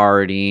out,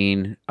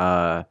 partying,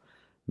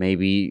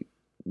 maybe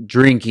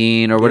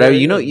drinking or whatever.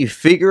 You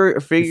figure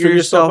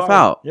yourself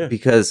out. Yeah.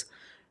 Because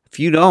if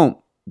you don't,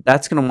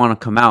 that's gonna want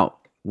to come out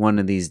one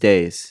of these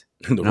days.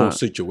 The whole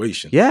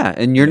situation. Yeah,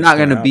 and you're not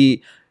gonna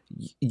be.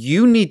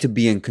 You need to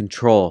be in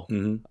control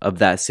of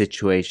that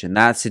situation.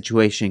 That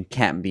situation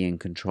can't be in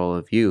control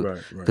of you.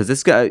 Right. Because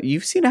this guy,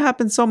 you've seen it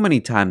happen so many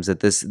times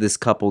that this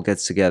couple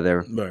gets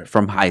together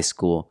from high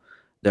school.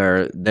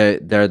 They're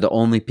the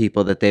only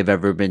people that they've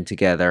ever been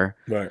together.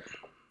 Right.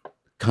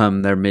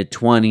 Come their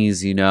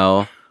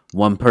mid-20s,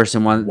 one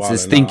person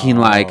is thinking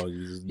like,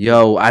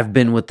 yo, I've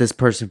been with this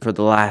person for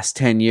the last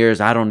 10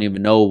 years. I don't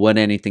even know what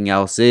anything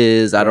else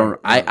is. I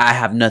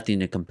have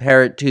nothing to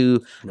compare it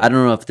to. Right. I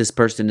don't know if this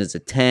person is a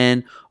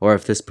 10 or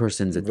if this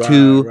person's a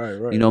 2.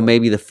 Right.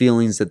 Maybe the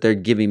feelings that they're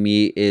giving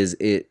me is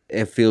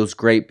it feels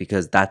great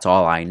because that's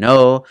all I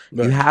know.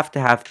 Right. You have to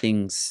have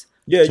things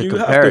to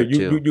compare it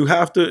to. You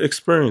have to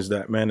experience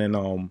that, man.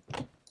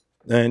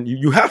 And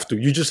you have to.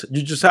 You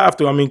just have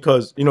to. I mean,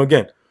 because,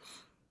 again,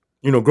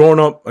 growing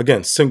up,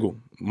 again, single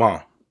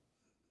mom,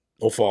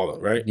 no father,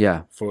 right?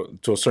 Yeah.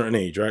 To a certain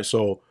age, right?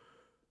 So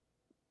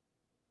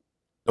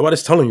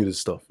nobody's telling you this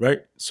stuff,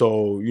 right?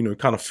 So,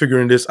 kind of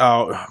figuring this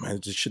out,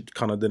 this shit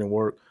kind of didn't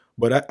work.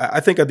 But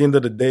I think at the end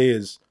of the day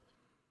is,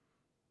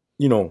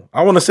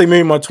 I want to say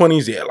maybe my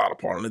 20s, a lot of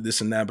partying, this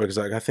and that, because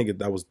I think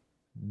that was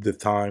the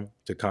time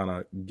to kind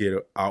of get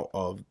out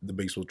of the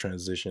baseball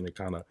transition and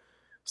kind of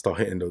start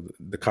hitting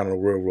the kind of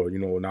real world.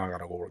 Now I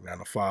gotta go work 9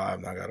 to 5.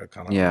 Now I gotta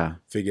kind of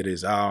figure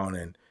this out.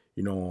 And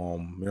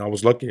I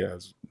was lucky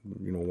as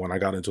when I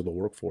got into the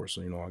workforce.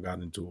 I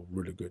got into a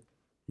really good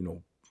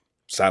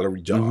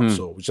salary job. Mm-hmm.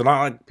 So it's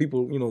not like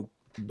people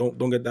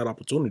don't get that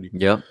opportunity.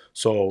 Yeah.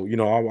 So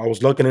I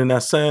was lucky in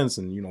that sense,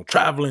 and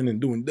traveling and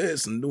doing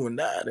this and doing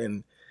that,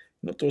 and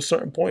to a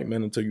certain point,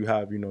 man, until you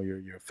have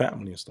your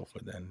family and stuff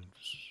like that, and you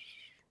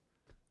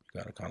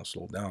gotta kind of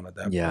slow down at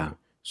that point.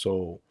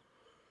 So.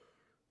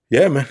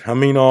 Yeah, man. I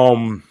mean,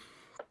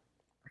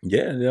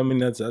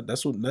 that's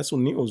what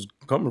Neo's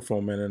coming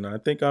from, man. And I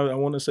think I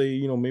want to say,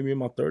 maybe in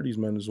my 30s,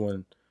 man, is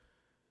when,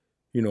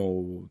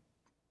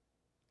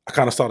 I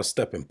kind of started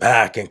stepping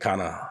back and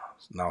kind of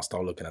now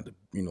start looking at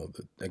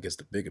I guess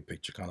the bigger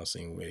picture, kind of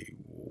seeing,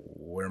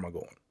 where am I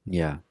going?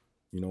 Yeah.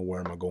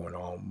 Where am I going?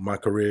 My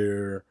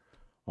career,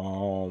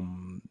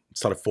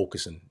 started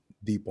focusing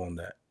deep on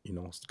that,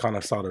 kind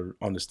of started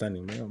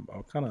understanding, man,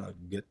 I'll kind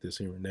of get this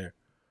here and there.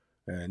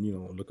 And,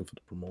 looking for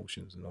the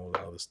promotions and all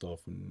that other stuff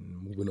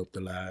and moving up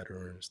the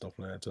ladder and stuff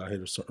like that. So I hit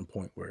a certain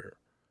point where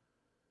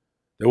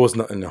there was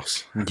nothing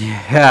else.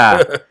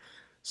 Yeah.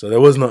 So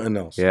there was nothing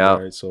else. Yeah.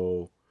 Right?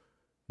 So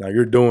now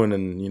you're doing,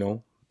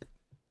 and,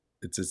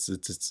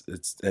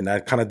 it's and I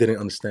kind of didn't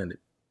understand it.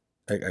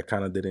 I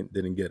kind of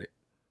didn't get it.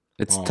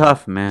 It's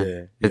tough,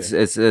 man. Yeah.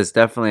 It's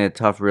definitely a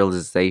tough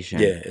realization.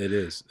 Yeah, it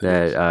is.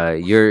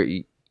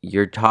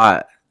 You're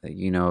taught.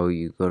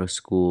 You go to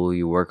school,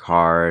 you work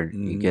hard,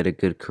 you get a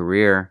good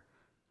career,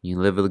 you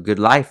live a good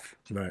life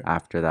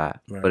after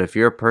that. Right. But if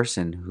you're a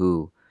person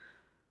who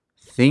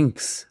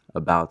thinks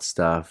about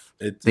stuff,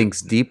 It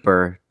thinks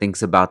deeper,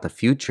 thinks about the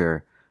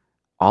future,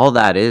 all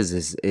that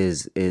is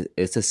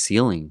it's a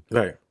ceiling.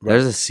 right,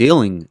 There's right, a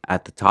ceiling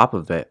at the top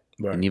of it.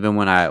 And right. even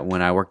when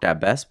I worked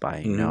at Best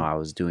Buy, Mm-hmm. I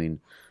was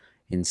doing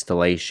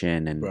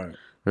installation, and Right,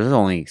 there's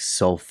only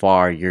so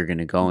far you're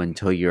gonna go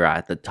until you're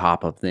at the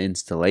top of the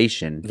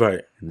installation.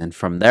 right, And then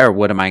from there,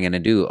 what am I gonna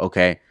do?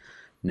 Okay,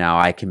 now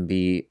I can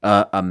be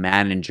a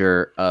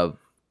manager of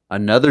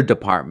another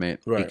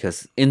department, right.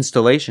 because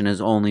installation is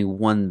only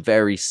one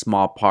very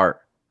small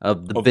part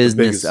of the Of the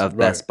business biggest, of right,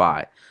 Best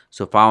Buy.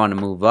 So if I want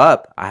to move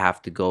up, I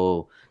have to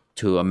go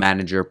to a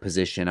manager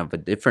position of a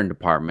different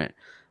department.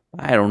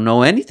 I don't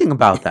know anything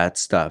about that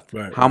stuff.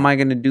 right, How am I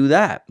going to do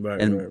that?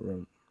 right, And right,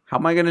 right, how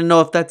am I going to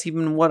know if that's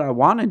even what I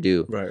want to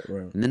do? right,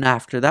 right. And then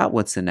after that,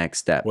 what's the next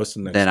step? What's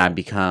the next Then I step?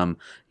 become,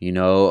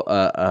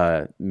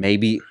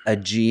 maybe a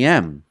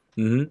GM,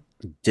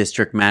 Mm-hmm.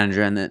 district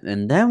manager,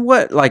 and then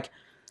what? Like,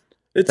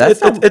 It's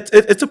that's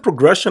it's a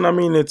progression. I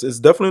mean, it's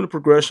definitely a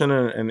progression,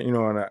 and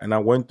and I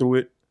went through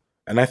it,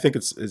 and I think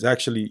it's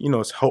actually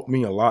it's helped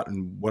me a lot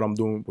in what I'm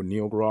doing with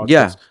Neo Garage.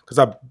 Yeah. Because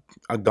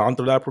I've gone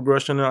through that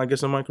progression, I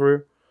guess, in my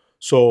career.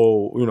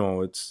 So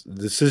it's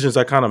the decisions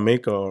I kind of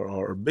make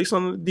are based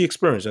on the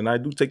experience, and I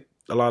do take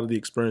a lot of the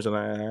experience, and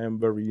I am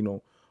very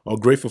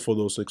grateful for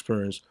those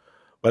experience.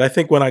 But I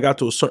think when I got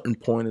to a certain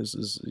point,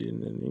 is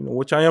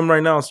which I am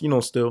right now,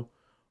 still,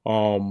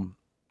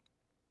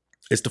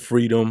 it's the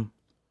freedom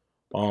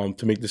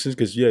to make decisions,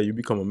 because you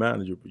become a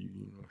manager, but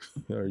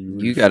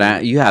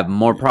you have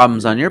more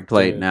problems on your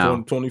plate now.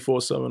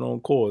 24/7 on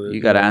call. You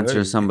got to answer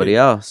to somebody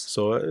else.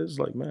 So it's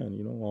like,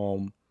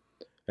 man,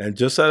 and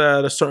just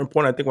at a certain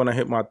point, I think when I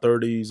hit my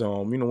 30s,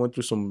 went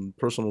through some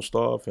personal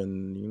stuff,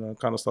 and I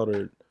kind of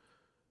started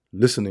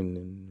listening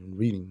and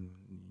reading,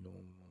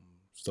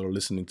 started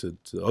listening to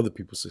other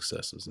people's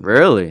successes. And,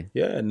 Really?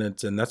 yeah, and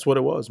that's what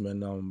it was, man.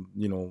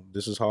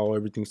 This is how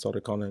everything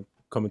started kind of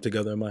coming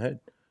together in my head,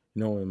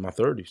 in my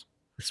 30s.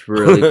 It's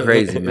really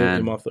crazy, man.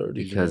 In my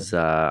 30s, because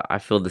I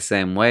feel the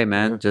same way,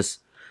 man. Yeah. Just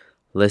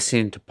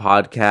listening to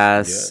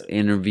podcasts,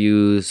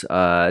 interviews,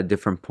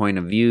 different point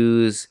of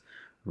views,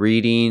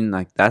 reading,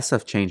 like that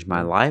stuff changed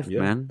my life,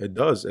 man. It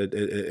does.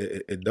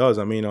 It does.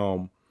 I mean,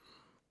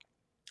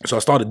 so I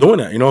started doing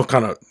that,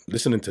 kind of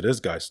listening to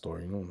this guy's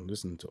story,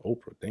 listening to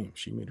Oprah. Damn,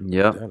 she made it.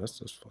 Yep. Yeah, that's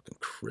just fucking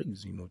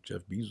crazy,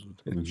 Jeff Bezos.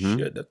 Mhm.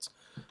 Shit,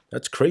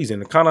 that's crazy.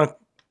 And it kind of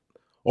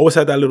always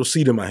had that little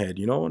seed in my head,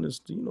 and it's,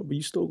 but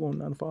you still going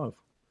 9 to 5,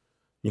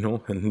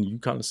 and you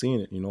kind of seeing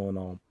it, and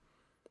I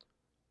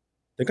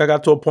think I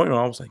got to a point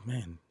where I was like,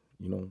 man,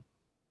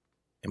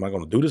 am I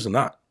going to do this or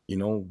not?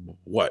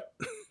 What?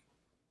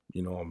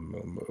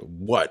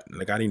 What?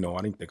 Like, I didn't know.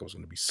 I didn't think I was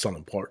going to be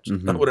selling parts.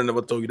 Mhm. I would have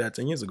never told you that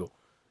 10 years ago.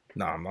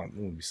 Nah, I'm not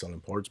going to be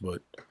selling parts,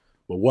 but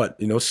what?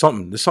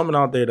 Something. There's something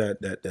out there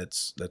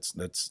that's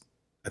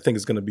I think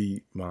it's going to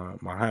be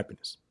my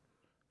happiness.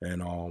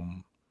 And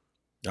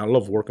I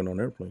love working on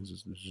airplanes.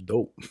 It's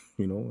dope.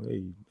 Hey,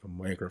 I'm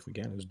an aircraft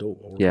mechanic. It's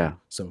dope. I work Yeah. on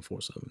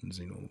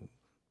 747s,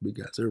 big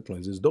ass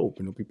airplanes. It's dope.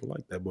 People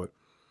like that. But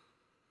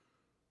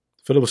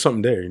I feel there was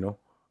something there,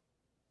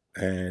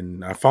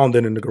 and I found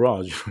it in the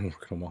garage, working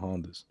on my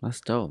Hondas.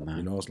 That's dope,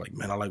 man. It's like,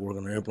 man, I like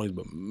working on airplanes,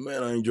 but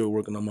man, I enjoy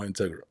working on my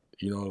Integra.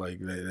 Like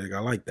I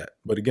like that.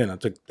 But again, I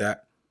took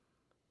that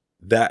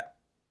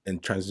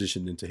and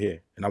transitioned into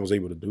here, and I was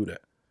able to do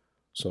that.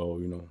 So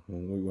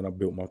when I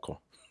built my car,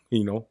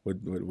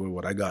 with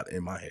what I got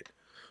in my head.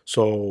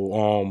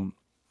 So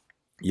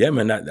yeah,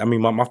 man.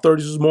 My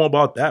 30s is more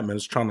about that, man.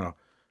 It's trying to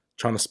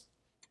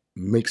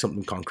make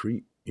something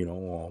concrete.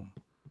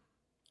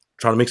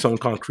 Trying to make something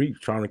concrete,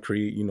 trying to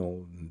create,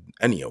 Ennio,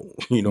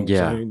 what I'm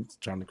saying?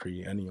 Trying to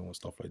create Ennio and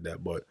stuff like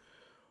that. But,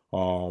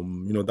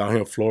 down here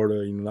in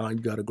Florida, now you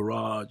got a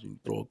garage, you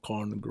throw a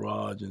car in the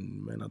garage,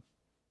 and man, I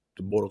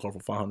bought a car for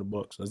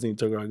 $500. That's the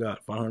Integra I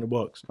got,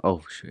 $500.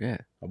 Oh,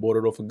 shit. I bought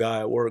it off a guy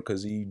at work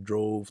because he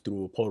drove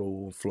through a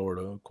puddle in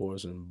Florida, of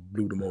course, and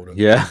blew the motor.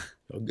 Yeah.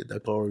 I'll get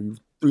that car,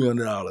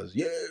 $300.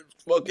 Yeah,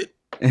 fuck it.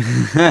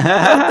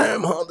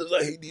 Goddamn Hondas,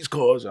 I hate these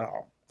cars. I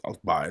was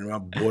buying it. I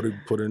bought it,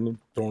 put it in,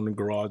 throw it in the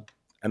garage,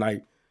 and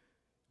I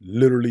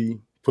literally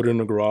put it in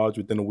the garage.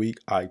 Within a week,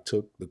 I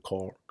took the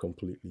car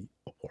completely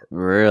apart.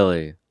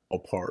 Really?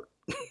 Apart.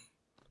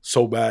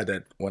 So bad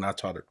that when I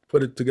tried to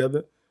put it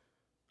together,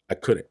 I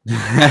couldn't.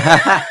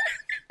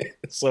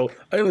 So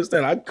I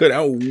understand. I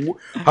couldn't.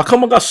 How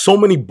come I got so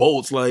many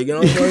bolts? Like,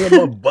 I'm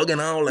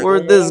bugging out. Like,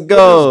 where'd this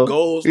go?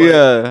 Like,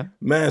 yeah.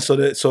 Man,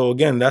 so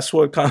again, that's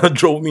what kind of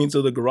drove me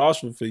into the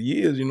garage for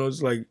years.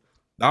 It's like,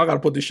 now I got to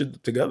put this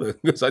shit together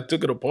because I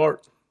took it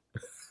apart.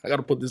 I got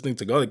to put this thing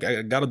together.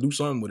 I got to do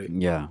something with it.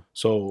 Yeah.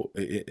 So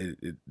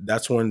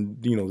that's when,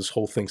 this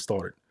whole thing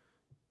started,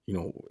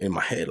 in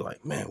my head,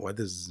 like, man, why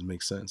does this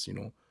make sense?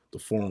 The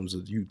forums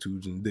of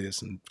YouTubes and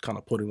this, and kind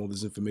of putting all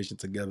this information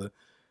together,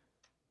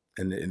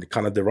 and it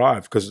kind of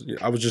derived, because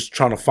I was just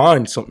trying to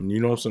find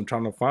something, so I'm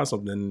trying to find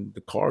something, and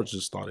the cards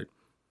just started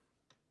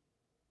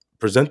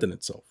presenting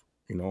itself,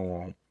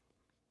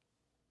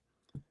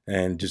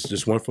 and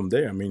just went from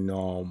there. I mean,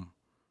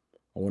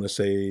 I want to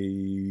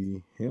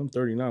say, I'm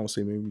 39. I want to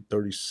say maybe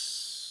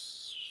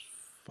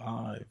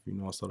 35. You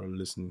know, I started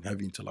listening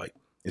heavy to like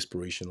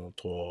inspirational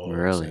talks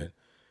Really?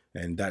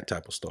 and that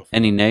type of stuff.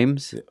 Any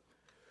names? Yeah.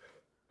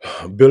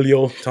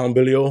 Billio, Tom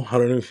Billio. I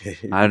don't know.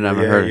 I've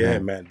never heard of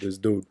him. Man, this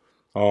dude.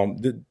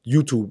 The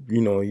YouTube.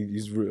 You know,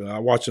 I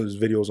watch his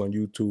videos on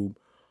YouTube.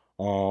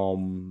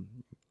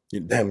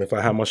 Damn, if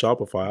I had my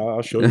Shopify,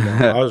 I'll show you.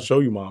 I'll show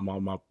you my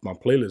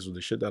playlist of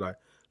the shit that I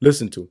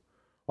listen to.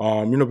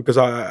 You know, because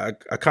I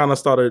kind of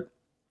started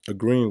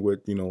agreeing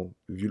with, you know,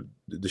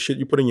 the shit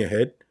you put in your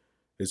head,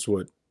 it's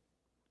what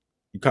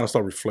you kind of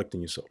start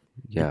reflecting yourself.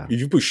 Yeah. If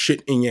you put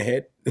shit in your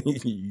head,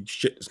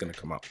 shit is gonna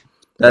come out.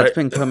 That's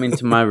been coming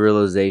to my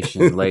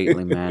realization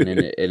lately, man, and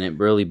it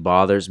really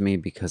bothers me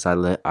because I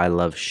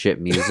love shit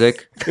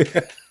music.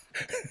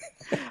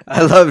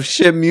 I love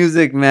shit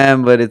music,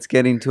 man, but it's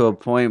getting to a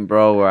point,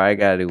 bro, where I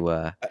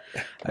gotta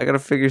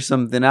figure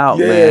something out,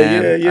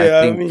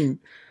 man.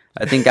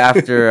 I think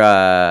after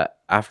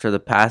the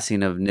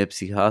passing of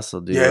Nipsey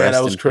Hussle, dude, rest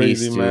that was in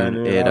crazy, peace, man.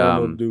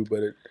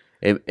 Dude.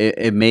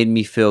 It made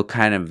me feel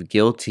kind of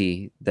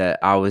guilty that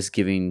I was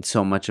giving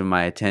so much of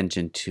my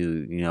attention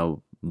to, you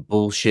know,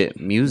 bullshit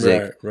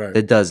music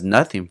that does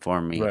nothing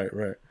for me.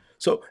 Right.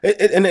 So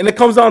it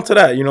comes down to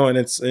that, you know, and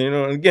it's, you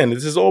know, again,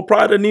 this is all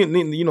pride of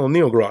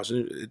Neo Garage.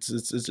 It's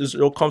just,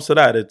 it all comes to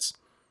that. It's,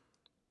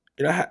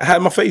 you know, I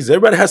had my phases.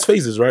 Everybody has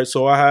phases, right?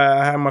 So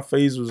I had my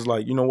phase was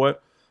like, you know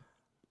what?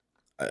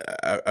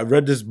 I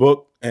read this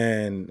book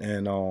and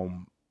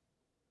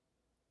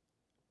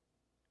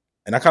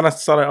I kind of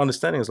started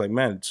understanding. It's like,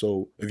 man,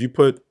 so if you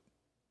put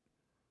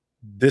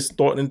this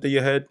thought into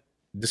your head,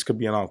 this could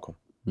be an outcome.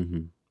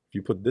 Mm-hmm. If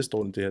you put this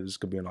thought into your head, this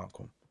could be an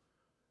outcome.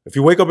 If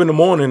you wake up in the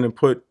morning and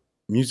put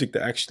music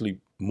that actually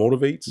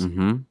motivates,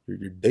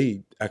 your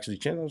day actually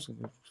changes. I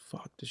was like,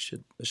 fuck this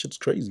shit. That shit's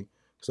crazy.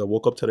 Because I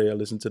woke up today, I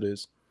listened to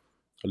this.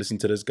 I listened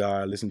to this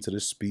guy. I listened to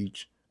this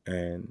speech,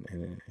 and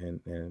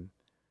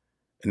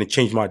it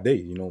changed my day.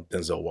 You know,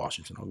 Denzel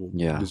Washington. I'll go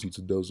listen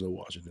to Denzel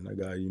Washington. That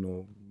guy, you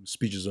know,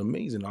 speech is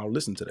amazing. I'll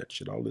listen to that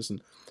shit. I'll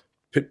listen.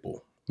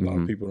 Pitbull. A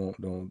lot of people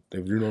don't.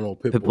 If you don't know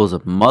Pitbull, Pitbull's a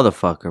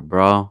motherfucker,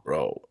 bro.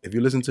 Bro, if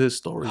you listen to his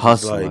stories,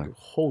 it's like,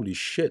 holy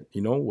shit,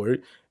 you know.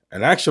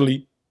 And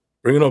actually,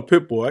 bringing up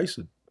Pitbull, I used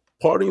to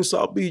party in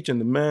South Beach, and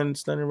the man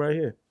standing right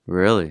here.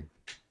 Really?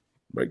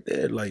 Right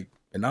there, like.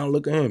 And now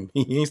look at him.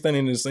 He ain't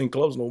standing in the same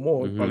clubs no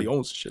more. He probably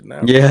owns shit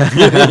now. Yeah.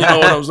 You know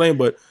what I'm saying?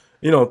 But,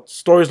 you know,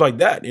 stories like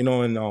that, you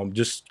know, and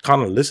just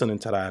kind of listening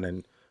to that.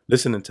 And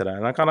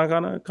I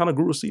kind of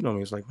grew a seat on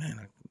me. It's like,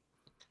 man,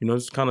 you know,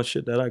 it's kind of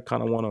shit that I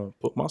kind of want to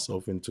put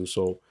myself into.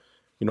 So,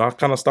 you know, I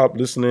kind of stopped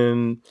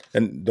listening.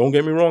 And don't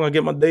get me wrong, I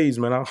get my days,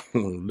 man. I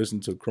listen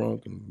to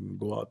Crunk and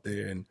go out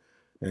there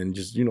and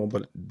just, you know,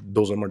 but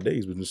those are my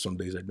days. But there's some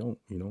days I don't,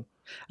 you know.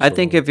 I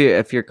think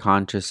if you're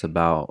conscious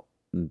about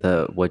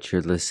what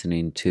you're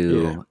listening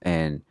to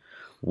and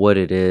what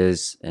it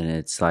is, and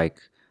it's like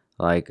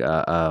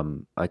a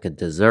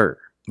dessert,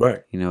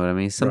 right? You know what I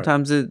mean?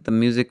 Sometimes the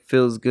music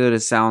feels good, it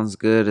sounds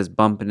good, it's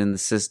bumping in the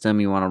system,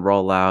 you want to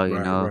roll out, you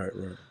know, right.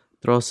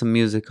 Throw some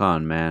music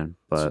on, man.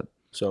 But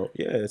so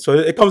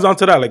it comes down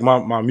to that. Like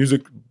my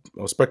music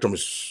spectrum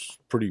is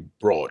pretty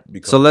broad.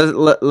 Because, so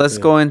let's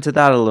go into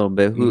that a little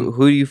bit. Who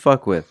do you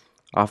fuck with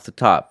off the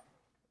top?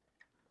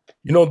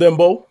 You know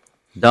Dembo?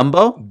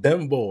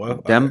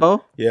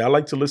 Dembo? I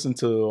like to listen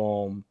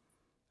to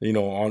you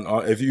know,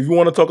 on if you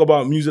want to talk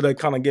about music that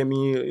kind of get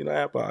me, you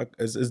know,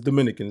 it's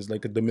Dominican. It's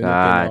like a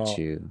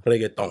Dominican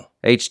reggaeton.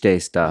 H-Day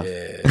stuff.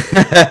 Yeah.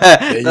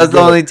 That's the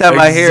only time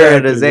I hear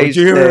it is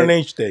H-Day. You hear it in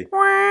H-Day.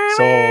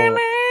 So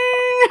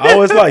I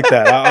always like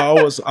that.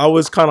 I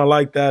was kind of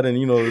like that, and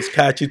you know, it's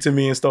catchy to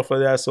me and stuff like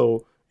that.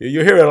 So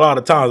you hear it a lot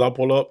of times. I'll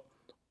pull up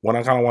when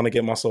I kind of want to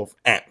get myself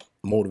amped,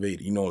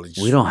 motivated. You know,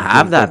 we don't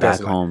have that back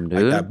home,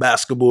 dude. Like that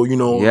basketball, you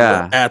know,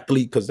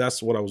 athlete, because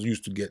that's what I was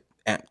used to get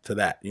amped to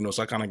that. You know,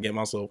 so I kind of get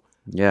myself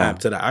amped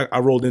to that. I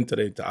rolled in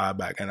today to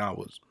IBAC, and I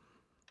was,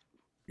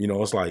 you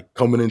know, it's like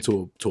coming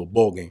into a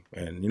ball game,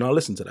 and you know, I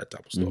listen to that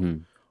type of stuff.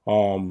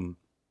 I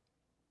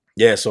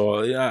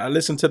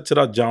listen to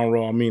that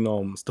genre. I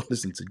mean, still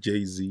listen to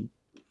Jay-Z.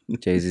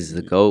 Jay-Z's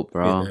the GOAT,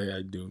 bro. Yeah,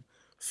 I do.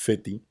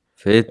 50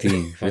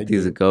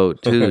 is a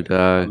GOAT too,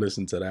 dog. I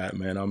listen to that,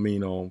 man. I mean,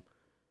 you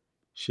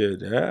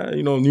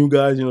know, new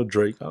guys, you know,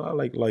 Drake. I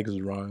like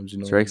his rhymes, you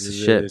know. Drake's the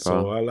shit, bro.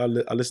 So I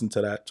listen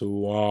to that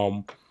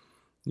too.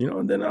 You know,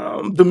 and then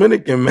I'm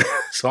Dominican, man.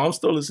 So I'm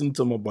still listening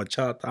to my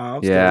bachata.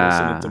 I'm still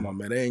listening to my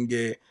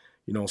merengue.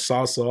 You know,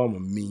 salsa. I'm a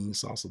mean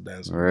salsa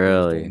dancer.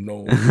 Really?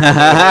 No.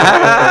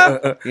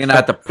 You're gonna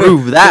have to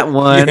prove that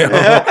one.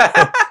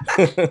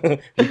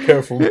 Be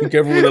careful with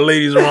the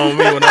ladies around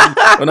me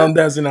when I'm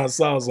dancing that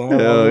salsa.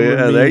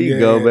 There you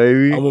go,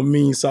 baby. I'm a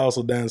mean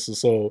salsa dancer.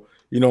 So,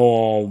 you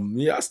know,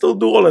 I still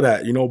do all of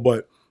that, you know,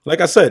 but like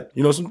I said,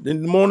 you know,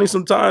 in the morning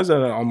sometimes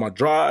on my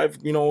drive,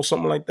 you know,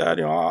 something like that,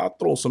 you know, I'll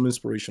throw some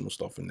inspirational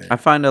stuff in there. I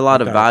find a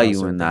lot of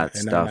value in that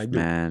stuff,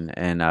 man.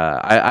 And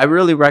I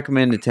really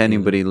recommend it to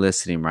anybody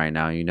listening right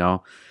now, you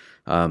know.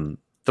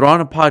 Throw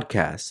on a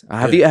podcast.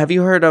 Have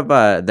you heard of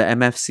the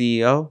MF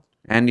CEO?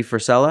 Andy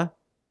Frisella?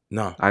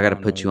 No, I got to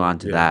put you on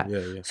to that.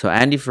 Yeah. So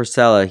Andy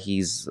Frisella,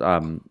 he's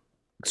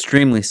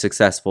extremely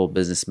successful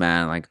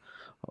businessman, like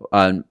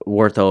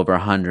worth over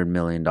 $100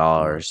 million.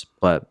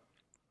 But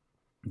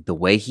the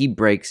way he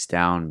breaks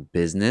down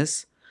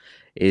business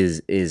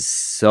is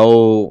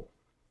so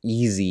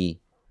easy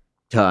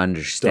to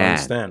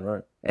understand.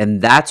 Right.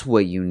 And that's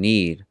what you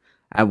need.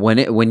 And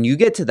when you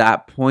get to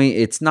that point,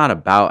 it's not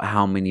about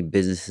how many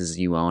businesses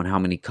you own, how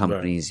many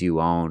companies you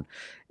own.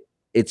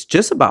 It's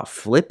just about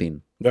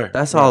flipping. Right.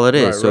 That's all it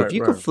is. So if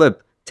you could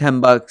flip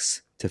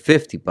 $10 to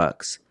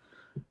 $50,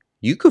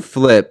 you could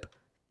flip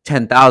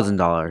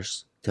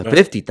 $10,000 to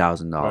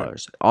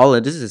 $50,000. All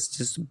it is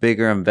just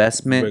bigger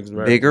investment,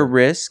 bigger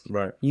risk.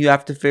 Right. You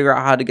have to figure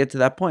out how to get to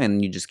that point,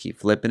 and you just keep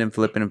flipping and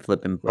flipping and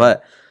flipping.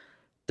 But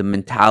the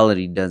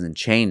mentality doesn't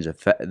change.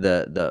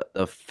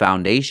 The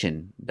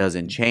foundation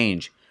doesn't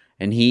change,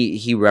 and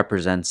he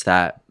represents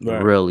that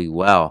really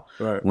well.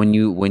 Right. When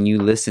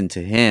you listen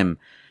to him,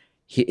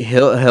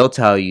 he'll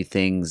tell you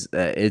things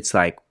that it's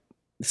like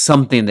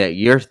something that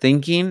you're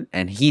thinking,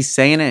 and he's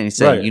saying it, and he's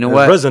saying, you know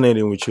what,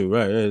 resonating with you,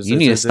 right? You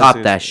need to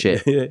stop that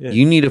shit.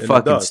 You need to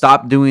fucking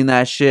stop doing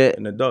that shit.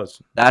 And it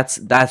does.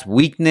 That's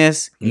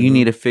weakness. You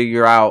need to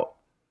figure out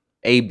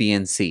A, B,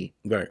 and C.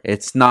 Right.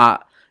 It's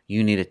not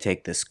you need to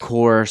take this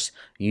course.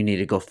 You need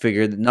to go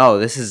figure. No,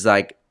 this is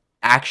like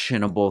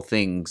actionable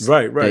things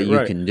that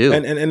you can do.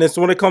 And it's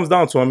when it comes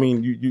down to. I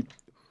mean,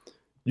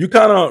 you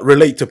kind of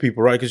relate to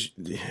people, right? Because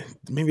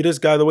maybe this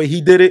guy, the way he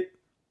did it,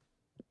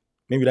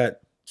 maybe that's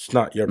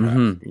not your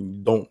path. You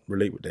don't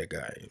relate with that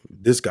guy.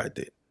 This guy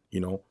did,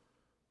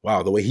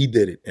 wow, the way he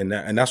did it, and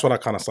that's what I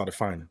kind of started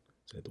finding.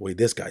 The way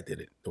this guy did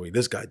it,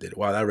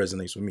 wow, that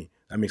resonates with me.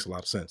 That makes a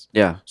lot of sense.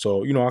 Yeah.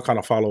 So I kind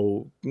of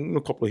follow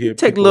a couple of here.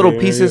 Take little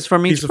pieces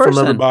from each person, from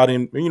everybody,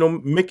 and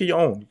make it your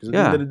own. Because at the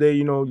end of the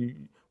day,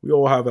 we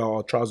all have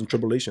our trials and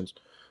tribulations.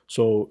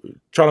 So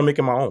try to make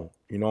it my own.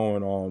 And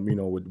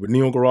with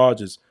Neo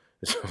Garage,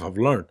 I've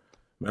learned.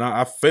 Man,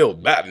 I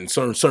failed bad in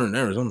certain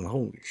areas. I'm like,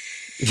 holy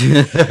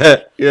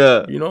shit.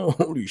 Yeah.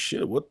 Holy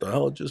shit, what the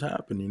hell just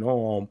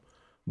happened?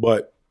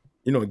 But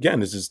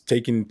again, it's just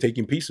taking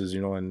pieces,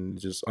 and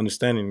just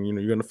understanding,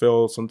 you're gonna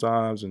fail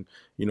sometimes, and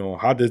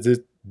how does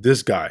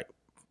this guy,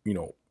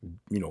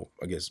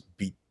 I guess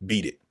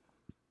beat it,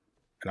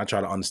 and I try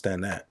to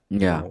understand that,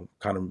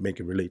 kind of make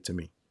it relate to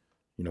me,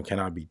 can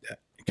I beat that?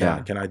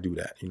 Can I do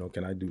that?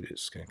 Can I do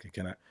this?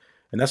 Can I?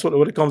 And that's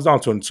what it comes down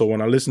to. And so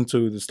when I listen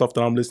to the stuff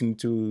that I'm listening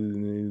to,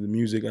 the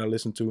music I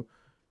listen to,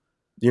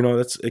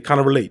 it kind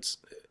of relates.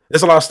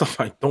 There's a lot of stuff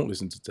I don't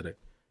listen to today.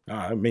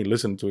 I may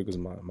listen to it because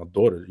my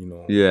daughter,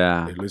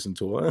 they listen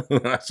to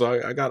it. So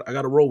I got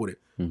to roll with it.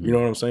 You know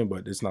what I'm saying?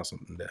 But it's not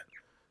something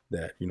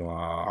that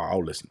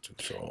I'll listen to.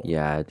 So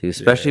yeah, dude.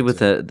 Especially with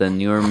the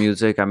newer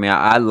music. I mean,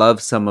 I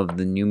love some of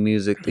the new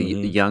music, the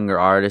younger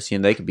artists.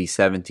 They could be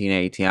 17,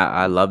 18.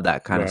 I love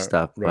that kind of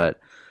stuff. But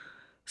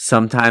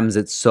sometimes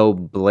it's so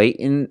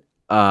blatant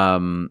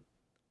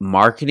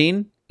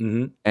marketing.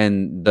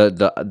 And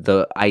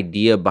the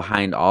idea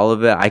behind all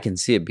of it, I can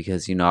see it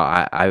because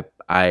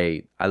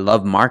I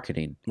love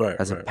marketing.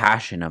 That's a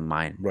passion of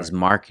mine. Is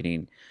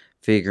marketing,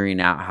 figuring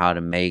out how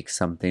to make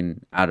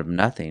something out of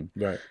nothing.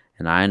 Right.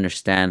 And I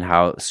understand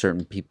how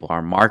certain people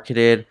are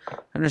marketed. I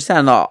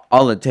understand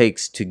all it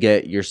takes to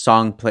get your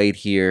song played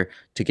here,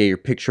 to get your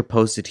picture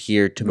posted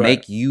here, to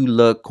make you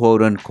look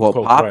quote unquote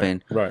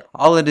popping. Right.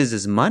 All it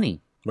is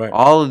money. Right.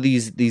 All of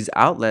these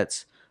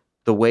outlets,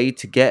 the way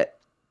to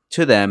get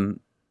to them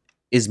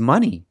is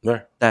money.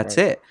 Right. That's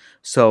it.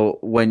 So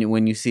when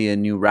you see a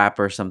new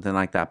rapper or something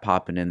like that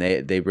popping and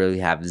they really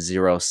have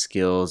zero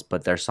skills,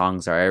 but their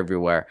songs are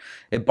everywhere,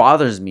 it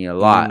bothers me a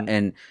lot.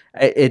 And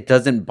it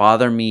doesn't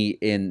bother me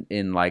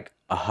in like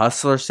a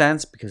hustler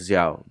sense because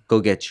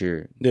go get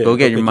your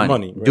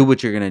money. Right. Do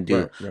what you're gonna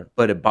do. Right.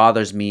 But it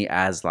bothers me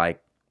as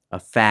like a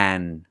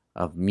fan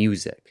of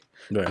music.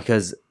 Right.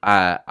 Because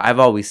I've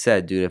always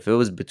said, dude, if it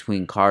was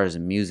between cars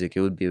and music,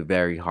 it would be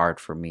very hard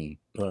for me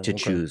to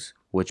choose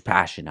which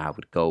passion I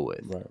would go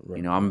with.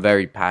 Right. I'm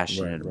very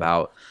passionate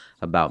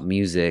about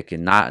music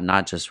and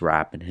not just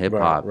rap and hip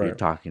hop. You're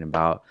talking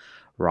about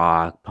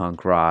rock,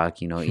 punk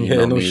rock, emo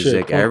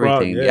music,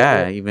 everything.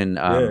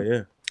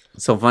 Even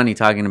so funny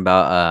talking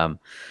about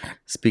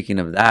speaking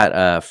of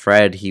that,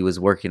 Fred, he was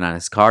working on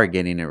his car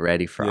getting it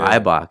ready for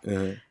Ibach,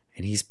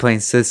 and he's playing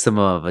System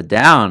of a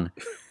Down.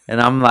 And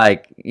I'm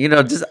like,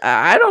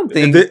 I don't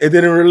think it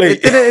didn't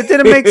relate. It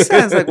didn't make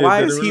sense. Like,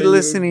 why is he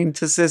listening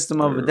to System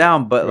of a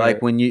Down? But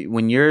like when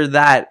you're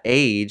that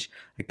age,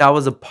 like that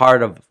was a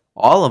part of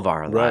all of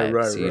our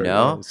lives,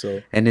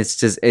 So, and it's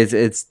just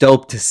it's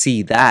dope to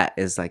see that.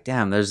 It's like,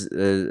 damn, there's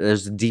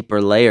deeper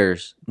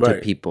layers to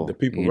people, the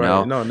people,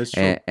 No, that's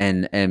true.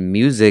 And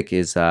music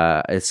is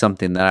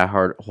something that I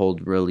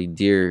hold really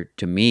dear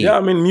to me. Yeah,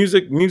 I mean,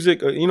 music.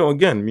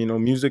 Again,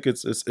 music.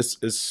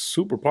 It's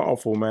super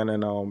powerful, man.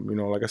 And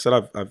like I said,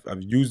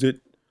 I've used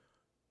it,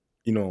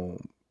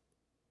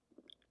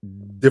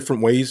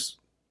 different ways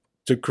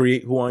to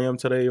create who I am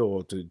today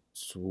or to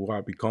who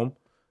I become.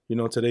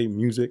 Today,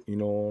 music,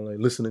 like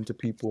listening to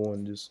people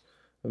and just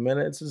man,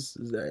 it's just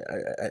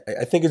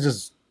I think it's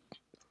just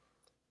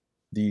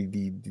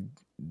the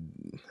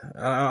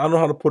I don't know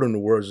how to put it into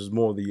words. It's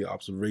more the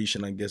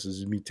observation, I guess,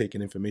 is me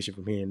taking information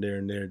from here and there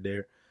and there and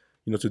there,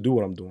 to do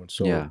what I'm doing.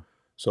 So Yeah.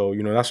 So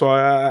that's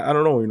why I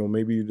don't know.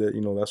 Maybe that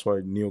that's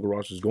why Neo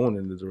Garage is going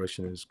in the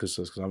direction is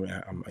because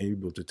I'm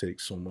able to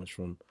take so much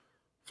from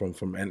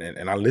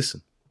and I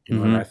listen.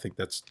 And I think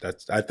that's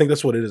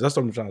what it is. That's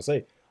what I'm trying to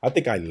say. I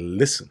think I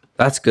listen.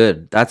 That's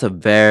good. That's a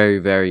very,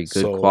 very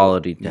good So,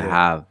 quality to yeah.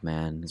 have,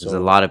 man. Because a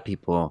So- lot of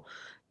people,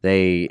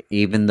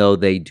 even though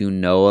they do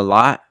know a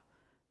lot,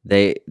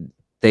 they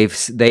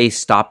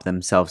stop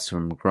themselves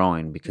from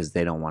growing because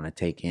they don't want to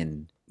take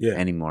in Yeah.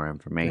 any more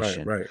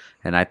information. Right.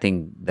 And I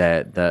think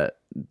that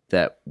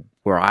that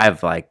where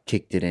I've like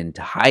kicked it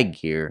into high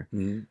gear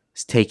Mhm.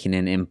 is taking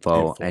in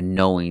info and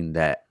knowing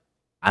that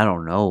I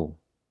don't know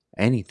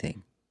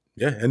anything.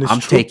 Yeah, and it's I'm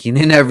true. taking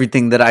in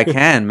everything that I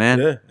can, man.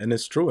 Yeah, and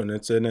it's true, and I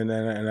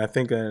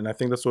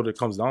think that's what it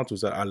comes down to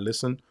is that I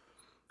listen,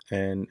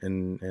 and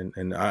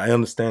I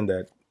understand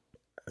that.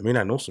 I mean,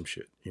 I know some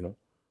shit,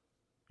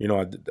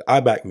 I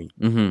back meat,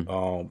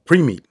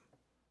 pre-meat.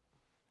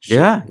 Shit,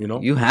 Yeah,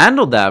 you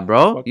handled that,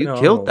 bro. Fucking You hell,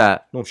 killed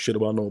that. No shit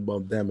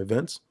about damn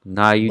events.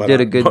 Nah, you But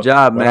did a good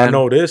job, but man. I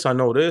know this, I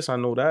know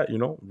that.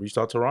 Reached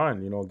out to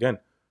Ryan. Again,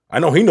 I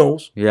know he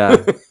knows.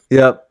 Yeah.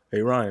 Yep.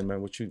 Hey Ryan,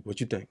 man, what you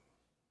think?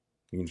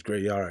 He's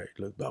great. All right,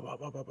 look, blah blah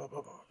blah blah blah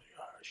blah.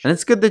 And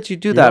it's good that you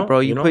do that, bro.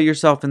 You know? put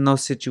yourself in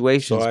those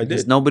situations So I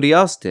because did. nobody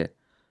else did.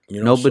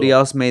 Nobody so-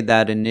 else made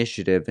that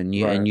initiative, and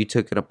you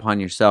took it upon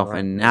yourself. Right.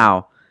 And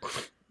now,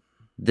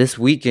 this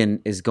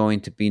weekend is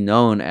going to be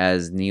known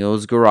as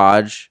Neo's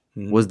Garage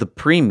was the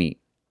pre-meet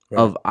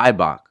of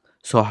IBOC.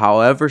 So,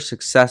 however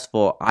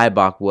successful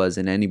IBOC was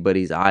in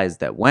anybody's eyes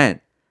that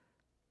went,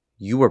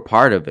 you were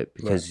part of it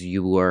because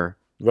you were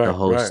the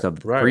host of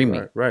the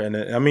pre-meet. Right. And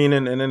I mean,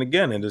 and then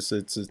again, and it's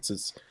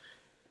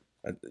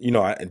I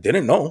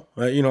didn't know.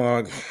 I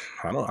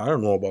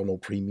don't know about no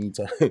pre-meets,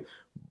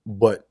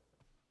 but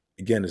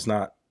again, it's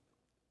not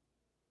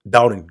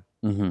doubting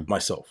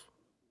myself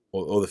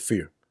or the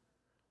fear.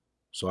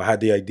 So I had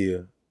the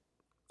idea.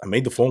 I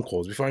made the phone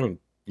calls before I even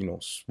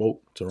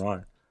spoke to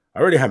Ryan. I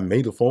already had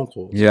made the phone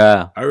calls.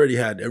 Yeah. I already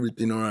had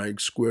everything all right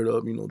squared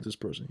up. This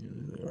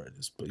person, all right,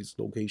 this place,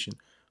 location.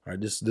 All right,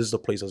 this is the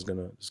place that's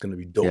gonna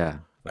be dope. Yeah.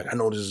 Like I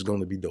know this is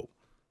gonna be dope.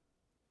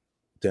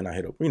 Then I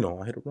hit up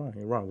Ryan.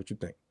 Hey Ryan, what you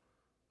think?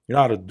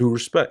 Out of due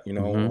respect,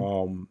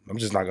 I'm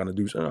just not gonna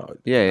do.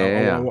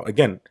 Yeah.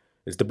 Again,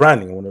 it's the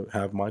branding. I want to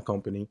have my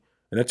company,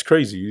 and that's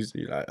crazy.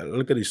 I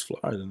look at these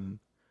flyers and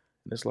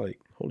it's like,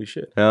 holy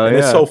shit. And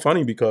it's so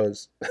funny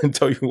because I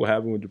tell you what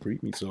happened with the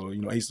pre-meet. So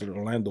I used to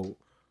Orlando,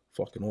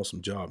 fucking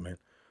awesome job, man.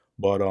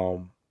 But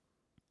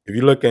if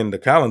you look in the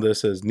calendar, it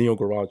says Neo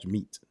Garage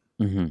Meet.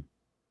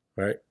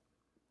 Right?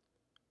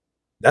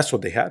 That's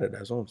what they had it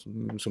as.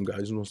 Some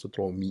guys who wants to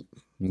throw meat.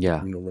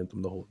 Yeah. Rent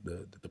them the whole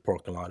the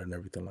parking lot and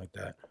everything like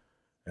that.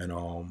 And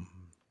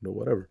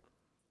whatever.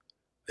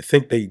 I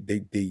think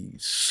they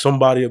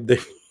somebody up there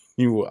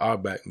knew what I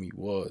Back Meat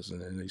was,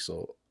 and then they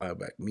saw I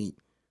Back Meat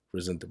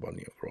presented by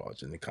Neo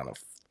Garage, and they kind of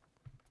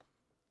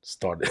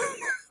started.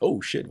 Oh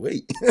shit!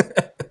 Wait,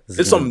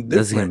 it's something different.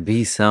 There's gonna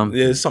be some.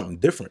 Yeah, it's something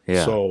different.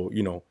 Yeah. So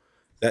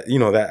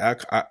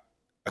that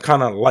I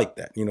kind of like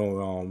that.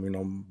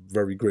 I'm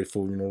very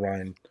grateful.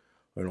 Ryan,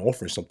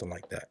 offering something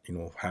like that.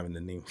 Having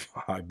the name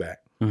High Back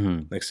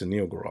next to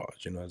Neo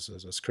Garage.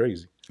 That's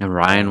crazy. And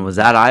Ryan was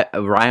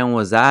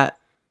at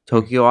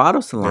Tokyo Auto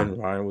Salon.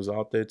 And Ryan was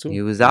out there too.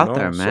 He was out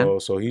there, man.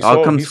 So he all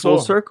saw, comes he full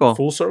saw, circle.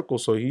 Full circle.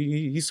 So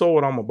he saw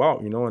what I'm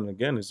about. And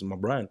again, it's my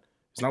brand.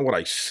 It's not what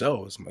I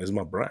sell. It's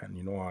my brand.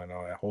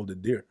 I hold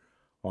it dear.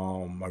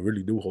 I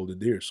really do hold it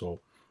dear. So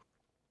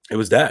it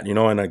was that.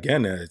 And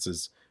again, it's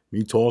just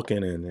me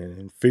talking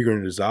and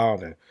figuring this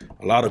out, and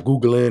a lot of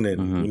Googling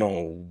and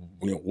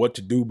what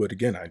to do. But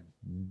again, I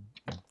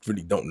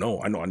really don't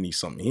know. I know I need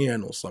something here, I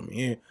know something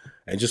here,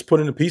 and just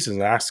putting the pieces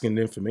and asking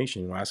the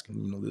information.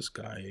 Asking this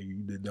guy, hey, you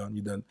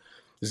done.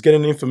 Just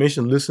getting the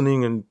information,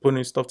 listening, and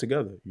putting stuff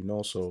together.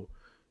 So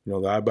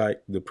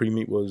the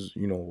pre-meet was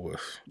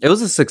it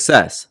was a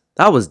success.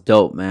 That was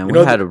dope, man. We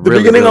had a the really,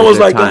 beginning. really I was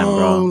good like, time,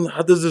 bro.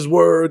 how does this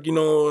work?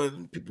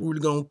 And people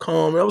really gonna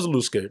come? I was a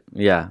little scared.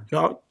 Yeah.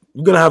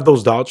 You're gonna have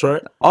those doubts,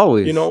 right?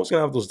 Always. It's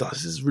gonna have those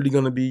doubts. This is really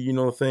gonna be,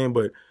 a thing.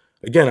 But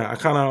again, I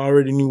kind of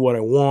already knew what I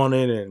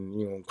wanted,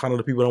 and kind of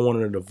the people I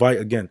wanted to invite.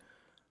 Again,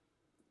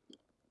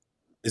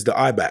 is the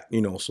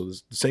IBAC, So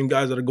the same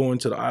guys that are going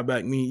to the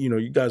IBAC meet,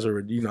 you guys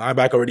already,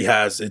 IBAC already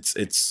has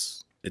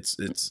its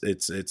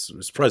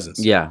presence.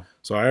 Yeah.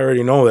 So I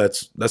already know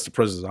that's the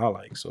presence I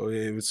like. So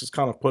it was just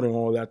kind of putting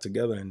all that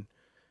together, and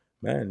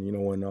man,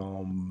 when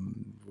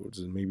what was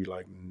it, maybe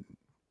like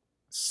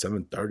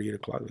 7:30, 8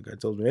 o'clock, the guy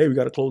tells me, hey, we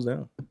got to close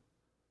down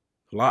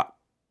a lot.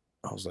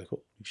 I was like,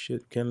 holy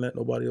shit, can't let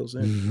nobody else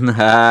in.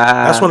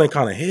 That's when it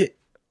kind of hit.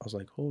 I was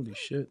like, holy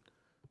shit.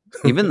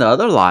 Even the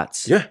other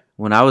lots. Yeah.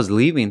 When I was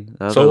leaving,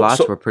 the other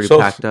lots were pretty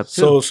packed up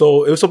too.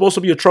 So it was supposed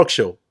to be a truck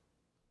show,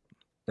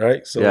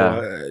 right? So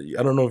Yeah.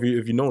 I don't know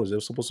if you noticed, it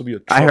was supposed to be a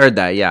truck. I heard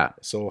that, yeah.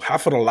 So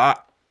half of the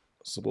lot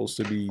supposed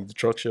to be the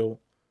truck show.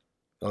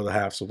 The other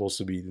half supposed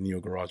to be the Neo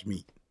Garage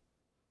meet.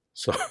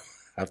 So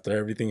after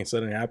everything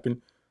said and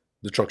happened,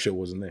 the truck show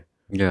wasn't there.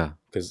 Yeah.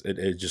 Because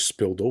it just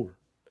spilled over.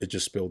 It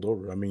just spilled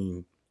over. I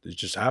mean, it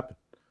just happened.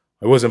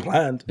 It wasn't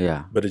planned.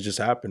 Yeah. But it just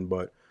happened.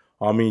 But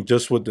I mean,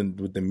 just with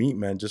the meet,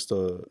 man, just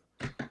the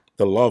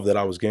love that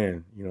I was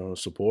getting, you know,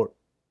 support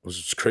was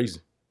just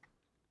crazy.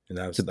 And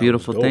it's a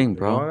beautiful thing,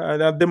 bro. You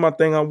know, I did my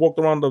thing. I walked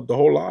around the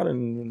whole lot,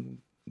 and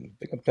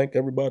I thank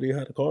everybody who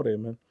had a car there,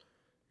 man.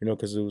 You know,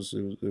 because it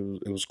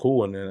was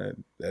cool,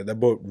 and that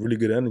brought really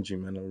good energy,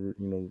 man. You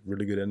know,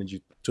 really good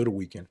energy to the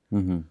weekend.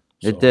 Mm-hmm.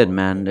 It did,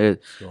 man.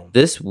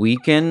 This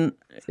weekend,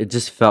 it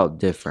just felt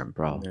different,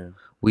 bro. Yeah.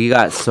 We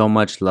got so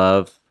much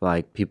love,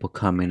 like people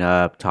coming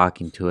up,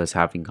 talking to us,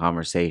 having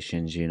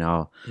conversations, you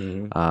know,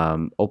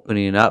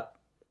 opening up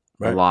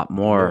a lot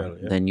more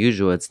than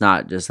usual. It's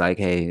not just like,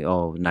 hey,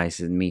 oh, nice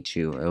to meet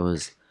you. It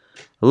was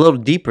a little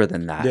deeper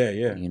than that.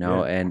 Yeah. You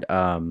know, and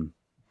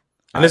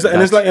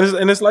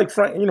it's like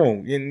Frank, you know,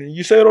 and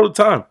you say it all the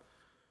time.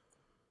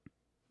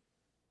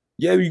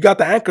 Yeah, you got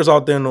the anchors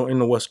out there in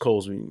the West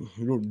Coast. Do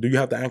you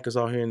have the anchors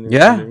out here?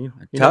 I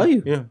tell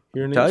you. Yeah,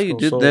 here in the East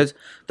Coast, dude.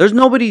 There's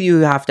nobody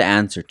you have to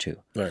answer to.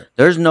 Right.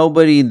 There's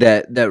nobody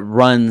that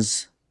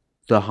runs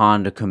the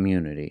Honda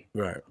community.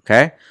 Right.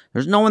 Okay?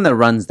 There's no one that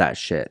runs that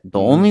shit. The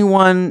only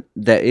one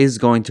that is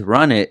going to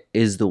run it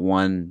is the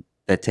one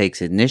that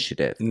takes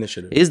initiative.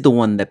 Is the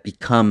one that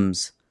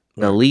becomes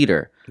the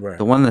leader. Right.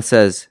 The one that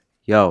says,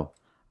 yo,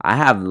 I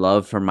have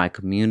love for my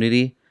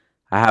community.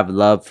 I have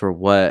love for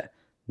what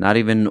not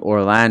even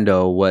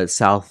Orlando, what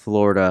South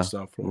Florida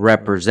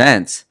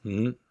represents.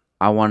 Mm-hmm.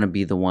 I want to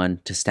be the one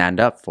to stand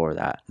up for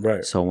that.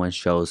 Right. So when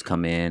shows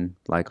come in,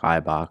 like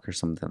IBOC or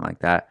something like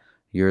that,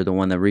 you're the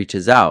one that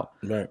reaches out.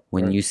 Right.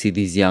 When you see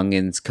these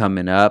youngins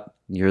coming up,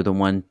 you're the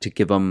one to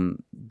give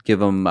them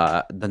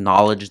the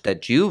knowledge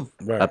that you've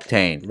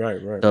obtained.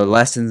 Right. The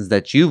lessons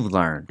that you've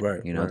learned.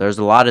 Right. You know, there's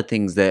a lot of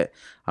things that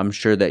I'm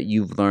sure that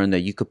you've learned that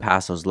you could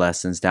pass those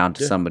lessons down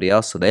to somebody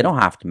else, so they don't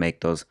have to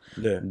make those.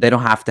 Yeah. They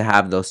don't have to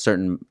have those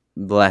certain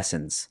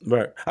lessons.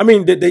 Right. I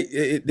mean,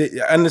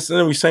 they I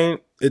understand what you're saying.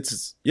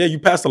 It's you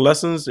pass the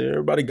lessons.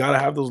 Everybody gotta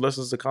have those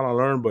lessons to kind of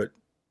learn, but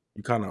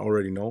you kind of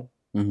already know.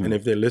 Mm-hmm. And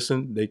if they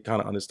listen, they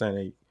kind of understand.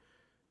 Hey,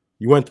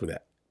 you went through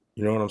that.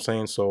 You know what I'm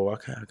saying? So I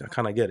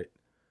kind of get it.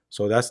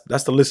 So that's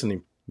the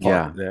listening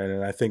part. Yeah.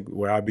 And I think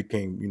where I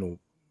became, you know,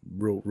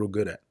 real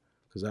good at,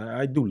 because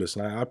I do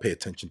listen. I pay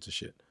attention to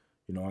shit.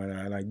 You know,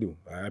 and I do.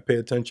 I pay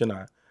attention.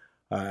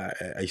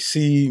 I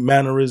see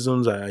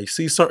mannerisms. I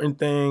see certain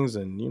things,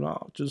 and you know,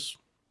 I'll just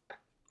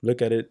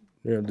look at it.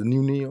 You know, the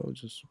new Neo.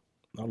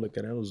 I'll look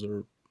at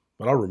it,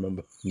 but I'll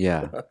remember.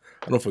 Yeah,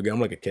 I don't forget.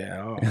 I'm like a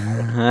cat.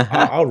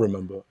 I'll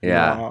remember.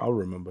 Yeah, you know, I'll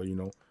remember. You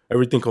know,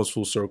 everything comes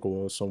full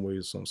circle in some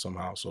ways,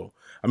 somehow. So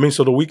I mean,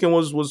 so the weekend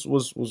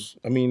was.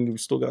 I mean, we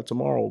still got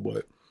tomorrow,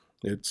 but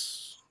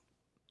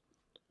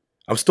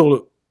I'm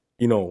still,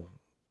 you know,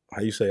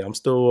 how you say? I'm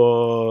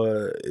still.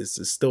 It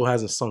still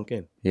hasn't sunk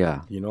in.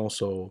 Yeah, you know,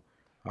 so.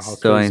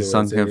 Still ain't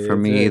sunk in for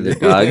me either,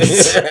 dog.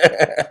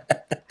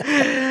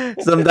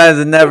 Sometimes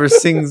it never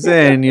sinks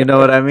in, you know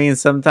what I mean?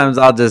 Sometimes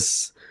I'll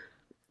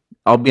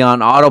be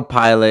on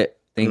autopilot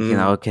thinking,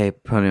 okay,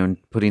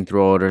 putting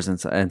through orders, and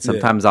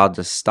sometimes I'll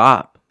just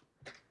stop.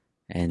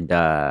 And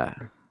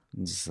I'm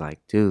just like,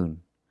 dude,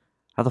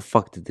 how the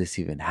fuck did this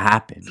even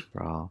happen,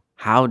 bro?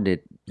 How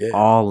did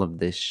all of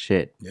this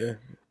shit? Yeah.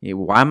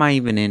 Why am I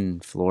even in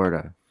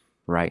Florida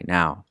right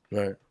now?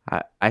 Right.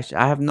 I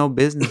have no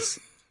business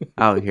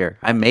out here.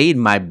 I made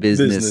my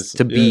business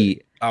to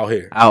be out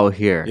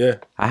here. Yeah.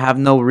 I have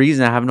no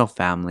reason. I have no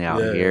family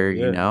out here,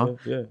 you know?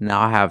 Yeah. Now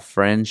I have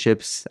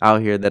friendships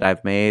out here that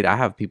I've made. I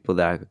have people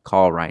that I could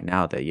call right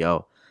now that,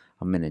 yo,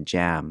 I'm in a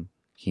jam.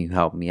 Can you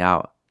help me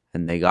out?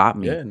 And they got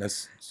me. Yeah, and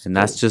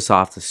that's just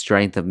off the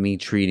strength of me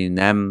treating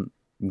them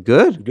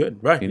good.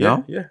 Right. You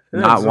know? Yeah.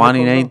 Not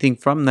wanting anything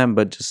from them,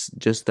 but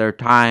just their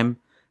time,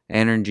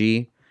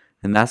 energy.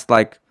 And that's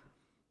like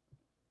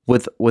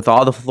with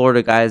all the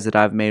Florida guys that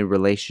I've made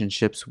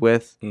relationships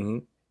with,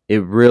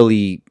 it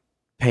really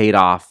paid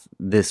off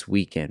this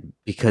weekend,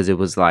 because it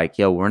was like,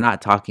 yo, we're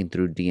not talking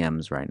through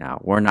DMs right now.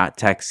 We're not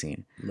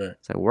texting. Right.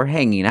 It's like, we're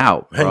hanging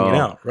out,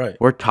 bro. Right.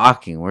 We're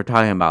talking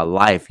about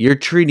life. You're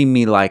treating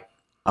me like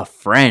a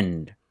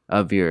friend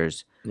of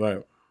yours.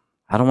 Right.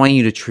 I don't want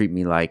you to treat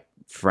me like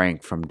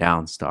Frank from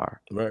Downstar.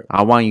 Right.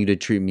 I want you to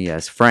treat me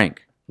as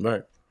Frank.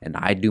 Right. And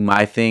I do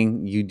my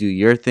thing, you do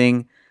your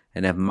thing.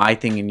 And if my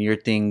thing and your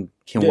thing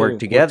can work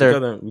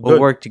together, we'll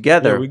work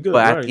together. Yeah,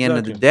 but at the end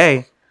of the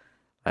day,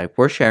 like,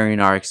 we're sharing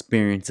our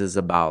experiences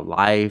about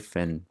life.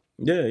 And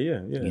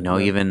you know,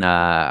 even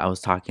I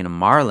was talking to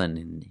Marlon,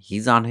 and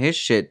he's on his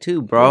shit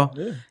too, bro.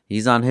 Yeah.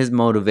 He's on his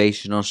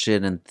motivational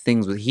shit and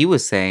things that he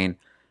was saying.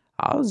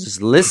 I was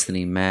just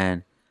listening,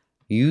 man.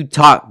 You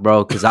talk,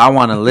 bro, because I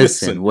want to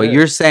listen. What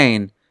you're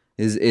saying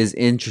is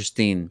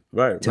interesting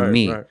to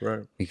me.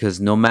 Right. Because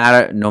no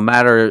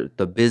matter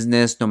the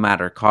business, no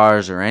matter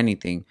cars or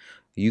anything,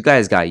 you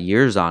guys got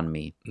years on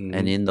me.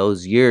 And in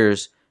those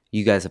years,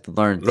 you guys have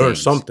learned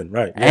things. Something,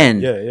 right.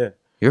 And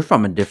you're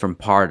from a different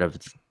part of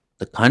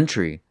the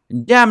country,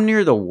 damn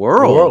near the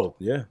world.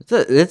 Yeah.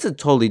 It's a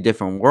totally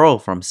different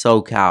world from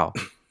SoCal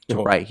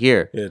to right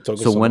here. Yeah,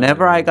 so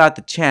whenever I got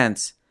the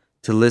chance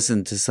to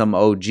listen to some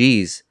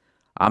OGs,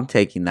 I'm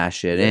taking that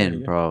shit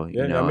in, bro.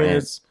 Yeah, you know, I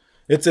mean,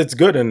 it's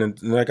good, and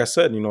like I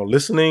said,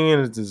 listening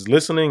and just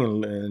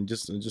listening and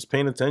just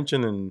paying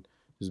attention and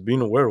just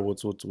being aware of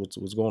what's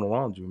going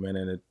around you, man,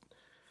 and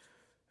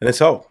it's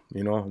helped,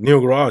 Neo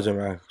Garage, I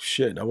mean,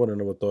 shit, I would have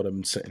never thought I'd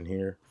been sitting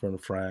here in front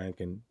of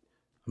Frank, and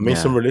I made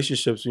some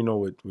relationships,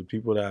 with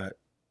people that,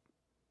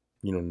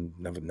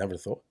 never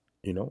thought.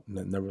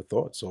 Never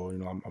thought. So,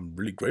 I'm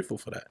really grateful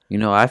for that.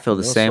 I feel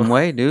the same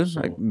way, dude. So,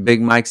 like Big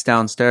Mike's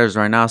downstairs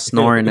right now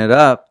snoring it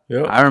up.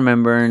 Yep. I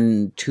remember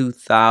in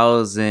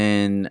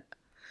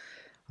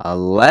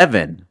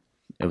 2011,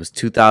 it was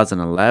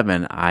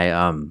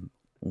 2011,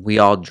 we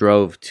all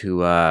drove to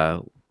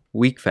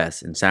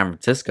Weekfest in San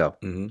Francisco.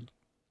 Mm-hmm.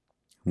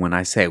 When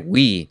I say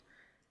we,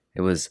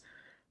 it was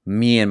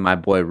me and my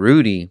boy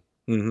Rudy.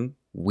 Mm-hmm.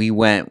 We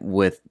went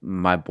with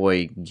my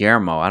boy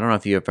Guillermo. I don't know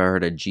if you ever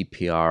heard of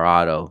GPR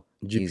Auto.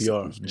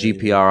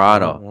 GPR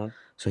Auto. Uh-huh.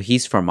 So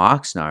he's from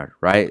Oxnard,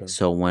 right? Okay.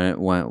 So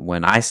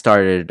when I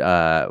started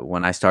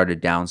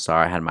Downstar,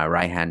 I had my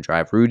right hand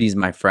drive. Rudy's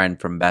my friend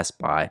from Best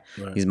Buy.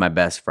 Right. He's my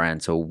best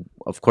friend. So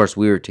of course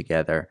we were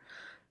together.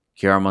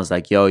 Guillermo's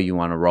like, "Yo, you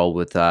want to roll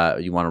with us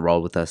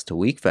to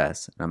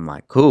Weekfest?" And I'm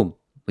like, "Cool."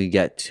 We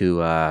get to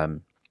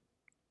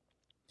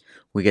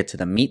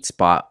the meet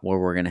spot where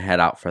we're gonna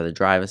head out for the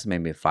drive. It's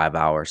maybe a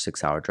 5-hour,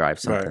 6-hour drive,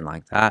 something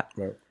like that.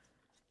 Right.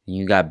 And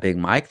you got Big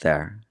Mike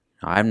there.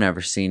 I've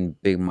never seen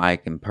Big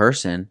Mike in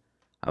person.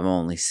 I've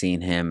only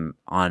seen him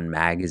on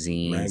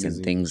magazines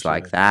and things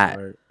like that.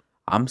 Right.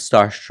 I'm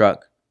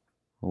starstruck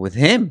with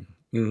him.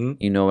 Mm-hmm.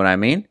 You know what I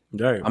mean?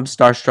 Right. I'm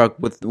starstruck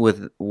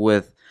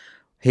with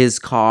his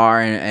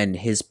car and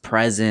his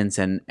presence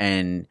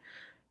and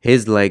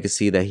his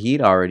legacy that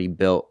he'd already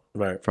built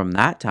from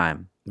that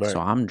time. Right.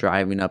 So I'm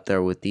driving up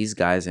there with these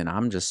guys, and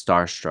I'm just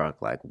starstruck.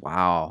 Like,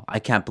 wow, I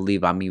can't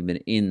believe I'm even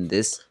in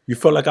this. You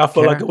felt like I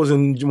felt like I was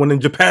in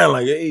Japan.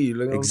 Like, hey,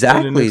 like,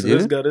 exactly,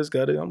 dude. This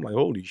guy. I'm like,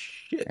 holy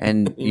shit.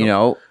 And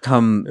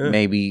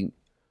maybe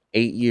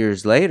 8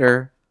 years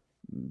later,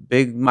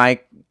 Big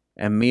Mike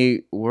and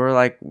me were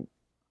like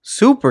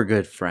super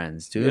good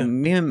friends, dude. Yeah.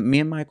 Me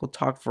and Mike will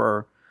talk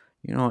for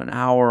an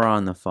hour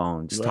on the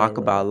phone, just talk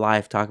about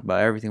life, talk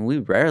about everything. We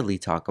rarely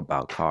talk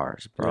about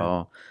cars,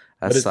 bro. Yeah.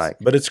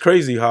 But it's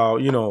crazy how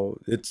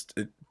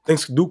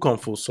things do come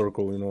full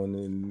circle,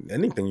 in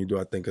anything you do.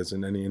 I think as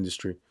in any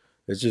industry,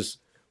 it's just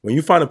when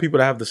you find the people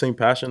that have the same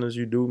passion as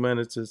you do, man.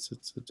 It's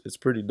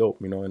pretty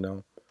dope, and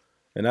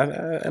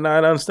I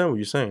understand what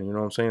you're saying. You know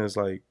what I'm saying? It's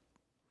like,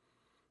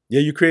 yeah,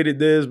 you created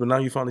this, but now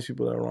you find these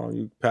people that are around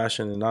you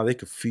passionate, and now they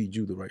can feed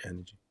you the right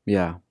energy.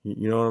 Yeah,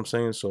 you know what I'm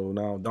saying. So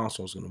now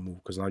Downstar's gonna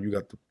move because now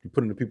you're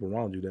putting the people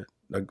around you that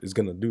is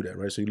gonna do that,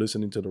 right? So you're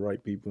listening to the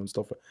right people and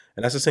stuff,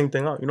 and that's the same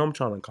thing. I'm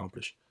trying to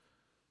accomplish.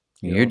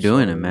 You're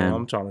doing it, man.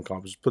 I'm trying to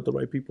accomplish. Put the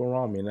right people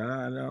around me, and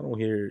I don't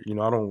hear.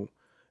 I don't.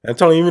 I'm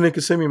telling you, even in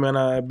Kissimmee, man,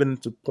 I've been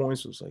to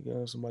points where it's like,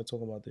 somebody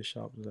talking about this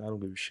shop. I don't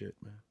give a shit,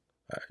 man.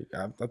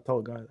 I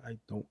tell guys I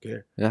don't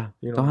care. Yeah,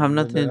 don't have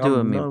nothing to do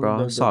with me,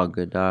 bro. It's all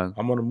good, dog.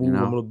 I'm gonna move.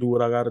 I'm gonna do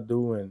what I gotta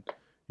do, and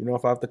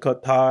if I have to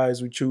cut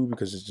ties with you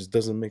because it just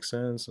doesn't make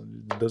sense,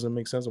 and it doesn't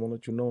make sense, I'm gonna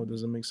let you know it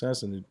doesn't make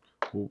sense, and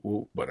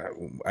but I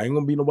ain't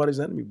gonna be nobody's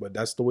enemy. But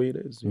that's the way it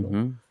is,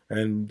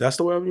 and that's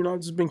the way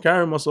I've just been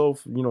carrying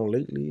myself,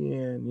 lately,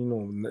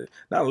 and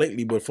not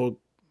lately, but for a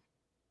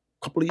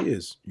couple of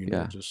years,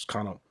 just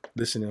kind of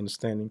listening,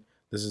 understanding.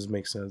 This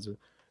makes sense.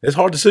 It's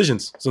hard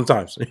decisions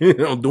sometimes,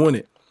 doing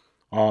it.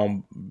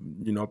 Try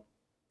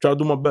to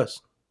do my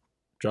best.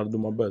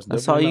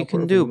 That's all you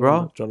can do,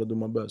 bro. Try to do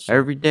my best.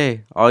 Every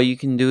day, all you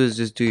can do is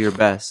just do your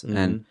best. Mm-hmm.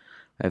 And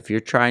if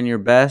you're trying your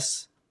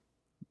best,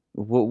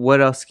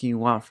 what else can you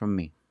want from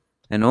me?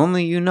 And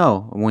only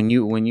when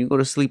you go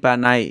to sleep at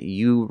night,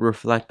 you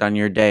reflect on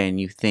your day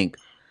and you think,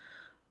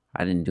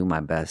 I didn't do my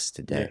best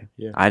today.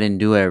 Yeah. I didn't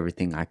do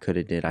everything I could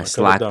have did. I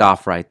slacked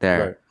off right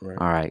there. Right.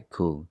 All right,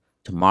 cool.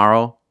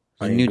 Tomorrow,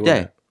 a new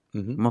day.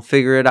 Mm-hmm. I'm gonna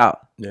figure it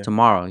out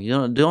tomorrow.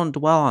 You don't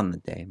dwell on the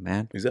day,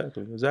 man.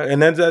 Exactly. And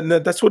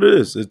that's what it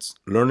is. It's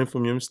learning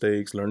from your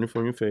mistakes, learning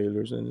from your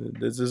failures, and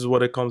this is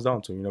what it comes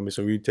down to.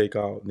 So we take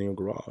out Neo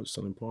Garage,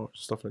 selling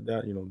parts, stuff like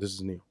that. This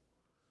is Neo.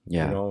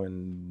 Yeah.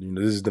 And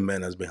this is the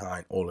man that's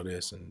behind all of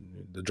this,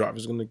 and the drive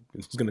is gonna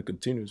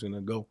continue. It's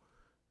gonna go.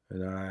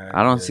 And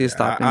I don't see it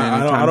stopping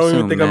anytime soon. I don't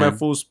even think man. I'm at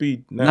full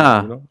speed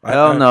now.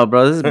 Hell no,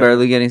 bro. This is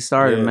barely getting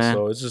started, man.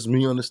 So it's just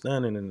me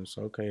understanding, and it's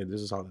okay. This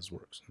is how this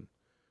works. And,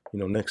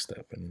 next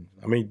step, and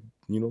I may,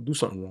 do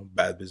something wrong,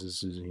 bad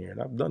businesses in here,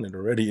 and I've done it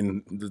already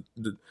in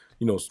the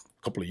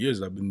couple of years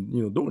I've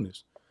been, doing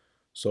this.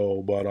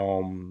 So, but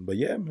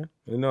yeah, man,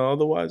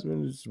 otherwise,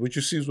 man, it's what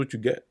you see is what you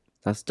get.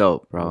 That's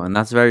dope, bro, and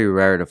that's very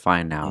rare to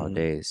find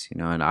nowadays,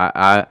 and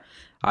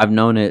I've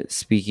known it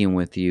speaking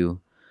with you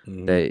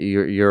that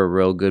you're a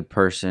real good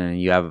person,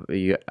 and you have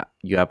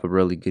a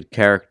really good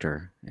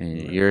character,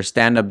 and you're a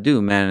stand-up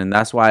dude, man, and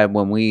that's why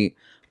when we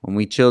when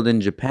we chilled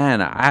in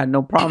Japan, I had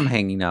no problem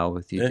hanging out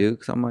with you, Yeah. dude.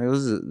 Because I'm like, this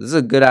is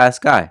a good ass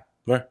guy.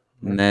 Right.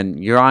 And then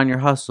you're on your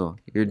hustle.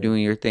 You're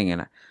doing your thing,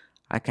 and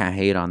I can't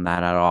hate on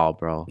that at all,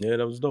 bro. Yeah,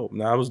 that was dope.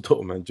 Nah, that was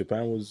dope, man.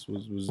 Japan was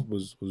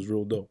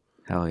real dope.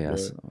 Hell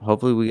yes. But-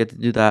 Hopefully we get to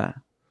do that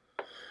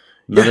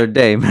another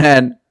day,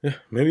 man. Yeah,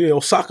 maybe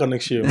Osaka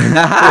next year.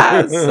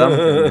 Man. Something,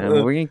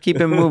 man. We're gonna keep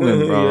it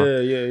moving,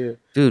 bro. Yeah.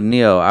 Dude,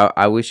 Neo,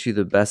 I wish you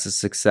the best of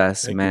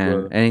success, Thank you, man.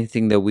 brother.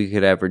 Anything that we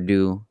could ever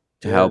do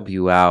to Yeah. help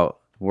you out,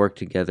 work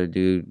together,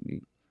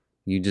 dude.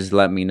 You just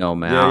let me know,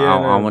 man. Yeah, I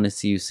man. want to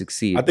see you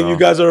succeed. I think bro. you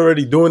guys are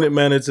already doing it,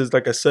 man. It's just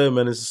like I said,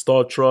 man. It's a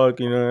Star Truck,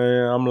 you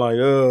know. I'm like,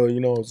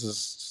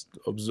 it's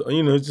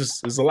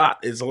just, it's a lot.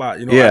 It's a lot,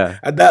 you know. Yeah.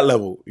 At that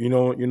level, you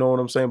know what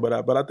I'm saying. But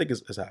I think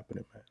it's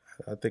happening, man.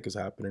 I think it's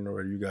happening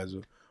already. You guys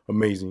are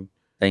amazing.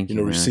 Thank you,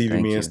 man. Receiving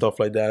Thank me you. and stuff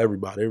like that.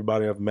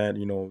 Everybody I've met,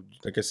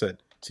 like I said,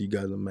 see you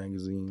guys in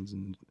magazines,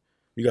 and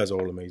you guys are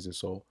all amazing.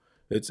 So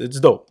it's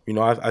dope.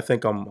 I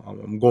think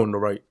I'm going the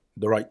right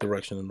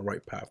direction and the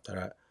right path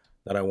that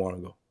I want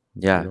to go.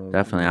 Yeah,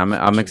 definitely.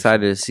 I'm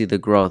excited to see the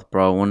growth,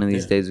 bro. One of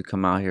these days we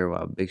come out here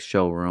with a big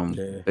showroom,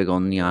 big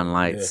old neon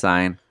light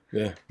sign.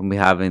 Yeah. We'll be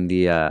having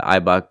the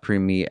Ibach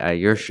pre-meet at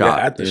your shop.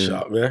 Yeah, at the dude.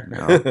 shop, yeah.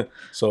 No.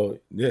 So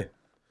yeah.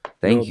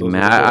 Thank you, those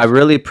man. are the I goals.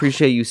 really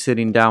appreciate you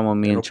sitting down with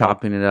me Yeah, and no problem.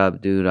 chopping it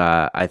up, dude.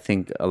 I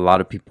think a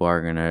lot of people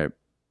are gonna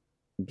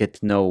get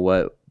to know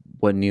what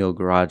Neo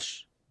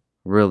Garage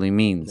really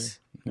means,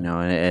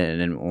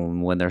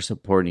 and when they're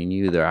supporting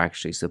you, they're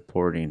actually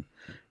supporting,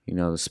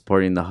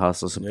 supporting the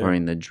hustle,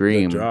 supporting the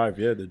dream. The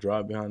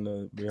drive behind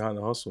the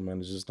hustle, man.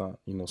 It's just not,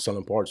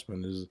 selling parts,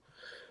 man. There's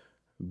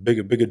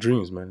bigger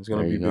dreams, man. It's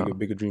gonna There be you go.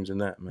 bigger dreams than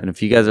that, man. And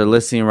if you guys are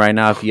listening right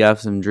now, if you have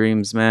some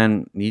dreams,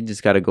 man, you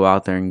just got to go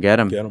out there and get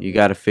them. Get 'em. You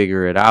got to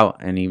figure it out.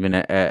 And even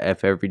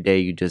if every day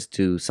you just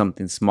do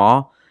something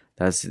small,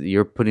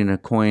 you're putting a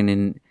coin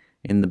in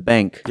the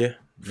bank Yeah.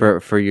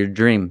 for your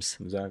dreams.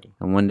 Exactly.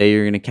 And one day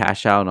you're going to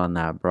cash out on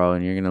that, bro.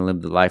 And you're going to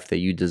live the life that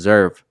you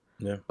deserve.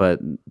 Yeah. But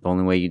the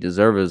only way you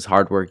deserve it is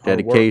hard work, Hard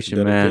work,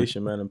 dedication,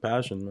 dedication, man, and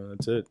passion, man.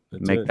 That's it.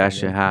 Make that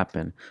shit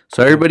happen.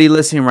 So everybody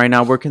listening right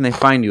now, where can they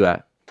find you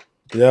at?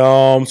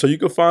 Yeah, so you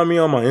can find me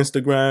on my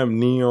Instagram,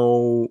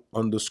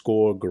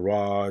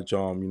 Neo_Garage.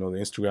 The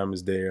Instagram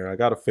is there. I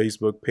got a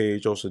Facebook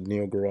page, also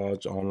Neo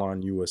Garage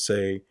Online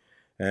USA,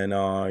 and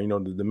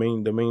the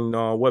main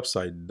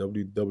website,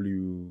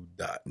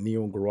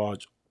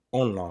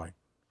 www.neogarageonline.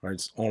 Right,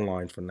 it's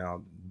online for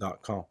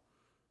now.com.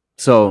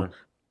 So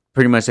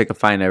pretty much they can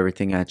find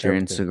everything at your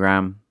Everything.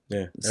 Instagram.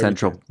 Yeah,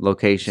 Central everything.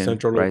 location,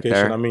 Central right location.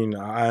 there. I mean,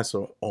 I answer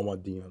all my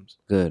DMs,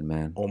 Good,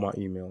 man. all my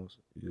emails.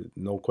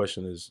 No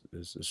question is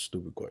a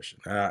stupid question.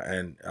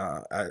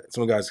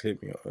 Some guys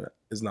hit me up.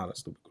 It's not a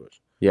stupid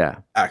question. Yeah,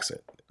 Ask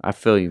it. I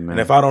feel you, man. And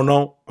if I don't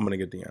know, I'm gonna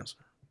get the answer.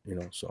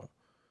 So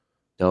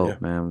Dope, yeah.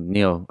 man.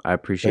 Neil, I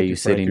appreciate Thank you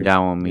thank sitting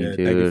down with me, Thank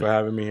you dude. for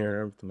having me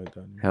here and everything like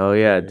that. Hell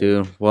yeah,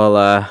 dude.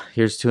 Well,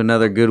 here's to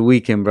another good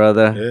weekend,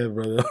 brother. Yeah,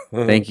 brother.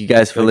 Thank you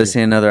guys for Thank you.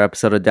 listening to another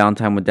episode of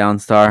Downtime with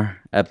Downstar,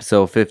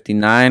 episode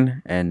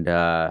 59. And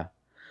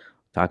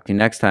talk to you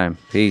next time.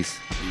 Peace.